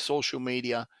before social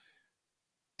media,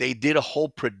 they did a whole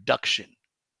production.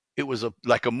 It was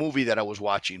like a movie that I was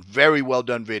watching. Very well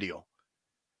done video.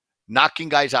 Knocking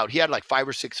guys out. He had like 5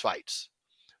 or 6 fights.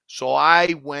 So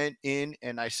I went in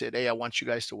and I said, hey, I want you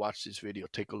guys to watch this video.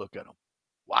 Take a look at him.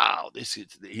 Wow,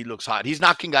 he looks hot. He's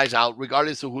knocking guys out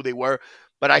regardless of who they were.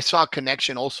 But I saw a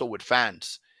connection also with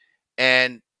fans.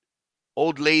 And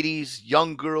old ladies,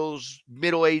 young girls,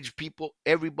 middle-aged people,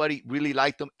 everybody really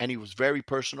liked him. And he was very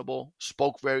personable,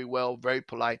 spoke very well, very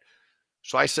polite.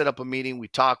 So I set up a meeting. We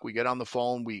talk. We get on the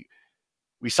phone. We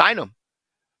sign him.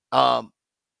 And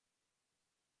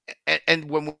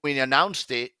when we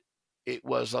announced it, it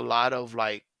was a lot of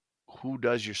like, who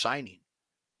does your signing?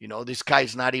 You know, this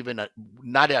guy's not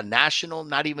a national,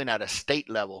 not even at a state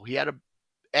level. He had a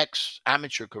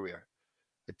ex-amateur career.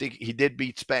 I think he did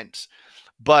beat Spence.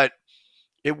 But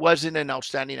it wasn't an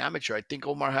outstanding amateur. I think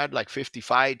Omar had like 50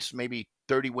 fights, maybe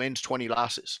 30 wins, 20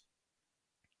 losses.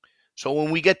 So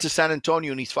when we get to San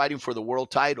Antonio and he's fighting for the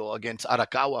world title against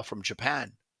Arakawa from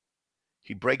Japan,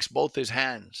 he breaks both his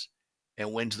hands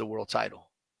and wins the world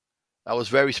title. That was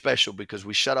very special because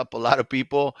we shut up a lot of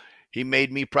people. He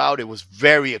made me proud. It was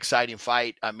very exciting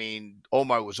fight. I mean,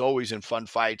 Omar was always in fun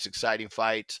fights, exciting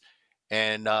fights.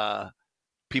 And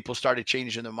people started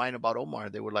changing their mind about Omar.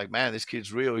 They were like, man, this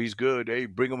kid's real. He's good. Hey,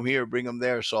 bring him here, bring him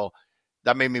there. So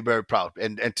that made me very proud.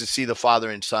 And to see the father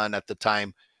and son at the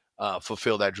time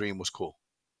fulfill that dream was cool.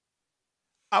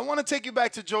 I want to take you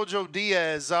back to Jojo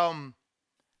Diaz.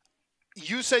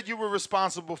 You said you were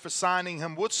responsible for signing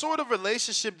him. What sort of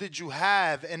relationship did you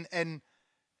have? And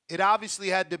it obviously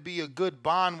had to be a good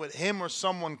bond with him or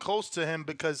someone close to him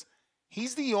because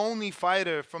he's the only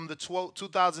fighter from the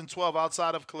 2012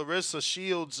 outside of Clarissa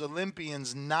Shields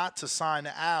Olympians not to sign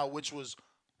Al, which was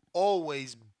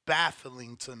always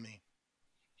baffling to me.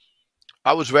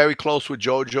 I was very close with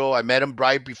Jojo. I met him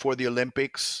right before the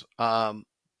Olympics.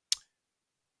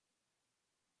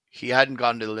 He hadn't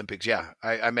gone to the Olympics. Yeah,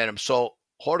 I met him. So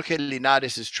Jorge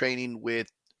Linares is training with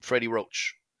Freddie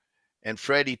Roach. And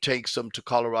Freddie takes him to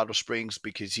Colorado Springs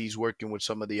because he's working with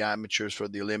some of the amateurs for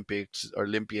the Olympics or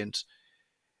Olympians.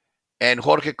 And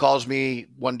Jorge calls me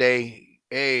one day,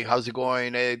 hey, how's it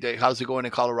going? Hey, how's it going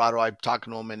in Colorado? I'm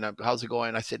talking to him, and how's it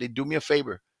going? I said, hey, do me a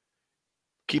favor.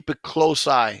 Keep a close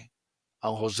eye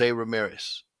on Jose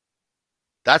Ramirez.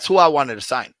 That's who I wanted to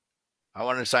sign. I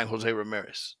wanted to sign Jose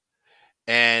Ramirez.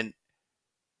 And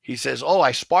he says, oh,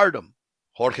 I sparred him.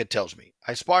 Jorge tells me,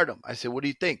 I sparred him. I said, what do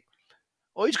you think?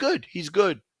 Oh, he's good. He's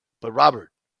good. But Robert,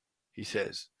 he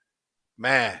says,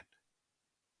 man,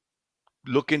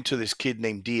 look into this kid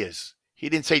named Diaz. He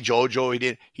didn't say Jojo. He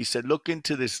didn't. He said, look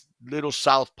into this little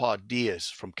southpaw Diaz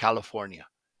from California.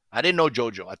 I didn't know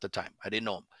Jojo at the time. I didn't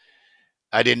know him.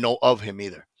 I didn't know of him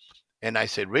either. And I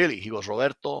said, really? He goes,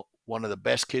 Roberto, one of the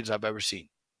best kids I've ever seen.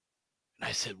 And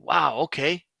I said, wow,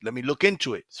 okay, let me look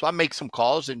into it. So I make some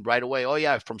calls and right away, oh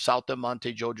yeah, from South Del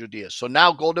Monte, Jojo Diaz. So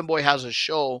now Golden Boy has a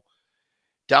show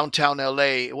downtown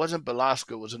LA. It wasn't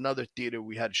Belasco, it was another theater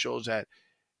we had shows at.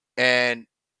 And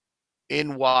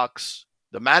in walks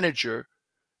the manager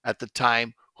at the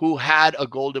time who had a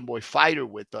Golden Boy fighter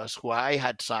with us, who I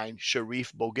had signed,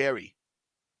 Sharif Bogheri.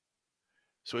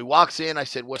 So he walks in. I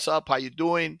said, what's up? How you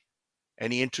doing?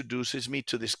 And he introduces me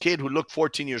to this kid who looked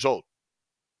 14 years old.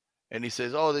 And he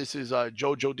says, oh, this is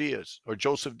Jojo Diaz or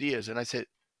Joseph Diaz. And I said,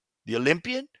 the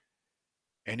Olympian?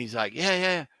 And he's like,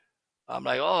 yeah. I'm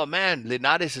like, oh, man,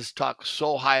 Linares has talked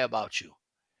so high about you.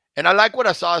 And I like what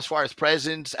I saw as far as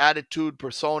presence, attitude,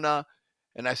 persona.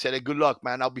 And I said, hey, good luck,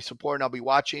 man. I'll be supporting. I'll be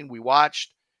watching. We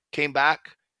watched, came back,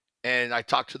 and I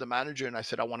talked to the manager, and I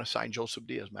said, I want to sign Joseph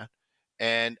Diaz, man.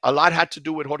 And a lot had to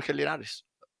do with Jorge Linares.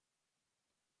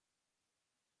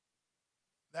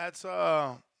 That's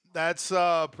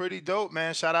pretty dope,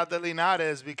 man. Shout out to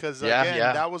Linares because, again,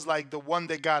 that was like the one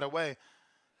that got away.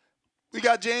 We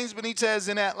got James Benitez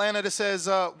in Atlanta that says,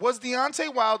 was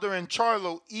Deontay Wilder and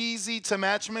Charlo easy to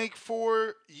matchmake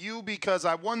for you? Because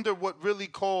I wonder what really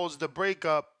caused the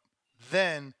breakup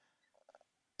then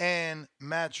and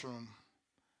Matchroom.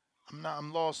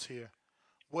 I'm lost here.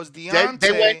 Was They went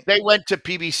Deontay? they went to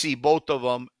PBC, both of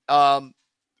them.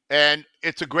 And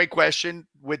it's a great question.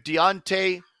 With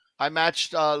Deontay, I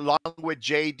matched along with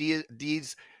Jay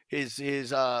Dees,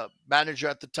 his manager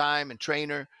at the time and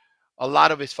trainer, a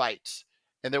lot of his fights.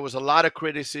 And there was a lot of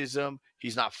criticism.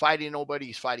 He's not fighting nobody.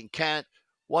 He's fighting Kant.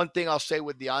 One thing I'll say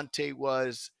with Deontay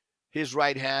was his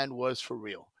right hand was for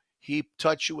real. He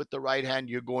touched you with the right hand,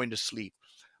 you're going to sleep.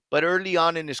 But early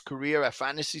on in his career at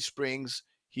Fantasy Springs,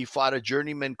 he fought a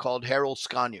journeyman called Harold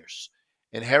Sconiers.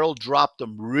 And Harold dropped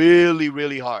him really,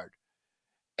 really hard.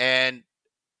 And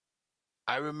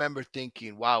I remember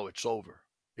thinking, wow, it's over.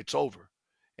 It's over.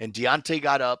 And Deontay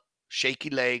got up, shaky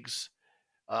legs,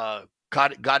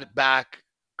 got it back.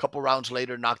 A couple rounds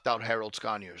later, knocked out Harold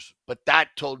Sconiers. But that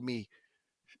told me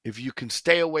if you can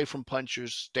stay away from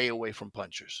punchers, stay away from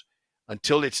punchers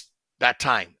until it's that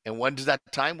time. And when is that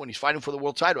time? When he's fighting for the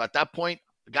world title. At that point,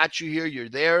 I got you here. You're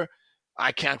there.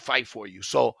 I can't fight for you.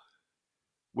 So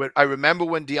I remember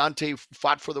when Deontay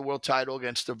fought for the world title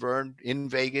against Vern in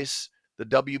Vegas, the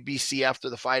WBC after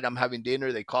the fight, I'm having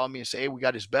dinner. They call me and say, hey, we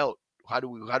got his belt. How do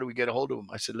we get a hold of him?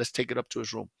 I said, let's take it up to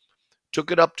his room. Took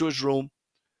it up to his room.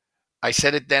 I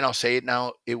said it then, I'll say it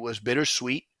now. It was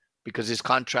bittersweet because his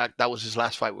contract, that was his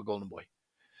last fight with Golden Boy.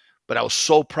 But I was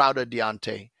so proud of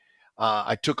Deontay.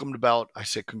 I took him the belt. I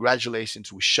said,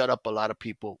 congratulations. We shut up a lot of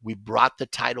people. We brought the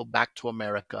title back to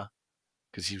America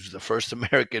because he was the first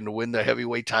American to win the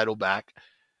heavyweight title back.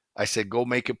 I said, go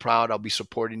make it proud. I'll be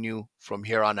supporting you from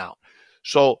here on out.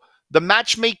 So the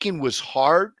matchmaking was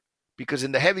hard because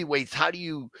in the heavyweights, how do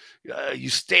you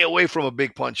stay away from a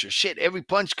big puncher? Shit, every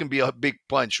punch can be a big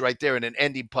punch right there and an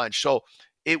ending punch. So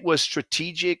it was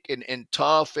strategic and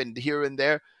tough and here and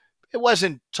there. It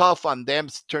wasn't tough on them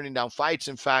turning down fights.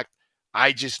 In fact,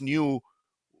 I just knew,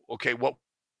 okay, what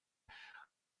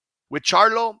with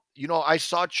Charlo, I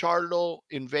saw Charlo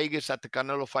in Vegas at the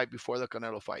Canelo fight before the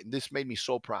Canelo fight. And this made me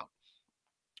so proud.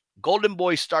 Golden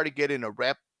Boy started getting a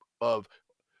rep of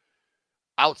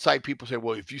outside people say,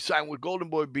 well, if you sign with Golden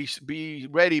Boy, be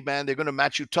ready, man. They're going to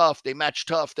match you tough. They match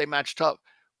tough. They match tough.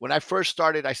 When I first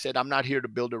started, I said, I'm not here to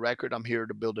build a record. I'm here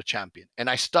to build a champion. And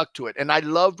I stuck to it. And I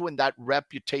loved when that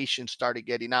reputation started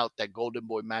getting out that Golden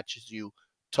Boy matches you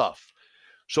tough.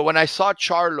 So when I saw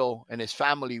Charlo and his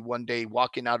family one day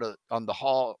walking out on the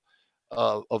hall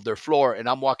of their floor, and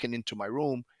I'm walking into my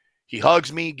room, he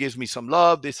hugs me, gives me some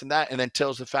love, this and that, and then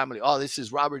tells the family, oh, this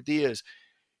is Robert Diaz.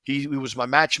 He was my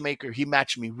matchmaker. He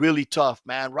matched me really tough,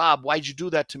 man. Rob, why'd you do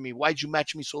that to me? Why'd you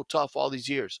match me so tough all these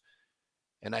years?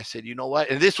 And I said, you know what?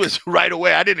 And this was right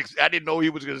away. I didn't know he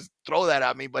was going to throw that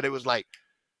at me, but it was like,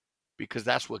 because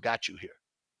that's what got you here.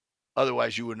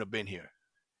 Otherwise, you wouldn't have been here.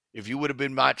 If you would have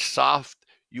been matched soft,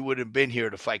 you wouldn't have been here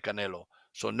to fight Canelo.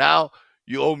 So now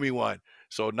you owe me one.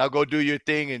 So now go do your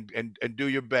thing and do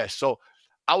your best. So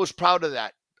I was proud of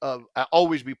that. I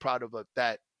always be proud of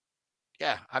that.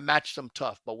 Yeah, I matched them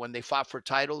tough. But when they fought for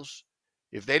titles,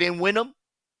 if they didn't win them,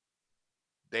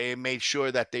 they made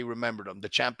sure that they remembered them. The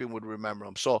champion would remember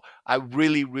them. So I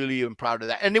really, really am proud of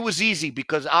that. And it was easy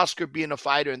because Oscar being a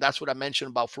fighter, and that's what I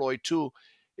mentioned about Floyd too,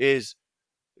 is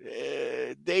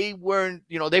they weren't,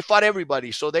 they fought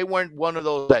everybody. So they weren't one of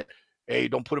those that, hey,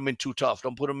 don't put them in too tough.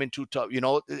 Don't put them in too tough.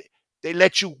 They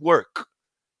let you work.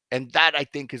 And that, I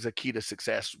think, is a key to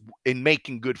success in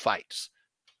making good fights.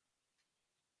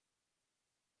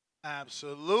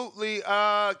 Absolutely.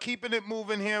 Keeping it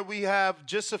moving here. We have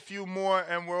just a few more,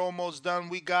 and we're almost done.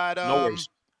 We got No worries.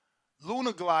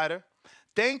 Luna Glider.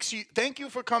 Thank you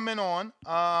for coming on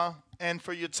and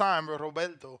for your time,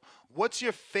 Roberto. What's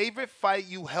your favorite fight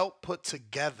you helped put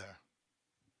together?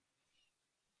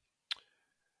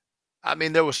 I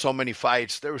mean, there were so many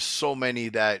fights. There were so many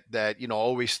that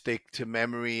always stick to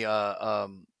memory.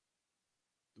 One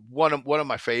of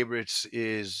my favorites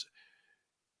is,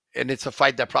 and it's a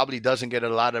fight that probably doesn't get a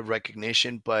lot of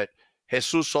recognition, but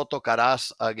Jesus Soto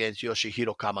Caras against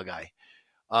Yoshihiro Kamagai.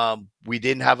 We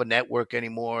didn't have a network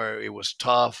anymore. It was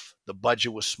tough. The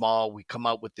budget was small. We come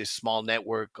out with this small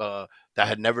network that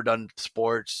had never done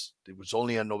sports. It was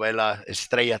only a novela,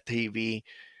 Estrella TV.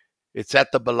 It's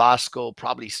at the Belasco,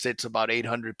 probably sits about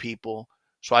 800 people.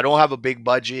 So I don't have a big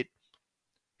budget.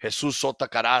 Jesus Soto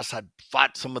Caras had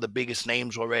fought some of the biggest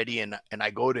names already, and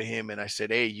I go to him and I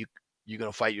said, hey, you're going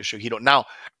to fight Yoshihiro. Now,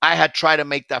 I had tried to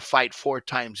make that fight 4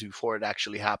 times before it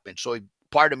actually happened. So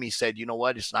part of me said, you know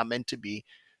what? It's not meant to be.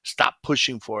 Stop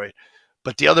pushing for it.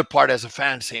 But the other part as a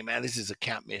fan say, man, this is a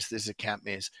can't miss. This is a can't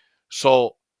miss.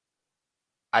 So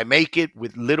I make it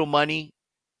with little money.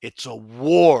 It's a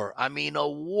war. I mean, a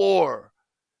war.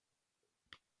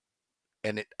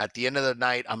 And at the end of the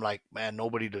night, I'm like, man,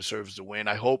 nobody deserves to win.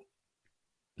 I hope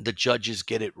the judges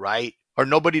get it right, or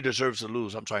nobody deserves to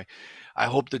lose. I'm sorry. I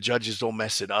hope the judges don't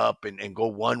mess it up and go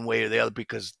one way or the other,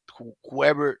 because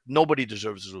nobody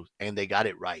deserves to lose. And they got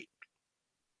it right.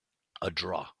 A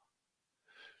draw.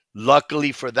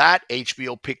 Luckily for that,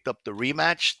 HBO picked up the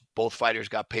rematch. Both fighters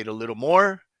got paid a little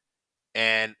more.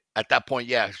 And at that point,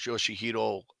 yeah,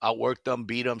 Yoshihiro outworked them,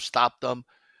 beat them, stopped them.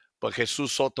 But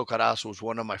Jesus Soto Carazo was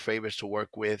one of my favorites to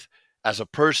work with. As a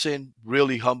person,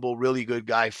 really humble, really good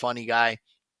guy, funny guy,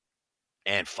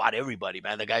 and fought everybody,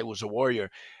 man. The guy was a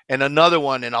warrior. And another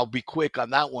one, and I'll be quick on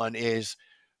that one, is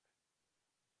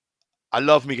I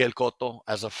love Miguel Cotto.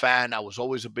 As a fan, I was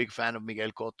always a big fan of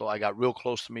Miguel Cotto. I got real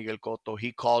close to Miguel Cotto.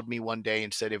 He called me one day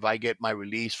and said, if I get my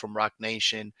release from Rock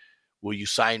Nation, will you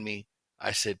sign me?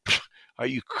 I said, are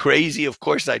you crazy? Of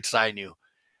course I'd sign you.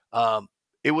 Um,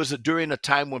 it was during a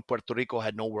time when Puerto Rico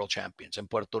had no world champions. And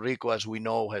Puerto Rico, as we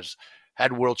know, has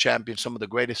had world champions, some of the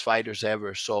greatest fighters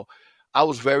ever. So I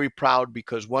was very proud,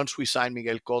 because once we signed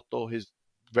Miguel Cotto, his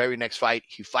very next fight,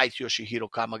 he fights Yoshihiro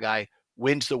Kamagai,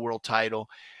 wins the world title.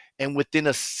 And within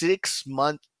a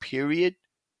 6-month period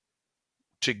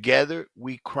together,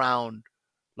 we crowned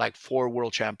like 4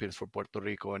 world champions for Puerto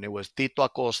Rico. And it was Tito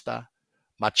Acosta,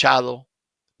 Machado,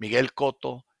 Miguel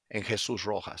Cotto, and Jesus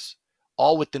Rojas,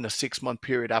 all within a 6-month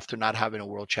period after not having a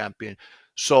world champion.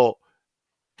 So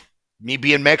me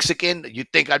being Mexican, you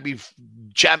think I'd be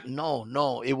champ?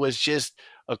 No. It was just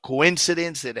a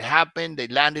coincidence that it happened. They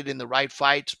landed in the right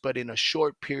fights, but in a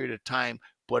short period of time,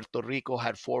 Puerto Rico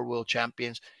had 4 world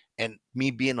champions. And me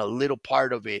being a little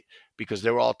part of it, because they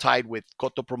were all tied with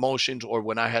Cotto Promotions, or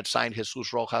when I had signed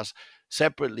Jesus Rojas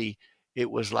separately, it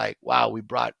was like, wow, we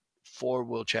brought 4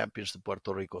 world champions to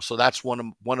Puerto Rico. So that's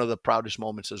one of the proudest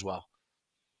moments as well.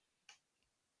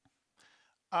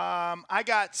 I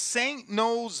got Saint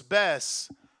Knows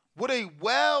Best. Would a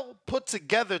well put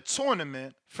together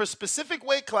tournament for specific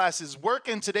weight classes work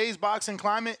in today's boxing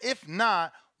climate? If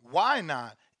not, why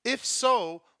not? If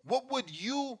so, what would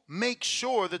you make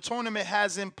sure the tournament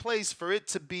has in place for it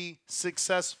to be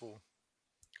successful?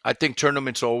 I think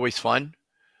tournaments are always fun.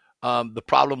 The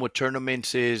problem with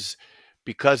tournaments is,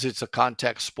 because it's a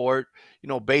contact sport,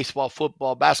 baseball,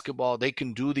 football, basketball, they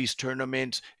can do these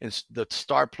tournaments and the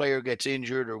star player gets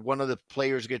injured or one of the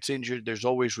players gets injured. There's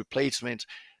always replacements.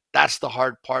 That's the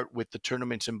hard part with the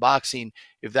tournaments in boxing.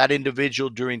 If that individual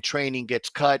during training gets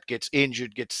cut, gets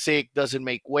injured, gets sick, doesn't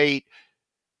make weight,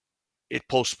 it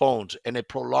postpones and it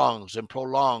prolongs and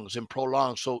prolongs and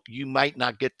prolongs. So you might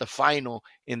not get the final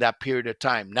in that period of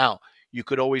time. Now, you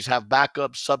could always have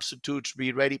backups, substitutes,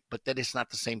 be ready, but then it's not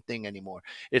the same thing anymore.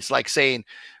 It's like saying,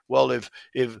 well, if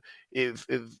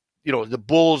the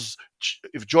Bulls,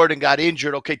 if Jordan got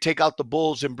injured, okay, take out the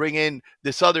Bulls and bring in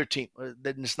this other team.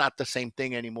 Then it's not the same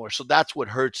thing anymore. So that's what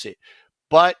hurts it.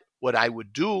 But what I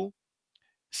would do,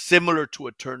 similar to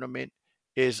a tournament,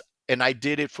 is, and I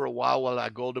did it for a while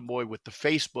at Golden Boy with the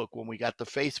Facebook, when we got the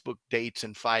Facebook dates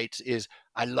and fights, is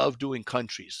I love doing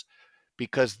countries,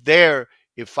 because there,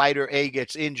 if fighter A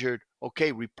gets injured,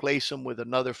 okay, replace him with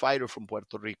another fighter from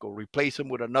Puerto Rico, replace him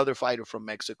with another fighter from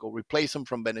Mexico, replace him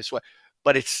from Venezuela.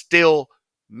 But it's still,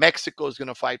 Mexico is going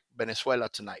to fight Venezuela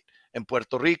tonight, and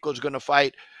Puerto Rico is going to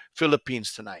fight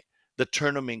Philippines tonight. The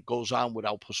tournament goes on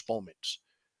without postponements.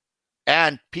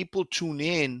 And people tune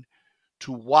in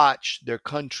to watch their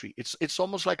country. It's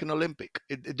almost like an Olympic.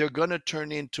 They're going to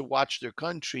turn in to watch their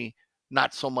country,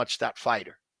 not so much that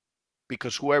fighter.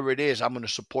 Because whoever it is, I'm going to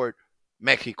support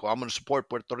Mexico. I'm going to support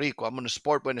Puerto Rico. I'm going to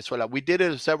support Venezuela. We did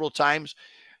it several times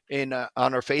on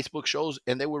our Facebook shows,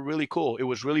 and they were really cool. It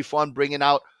was really fun bringing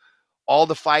out all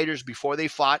the fighters before they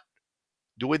fought,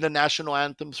 doing the national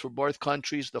anthems for both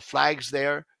countries, the flags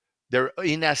there. They're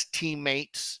in as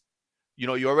teammates.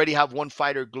 You already have one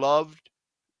fighter gloved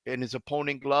and his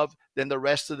opponent glove. Then the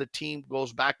rest of the team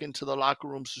goes back into the locker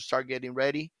rooms to start getting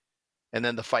ready, and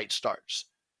then the fight starts.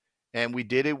 And we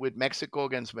did it with Mexico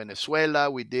against Venezuela.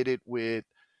 We did it with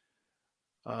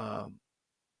um,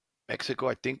 Mexico,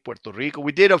 I think, Puerto Rico.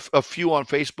 We did a few on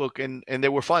Facebook, and they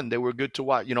were fun. They were good to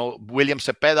watch. William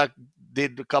Cepeda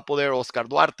did a couple there. Oscar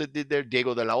Duarte did there.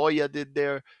 Diego de la Hoya did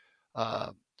there.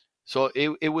 So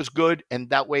it was good, and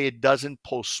that way it doesn't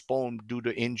postpone due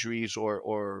to injuries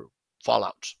or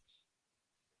fallouts.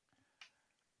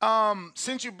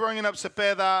 Since you're bringing up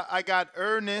Cepeda, I got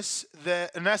Ernesto,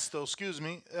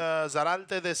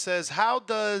 Zaralte, that says, how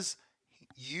does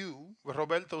you,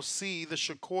 Roberto, see the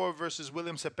Shakur versus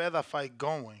William Cepeda fight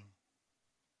going?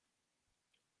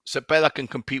 Cepeda can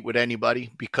compete with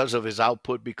anybody because of his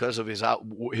output, because of his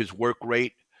work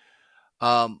rate.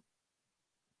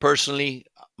 Personally,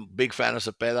 I'm a big fan of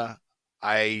Cepeda.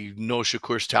 I know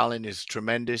Shakur's talent is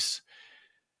tremendous.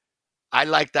 I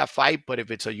like that fight, but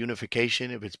if it's a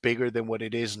unification, if it's bigger than what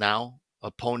it is now,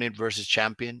 opponent versus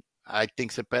champion, I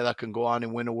think Cepeda can go on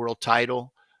and win a world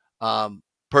title.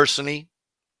 Personally,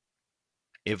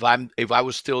 if I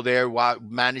was still there while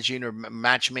managing or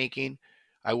matchmaking,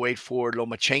 I wait for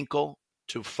Lomachenko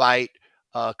to fight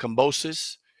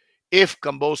Kambosos. If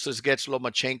Kambosos gets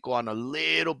Lomachenko on a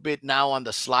little bit now on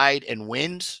the slide and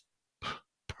wins,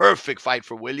 perfect fight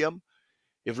for William.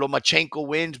 If Lomachenko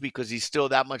wins because he's still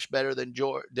that much better than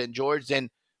George, then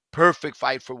perfect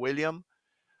fight for William.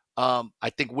 I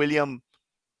think William,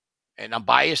 and I'm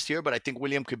biased here, but I think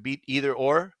William could beat either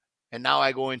or. And now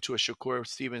I go into a Shakur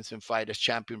Stevenson fight as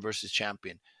champion versus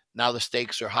champion. Now the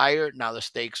stakes are higher. Now the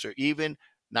stakes are even.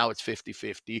 Now it's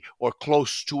 50-50 or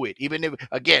close to it. Even if,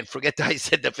 again, forget that I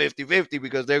said the 50-50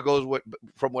 because there goes what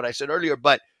from what I said earlier.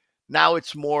 But now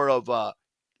it's more of a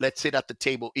let's sit at the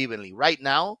table evenly. Right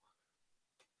now,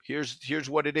 here's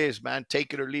what it is, man.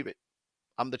 Take it or leave it.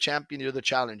 I'm the champion, you're the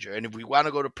challenger. And if we want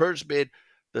to go to purse bid,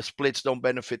 the splits don't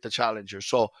benefit the challenger.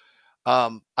 So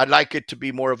I'd like it to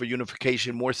be more of a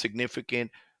unification, more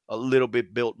significant, a little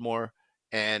bit built more.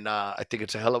 And I think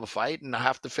it's a hell of a fight. And I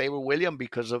have to favor William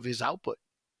because of his output.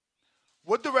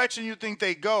 What direction you think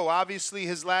they go? Obviously,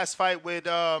 his last fight with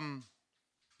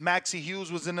Maxie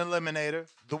Hughes was an eliminator.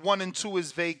 The 1 and 2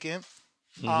 is vacant.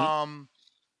 Mm-hmm.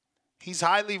 He's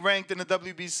highly ranked in the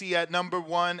WBC at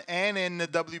 #1 and in the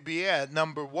WBA at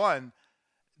 #1.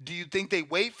 Do you think they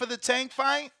wait for the Tank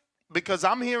fight? Because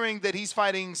I'm hearing that he's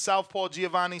fighting Southpaw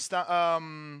Giovanni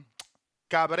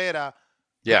Cabrera.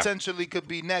 Yeah. Potentially could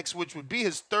be next, which would be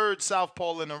his 3rd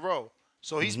Southpaw in a row.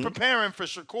 So he's preparing for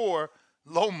Shakur,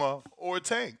 Loma, or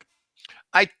Tank.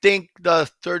 I think the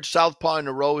 3rd Southpaw in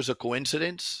a row is a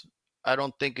coincidence. I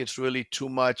don't think it's really too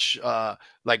much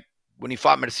like when he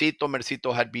fought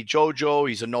Mercito had beat Jojo.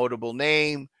 He's a notable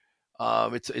name.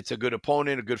 It's a good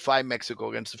opponent, a good fight. Mexico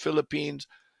against the Philippines.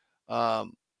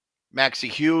 Maxie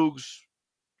Hughes,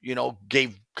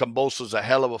 gave Kambosos a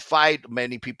hell of a fight.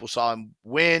 Many people saw him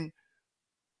win.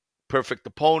 Perfect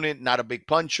opponent, not a big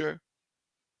puncher.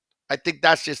 I think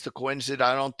that's just a coincidence.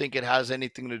 I don't think it has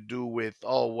anything to do with,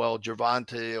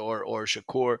 Gervonta or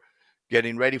Shakur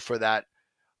getting ready for that.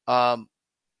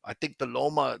 I think the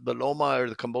Loma or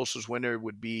the Kambosos winner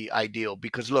would be ideal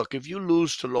because look, if you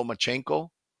lose to Lomachenko,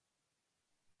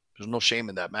 there's no shame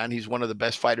in that, man. He's one of the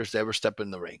best fighters to ever step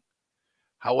in the ring.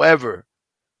 However,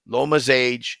 Loma's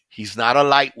age, he's not a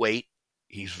lightweight.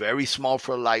 He's very small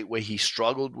for a lightweight. He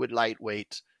struggled with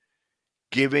lightweights.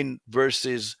 Given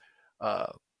versus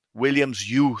Williams'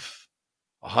 youth,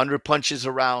 100 punches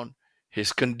around,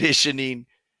 his conditioning,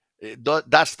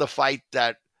 that's the fight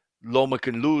that Loma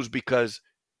can lose because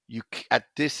at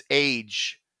this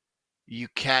age, you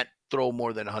can't throw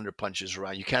more than 100 punches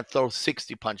around. You can't throw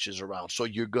 60 punches around. So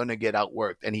you're going to get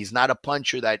outworked. And he's not a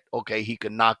puncher that, he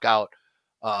can knock out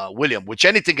William, which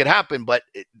anything could happen, but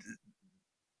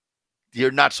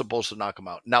you're not supposed to knock him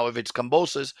out. Now, if it's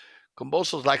Kambosos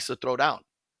likes to throw down.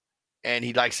 And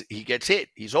he gets hit.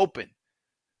 He's open.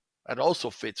 That also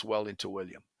fits well into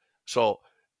William. So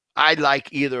I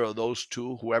like either of those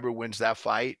two, whoever wins that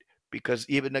fight, because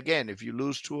even again, if you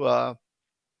lose to a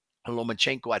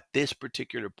Lomachenko at this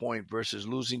particular point versus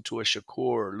losing to a Shakur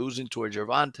or losing to a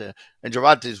Gervonta, and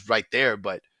Gervonta is right there,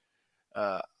 but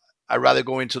I'd rather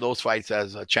go into those fights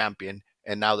as a champion,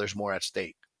 and now there's more at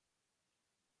stake.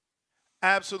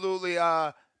 Absolutely.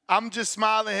 I'm just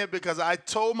smiling here because I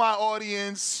told my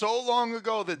audience so long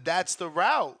ago that that's the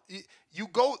route. You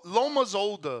go, Loma's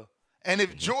older, and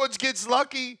if George gets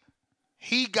lucky,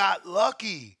 he got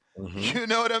lucky. You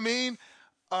know what I mean?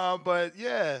 But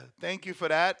yeah, thank you for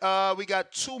that. We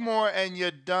got 2 more and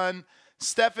you're done.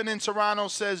 Stefan in Toronto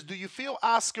says, do you feel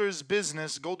Oscar's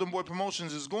business, Golden Boy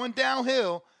Promotions, is going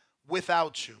downhill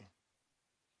without you?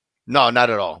 No, not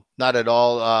at all. Not at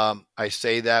all. I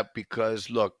say that because,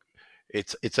 look,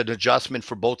 it's an adjustment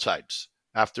for both sides.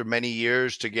 After many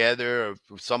years together of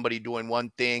somebody doing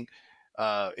one thing,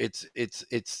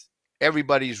 it's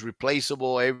everybody's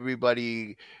replaceable.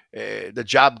 Everybody, the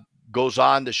job goes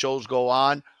on, the shows go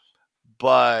on,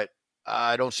 but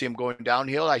I don't see him going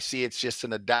downhill. I see it's just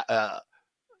a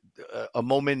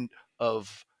moment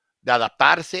of de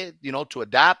adaptarse, to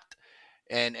adapt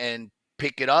and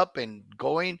pick it up and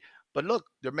going. But look,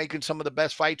 they're making some of the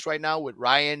best fights right now with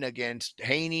Ryan against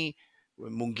Haney,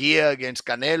 with Munguia against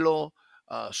Canelo,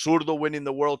 Zurdo winning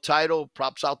the world title.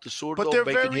 Props out to Zurdo,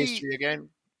 making history again.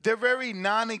 They're very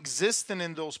non-existent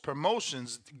in those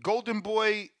promotions. Golden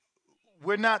Boy,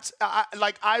 we're not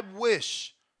I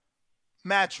wish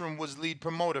Matchroom was lead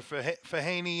promoter for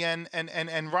Haney and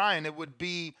Ryan. It would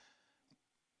be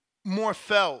more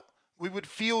felt. we would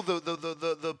feel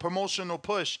the promotional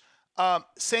push.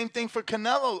 Same thing for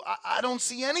Canelo. I don't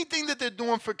see anything that they're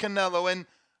doing for Canelo. And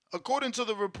according to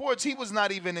the reports, he was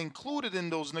not even included in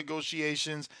those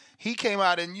negotiations. He came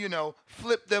out and,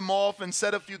 flipped them off and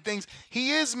said a few things.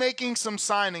 He is making some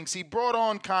signings. He brought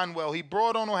on Conwell. He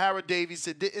brought on O'Hara Davies.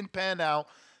 It didn't pan out.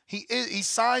 He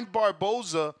signed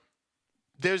Barboza.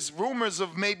 There's rumors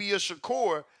of maybe a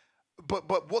Shakur.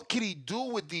 But what could he do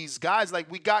with these guys? Like,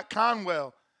 we got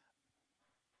Conwell.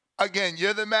 Again,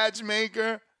 you're the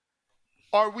matchmaker.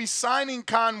 Are we signing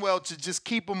Conwell to just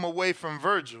keep him away from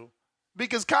Vergil?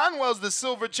 Because Conwell's the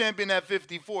silver champion at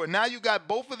 54. Now you got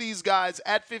both of these guys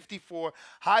at 54,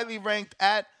 highly ranked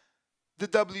at the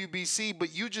WBC,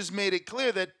 but you just made it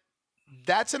clear that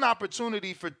that's an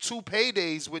opportunity for two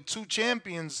paydays with two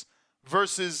champions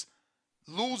versus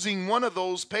losing one of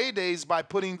those paydays by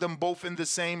putting them both in the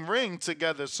same ring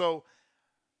together. So,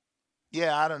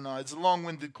 yeah, I don't know. It's a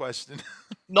long-winded question.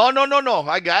 No.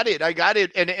 I got it.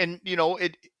 And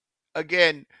it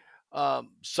again.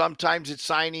 Sometimes it's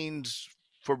signings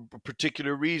for a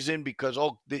particular reason because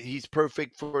he's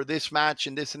perfect for this match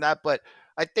and this and that. But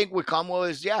I think with Conwell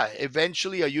is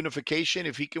eventually a unification.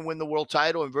 If he can win the world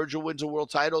title and Vergil wins a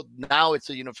world title, now it's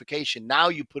a unification. Now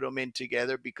you put them in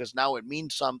together because now it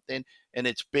means something and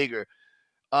it's bigger.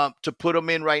 To put them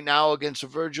in right now against a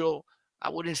Vergil, I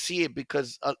wouldn't see it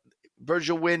because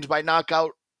Vergil wins by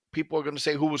knockout. People are going to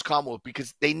say who was Conwell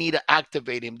because they need to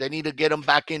activate him. They need to get him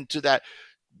back into that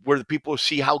where the people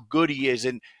see how good he is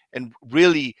and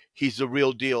really he's the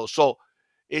real deal. So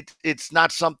it's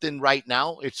not something right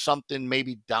now. It's something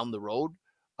maybe down the road.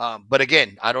 But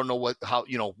again, I don't know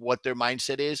what their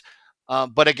mindset is.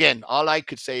 But again, all I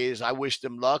could say is I wish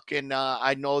them luck, and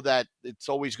I know that it's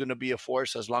always going to be a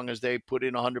force as long as they put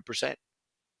in 100%.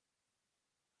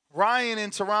 Ryan in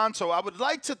Toronto, I would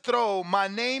like to throw my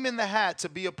name in the hat to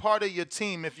be a part of your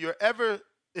team if you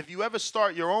ever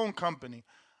start your own company.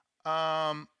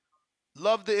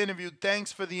 Love the interview.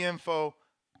 Thanks for the info.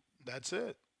 That's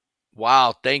it.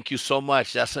 Wow. Thank you so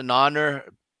much. That's an honor.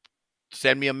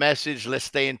 Send me a message. Let's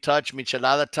stay in touch.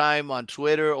 Michelada time on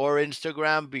Twitter or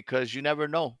Instagram because you never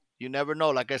know. You never know.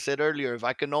 Like I said earlier, if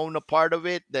I can own a part of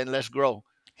it, then let's grow.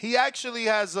 He actually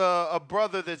has a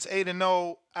brother that's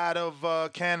 8-0 out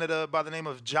of Canada by the name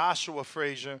of Joshua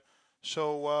Frazier.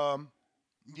 So,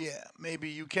 maybe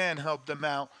you can help them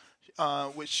out.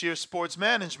 With sheer sports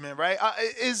management, right?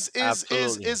 Is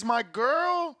my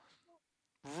girl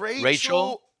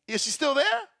Rachel? Is she still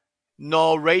there?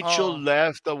 No, Rachel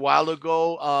left a while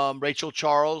ago. Rachel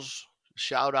Charles,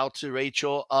 shout out to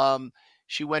Rachel.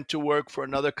 She went to work for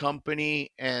another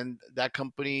company, and that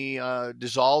company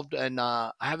dissolved. And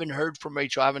I haven't heard from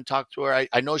Rachel. I haven't talked to her.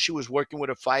 I know she was working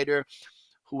with a fighter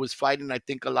who was fighting, I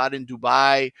think, a lot in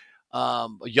Dubai. A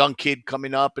young kid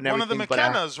coming up and everything. One of the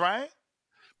McKennas, right?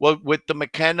 Well, with the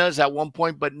McKennas at one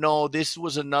point, but no, this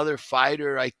was another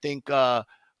fighter, I think,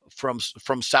 from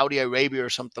Saudi Arabia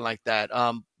or something like that.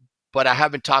 But I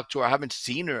haven't talked to her. I haven't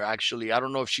seen her, actually. I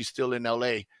don't know if she's still in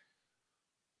LA.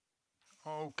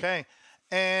 Okay.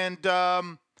 And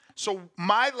so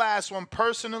my last one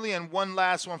personally and one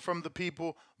last one from the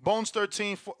people, Bones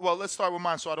 13. Well, let's start with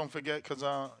mine so I don't forget because,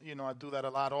 I do that a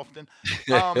lot often.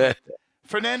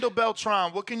 Fernando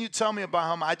Beltran, what can you tell me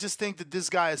about him? I just think that this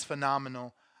guy is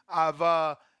phenomenal.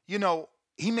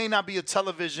 He may not be a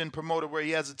television promoter where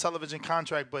he has a television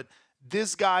contract, but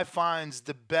this guy finds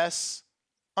the best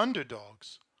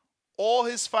underdogs. All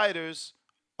his fighters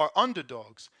are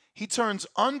underdogs. He turns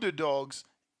underdogs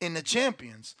into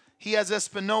champions. He has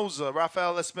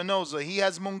Rafael Espinoza. He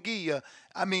has Munguia.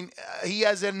 He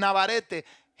has El Navarrete.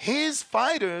 His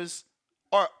fighters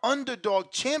are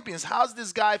underdog champions. How's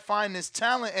this guy find this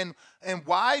talent, and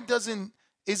why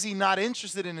is he not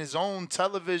interested in his own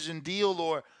television deal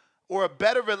or a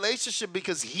better relationship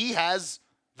because he has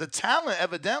the talent?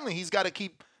 Evidently, he's got to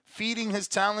keep feeding his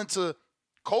talent to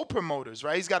co-promoters,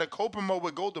 right? He's got to co-promote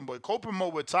with Golden Boy,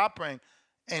 co-promote with Top Rank,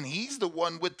 and he's the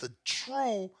one with the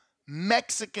true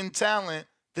Mexican talent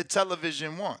that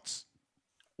television wants.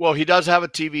 Well, he does have a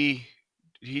TV.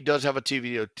 He does have a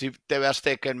TV. TV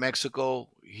Azteca in Mexico.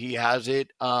 He has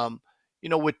it.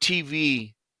 With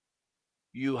TV,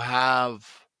 you have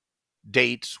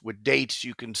dates. With dates,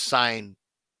 you can sign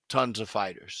tons of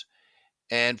fighters.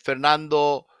 And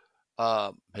Fernando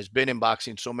has been in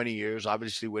boxing so many years,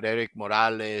 obviously with Eric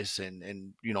Morales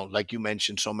and like you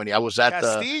mentioned, so many. I was at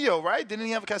Castillo, right? Didn't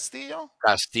he have Castillo?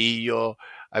 Castillo.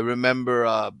 I remember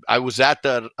I was at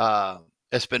the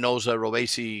Espinoza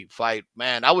Robesi fight.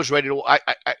 Man, I was ready to.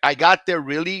 I got there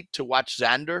really to watch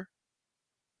Xander.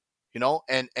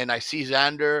 And I see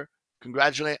Xander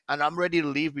congratulate, and I'm ready to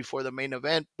leave before the main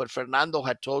event. But Fernando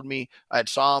had told me, I had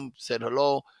saw him, said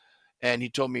hello, and he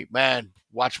told me, man,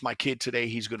 watch my kid today.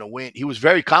 He's going to win. He was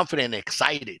very confident and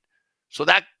excited. So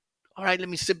that, all right, let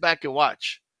me sit back and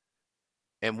watch.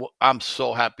 And I'm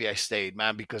so happy I stayed,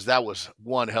 man, because that was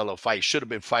one hell of a fight. Should have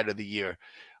been fight of the year.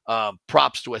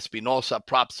 Props to Espinosa,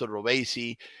 props to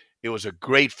Robesi. It was a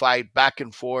great fight, back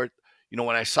and forth. You know,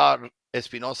 when I saw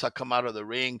Espinosa come out of the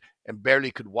ring and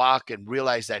barely could walk and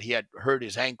realized that he had hurt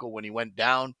his ankle when he went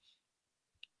down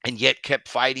and yet kept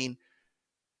fighting.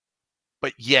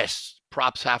 But yes,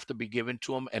 props have to be given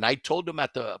to him. And I told him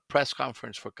at the press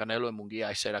conference for Canelo and Munguia,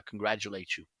 I said, I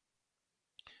congratulate you.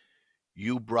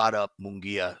 You brought up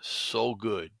Munguia so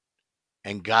good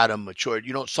and got him matured.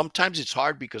 You know, sometimes it's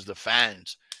hard because the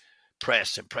fans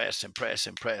press and press and press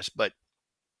and press, but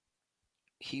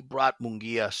he brought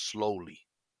Munguia slowly.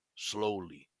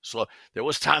 So there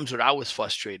was times where I was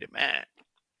frustrated, man.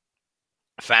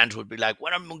 Fans would be like,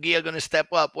 when are Munguia going to step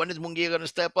up? When is Munguia going to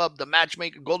step up? The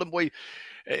matchmaker, Golden Boy,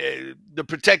 they're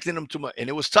protecting him too much. And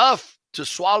it was tough to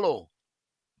swallow.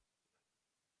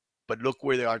 But look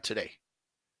where they are today.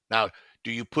 Now,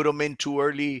 do you put him in too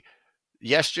early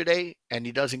yesterday and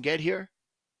he doesn't get here?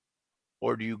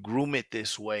 Or do you groom it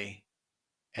this way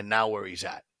and now where he's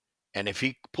at? And if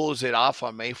he pulls it off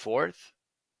on May 4th,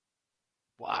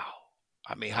 wow.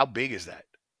 I mean, how big is that?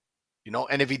 You know,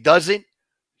 and if he doesn't,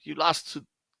 you lost to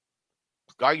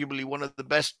arguably one of the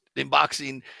best in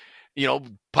boxing, you know,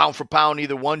 pound for pound,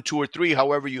 either 1, 2, or 3,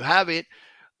 however you have it.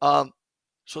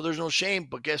 So there's no shame.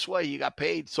 But guess what? You got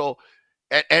paid. So,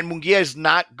 and Munguia is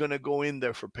not going to go in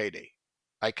there for payday.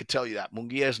 I could tell you that.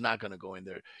 Munguia is not going to go in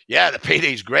there. Yeah, the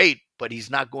payday is great, but he's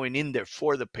not going in there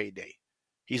for the payday.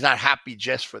 He's not happy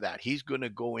just for that. He's going to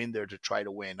go in there to try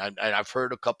to win. And I've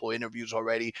heard a couple interviews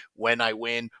already. When I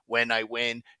win,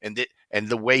 and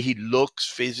the way he looks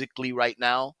physically right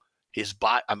now, his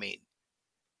body. I mean,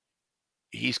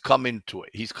 he's coming to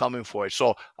it. He's coming for it.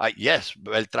 So yes,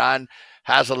 Beltran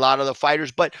has a lot of the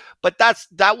fighters, but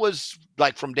that was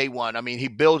like from day one. I mean, he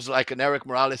builds like an Eric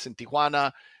Morales in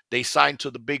Tijuana. They signed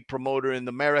to the big promoter in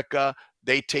America.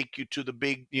 They take you to the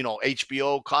big, you know,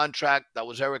 HBO contract. That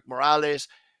was Eric Morales.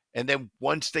 And then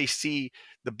once they see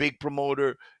the big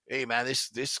promoter, hey man,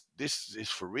 this is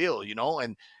for real, you know,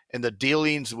 and the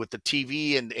dealings with the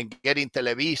TV and getting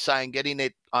Televisa and getting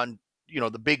it on, you know,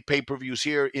 the big pay-per-views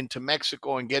here into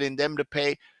Mexico and getting them to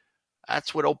pay.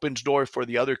 That's what opens doors for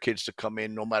the other kids to come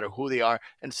in, no matter who they are.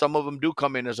 And some of them do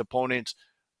come in as opponents,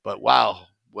 but wow,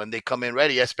 when they come in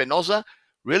ready, Espinosa,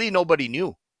 really nobody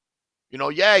knew. You know,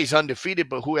 yeah, he's undefeated,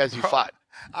 but who has he fought?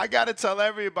 I got to tell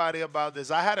everybody about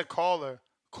this. I had a caller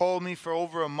call me for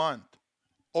over a month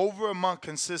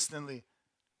consistently.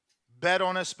 Bet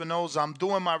on Espinosa. I'm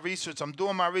doing my research.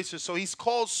 So he's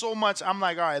called so much. I'm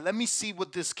like, all right, let me see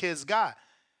what this kid's got.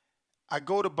 I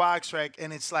go to BoxRec,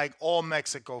 and it's like all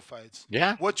Mexico fights.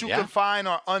 Yeah. What you can find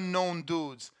are unknown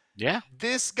dudes. Yeah.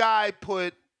 This guy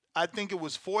put, I think it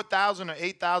was 4,000 or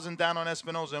 8,000 down on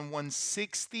Espinosa and won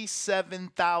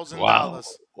 $67,000.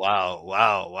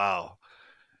 Wow.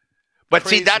 But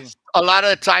Crazy. see, that's a lot of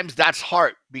the times that's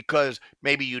hard because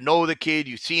maybe you know the kid,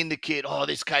 you've seen the kid. Oh,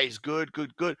 this guy is good.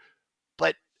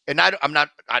 But I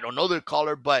don't know the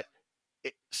caller, but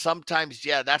sometimes,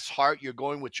 yeah, that's hard. You're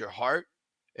going with your heart,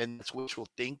 and that's wishful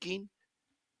thinking.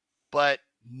 But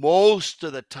most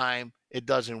of the time, it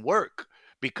doesn't work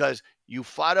because you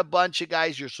fought a bunch of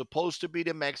guys you're supposed to beat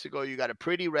in Mexico. You got a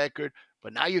pretty record,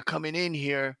 but now you're coming in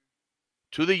here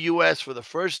to the U.S. for the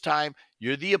first time.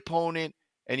 You're the opponent,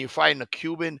 and you're fighting a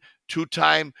Cuban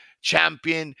two-time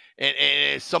champion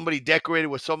and somebody decorated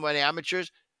with so many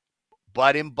amateurs.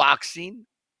 But in boxing,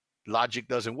 logic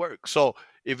doesn't work. So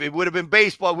if it would have been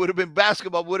baseball, would have been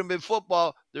basketball, would have been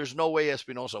football, there's no way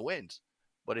Espinosa wins.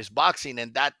 But it's boxing,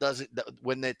 and that doesn't.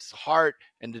 When it's heart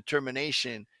and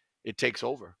determination, it takes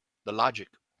over the logic.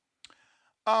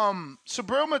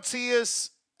 Subriel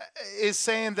Matias is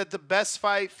saying that the best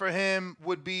fight for him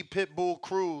would be Pitbull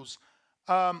Cruz.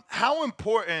 How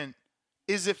important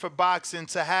is it for boxing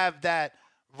to have that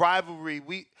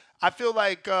rivalry? I feel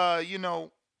like you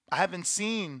know, I haven't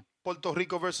seen Puerto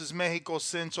Rico versus Mexico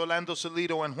since Orlando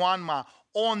Salido and Juanma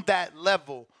on that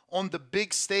level, on the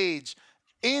big stage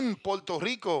in Puerto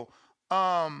Rico.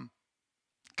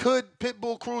 Could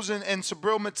Pitbull Cruz and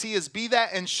Subriel Matias be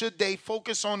that? And should they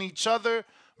focus on each other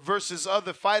versus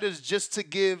other fighters just to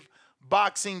give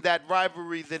boxing that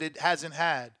rivalry that it hasn't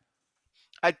had?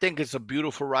 I think it's a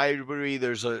beautiful rivalry.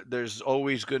 There's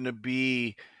always going to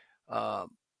be,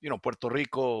 you know, Puerto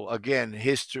Rico, again,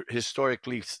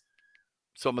 historically,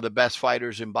 some of the best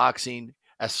fighters in boxing.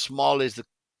 As small as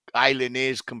island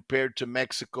is compared to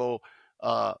Mexico.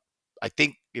 I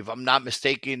think, if I'm not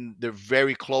mistaken, they're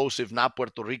very close. If not,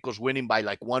 Puerto Rico's winning by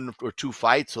like 1 or 2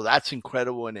 fights. So that's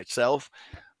incredible in itself.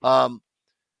 Um,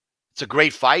 it's a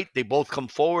great fight. They both come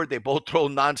forward. They both throw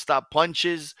nonstop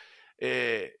punches.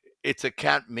 It's a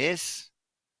can't miss,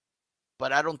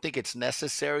 but I don't think it's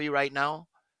necessary right now.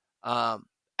 Um,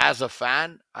 as a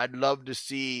fan, I'd love to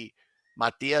see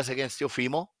Matias against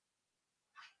Teofimo,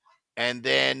 and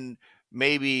then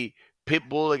maybe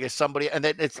Pitbull against somebody, and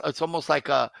then it's almost like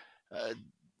uh,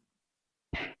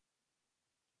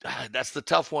 that's the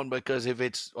tough one, because if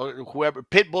it's whoever,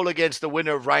 Pitbull against the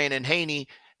winner of Ryan and Haney,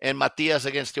 and Matias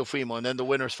against Teofimo, and then the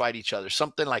winners fight each other,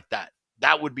 something like that.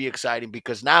 That would be exciting,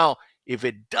 because now if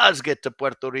it does get to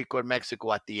Puerto Rico and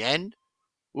Mexico at the end,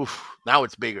 oof, now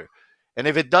it's bigger. And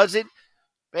if it doesn't,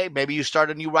 hey, maybe you start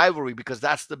a new rivalry, because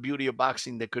that's the beauty of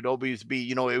boxing. That could always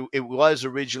be, it was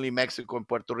originally Mexico and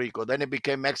Puerto Rico. Then it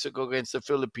became Mexico against the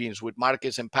Philippines with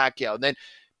Marquez and Pacquiao.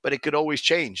 But it could always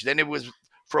change. Then it was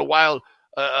for a while,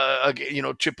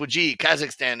 Triple G,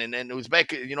 Kazakhstan, and then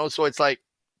Uzbek, so it's like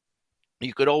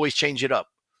you could always change it up.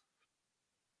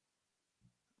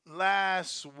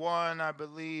 Last one, I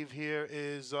believe, here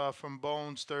is from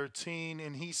Bones 13,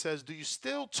 and he says, "Do you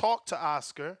still talk to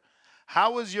Oscar?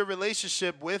 How is your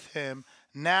relationship with him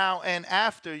now and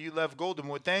after you left Golden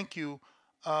Boy? Thank you.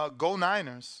 Go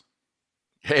Niners."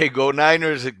 Hey, go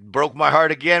Niners. It broke my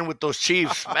heart again with those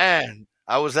Chiefs. Man,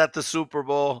 I was at the Super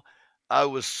Bowl. I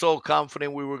was so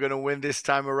confident we were going to win this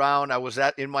time around. I was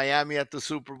in Miami at the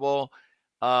Super Bowl.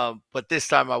 But this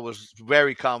time I was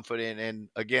very confident. And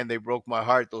again, they broke my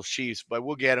heart, those Chiefs. But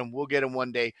we'll get them. We'll get them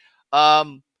one day.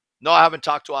 No, I haven't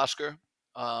talked to Oscar.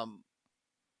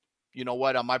 You know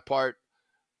what? On my part,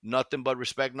 nothing but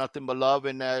respect, nothing but love.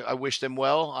 And I wish them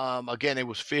well. Again, it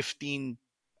was 15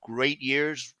 great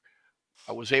years.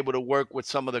 I was able to work with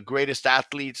some of the greatest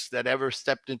athletes that ever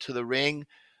stepped into the ring.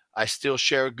 I still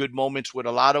share good moments with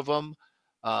a lot of them.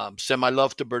 Send my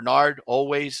love to Bernard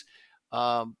always.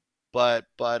 But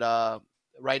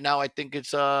right now I think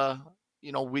it's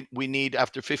we need,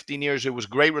 after 15 years, it was a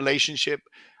great relationship,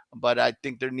 but I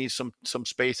think there needs some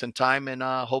space and time, and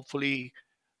hopefully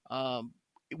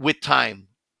with time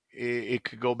it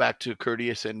could go back to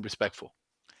courteous and respectful.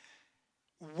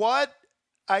 What,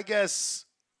 I guess,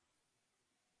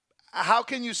 how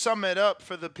can you sum it up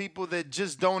for the people that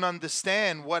just don't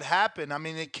understand what happened? I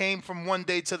mean, it came from one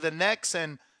day to the next,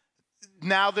 and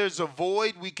now there's a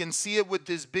void. We can see it with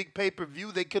this big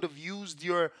pay-per-view. They could have used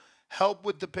your help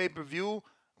with the pay-per-view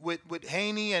with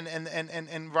Haney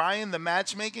and Ryan, the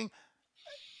matchmaking.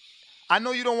 I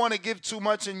know you don't want to give too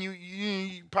much, and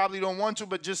you probably don't want to,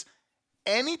 but just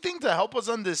anything to help us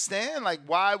understand, like,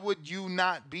 why would you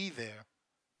not be there?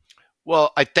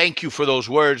 Well, I thank you for those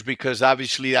words, because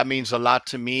obviously that means a lot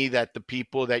to me, that the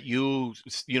people that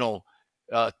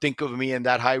think of me in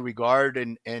that high regard,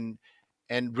 and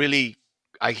really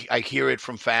I hear it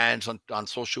from fans on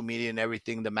social media and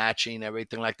everything, the matching,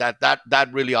 everything like that.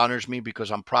 That really honors me,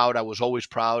 because I'm proud. I was always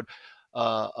proud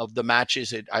of the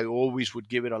matches. I always would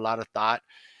give it a lot of thought.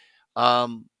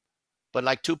 But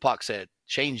like Tupac said,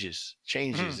 changes,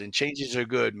 Mhm. and changes are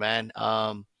good, man.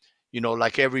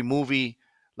 Like every movie,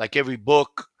 like every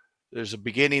book, there's a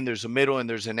beginning, there's a middle, and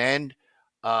there's an end.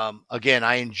 Again,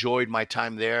 I enjoyed my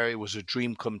time there. It was a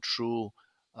dream come true.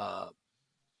 Uh,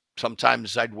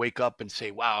 Sometimes I'd wake up and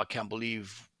say, wow, I can't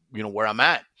believe, where I'm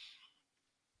at.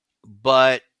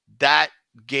 But that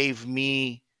gave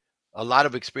me a lot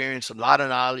of experience, a lot of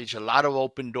knowledge, a lot of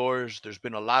open doors. There's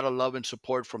been a lot of love and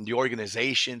support from the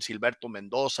organizations, Gilberto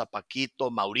Mendoza,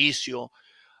 Paquito, Mauricio,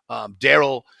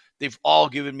 Daryl. They've all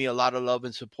given me a lot of love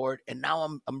and support, and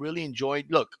now I'm really enjoying.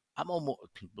 Look,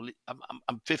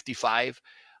 I'm 55.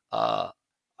 Uh,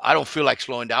 I don't feel like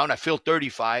slowing down. I feel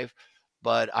 35,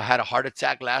 but I had a heart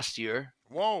attack last year,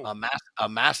 Whoa. a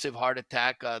massive heart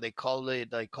attack. They called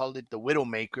it the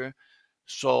Widowmaker.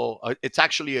 So it's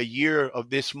actually a year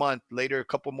of this month. Later, a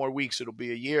couple more weeks, it'll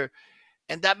be a year,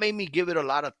 and that made me give it a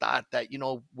lot of thought. That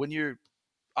when you're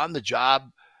on the job,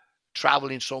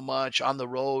 traveling so much on the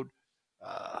road,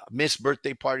 missed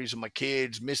birthday parties of my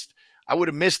kids, I would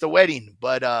have missed the wedding,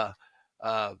 but uh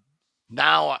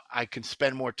now I can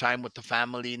spend more time with the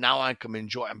family. Now I'm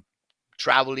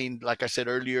traveling, like I said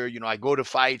earlier. I go to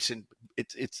fights, and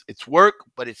it's work,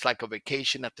 but it's like a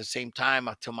vacation at the same time.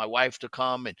 I tell my wife to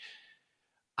come, and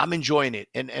I'm enjoying it,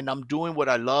 and I'm doing what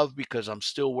I love, because I'm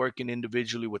still working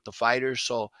individually with the fighters.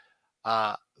 So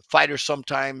uh fighters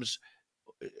sometimes,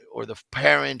 or the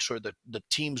parents or the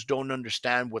teams, don't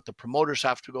understand what the promoters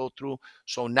have to go through.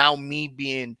 So now, me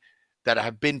being that I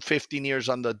have been 15 years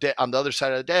on the other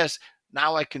side of the desk,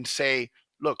 now I can say,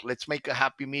 look, let's make a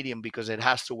happy medium because it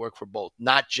has to work for both.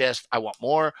 Not just I want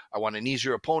more, I want an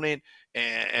easier opponent,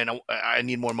 and I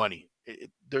need more money.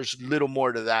 There's little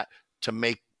more to that to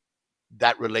make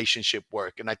that relationship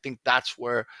work. And I think that's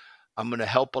where I'm going to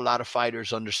help a lot of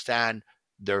fighters understand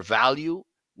their value,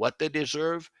 what they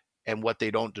deserve, and what they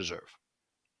don't deserve.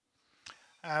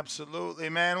 Absolutely,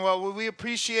 man. Well, we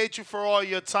appreciate you for all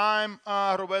your time,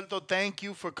 Roberto. Thank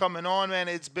you for coming on, man.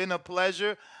 It's been a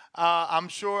pleasure. I'm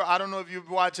sure, I don't know if you're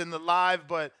watching the live,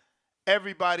 but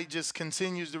everybody just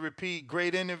continues to repeat.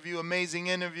 Great interview, amazing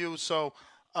interview. So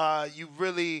you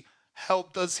really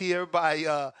helped us here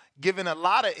by giving a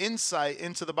lot of insight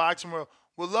into the boxing world.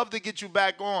 We'd love to get you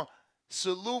back on.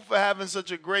 Salute for having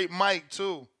such a great mic,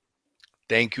 too.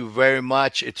 Thank you very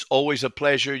much. It's always a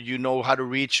pleasure. You know how to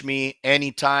reach me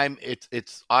anytime.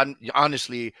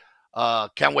 Honestly,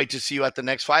 can't wait to see you at the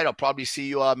next fight. I'll probably see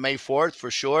you on May 4th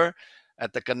for sure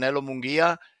at the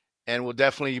Canelo-Munguia, and we'll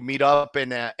definitely meet up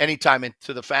and anytime. And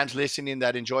to the fans listening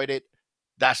that enjoyed it,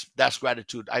 that's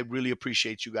gratitude. I really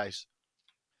appreciate you guys.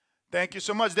 Thank you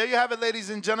so much. There you have it, ladies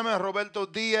and gentlemen. Roberto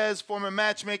Diaz, former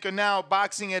matchmaker, now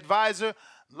boxing advisor,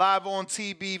 live on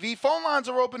TBV. Phone lines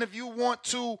are open if you want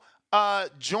to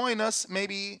join us,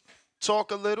 maybe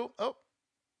talk a little. Oh,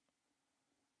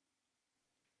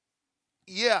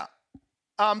 yeah.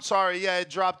 I'm sorry. Yeah, it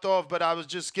dropped off, but I was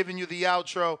just giving you the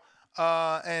outro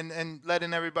and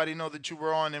letting everybody know that you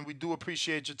were on, and we do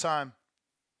appreciate your time.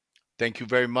 Thank you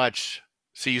very much.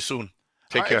 See you soon.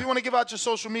 Take All right, care. if you want to give out your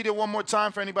social media one more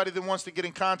time for anybody that wants to get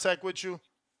in contact with you.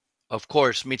 Of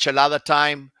course, Michelada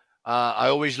time. I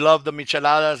always love the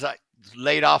Micheladas. I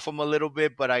laid off them a little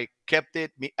bit, but I kept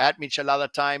it at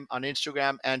Michelada time on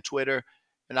Instagram and Twitter.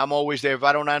 And I'm always there. If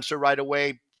I don't answer right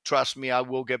away, trust me, I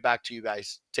will get back to you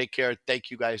guys. Take care.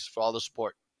 Thank you guys for all the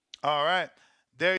support. All right.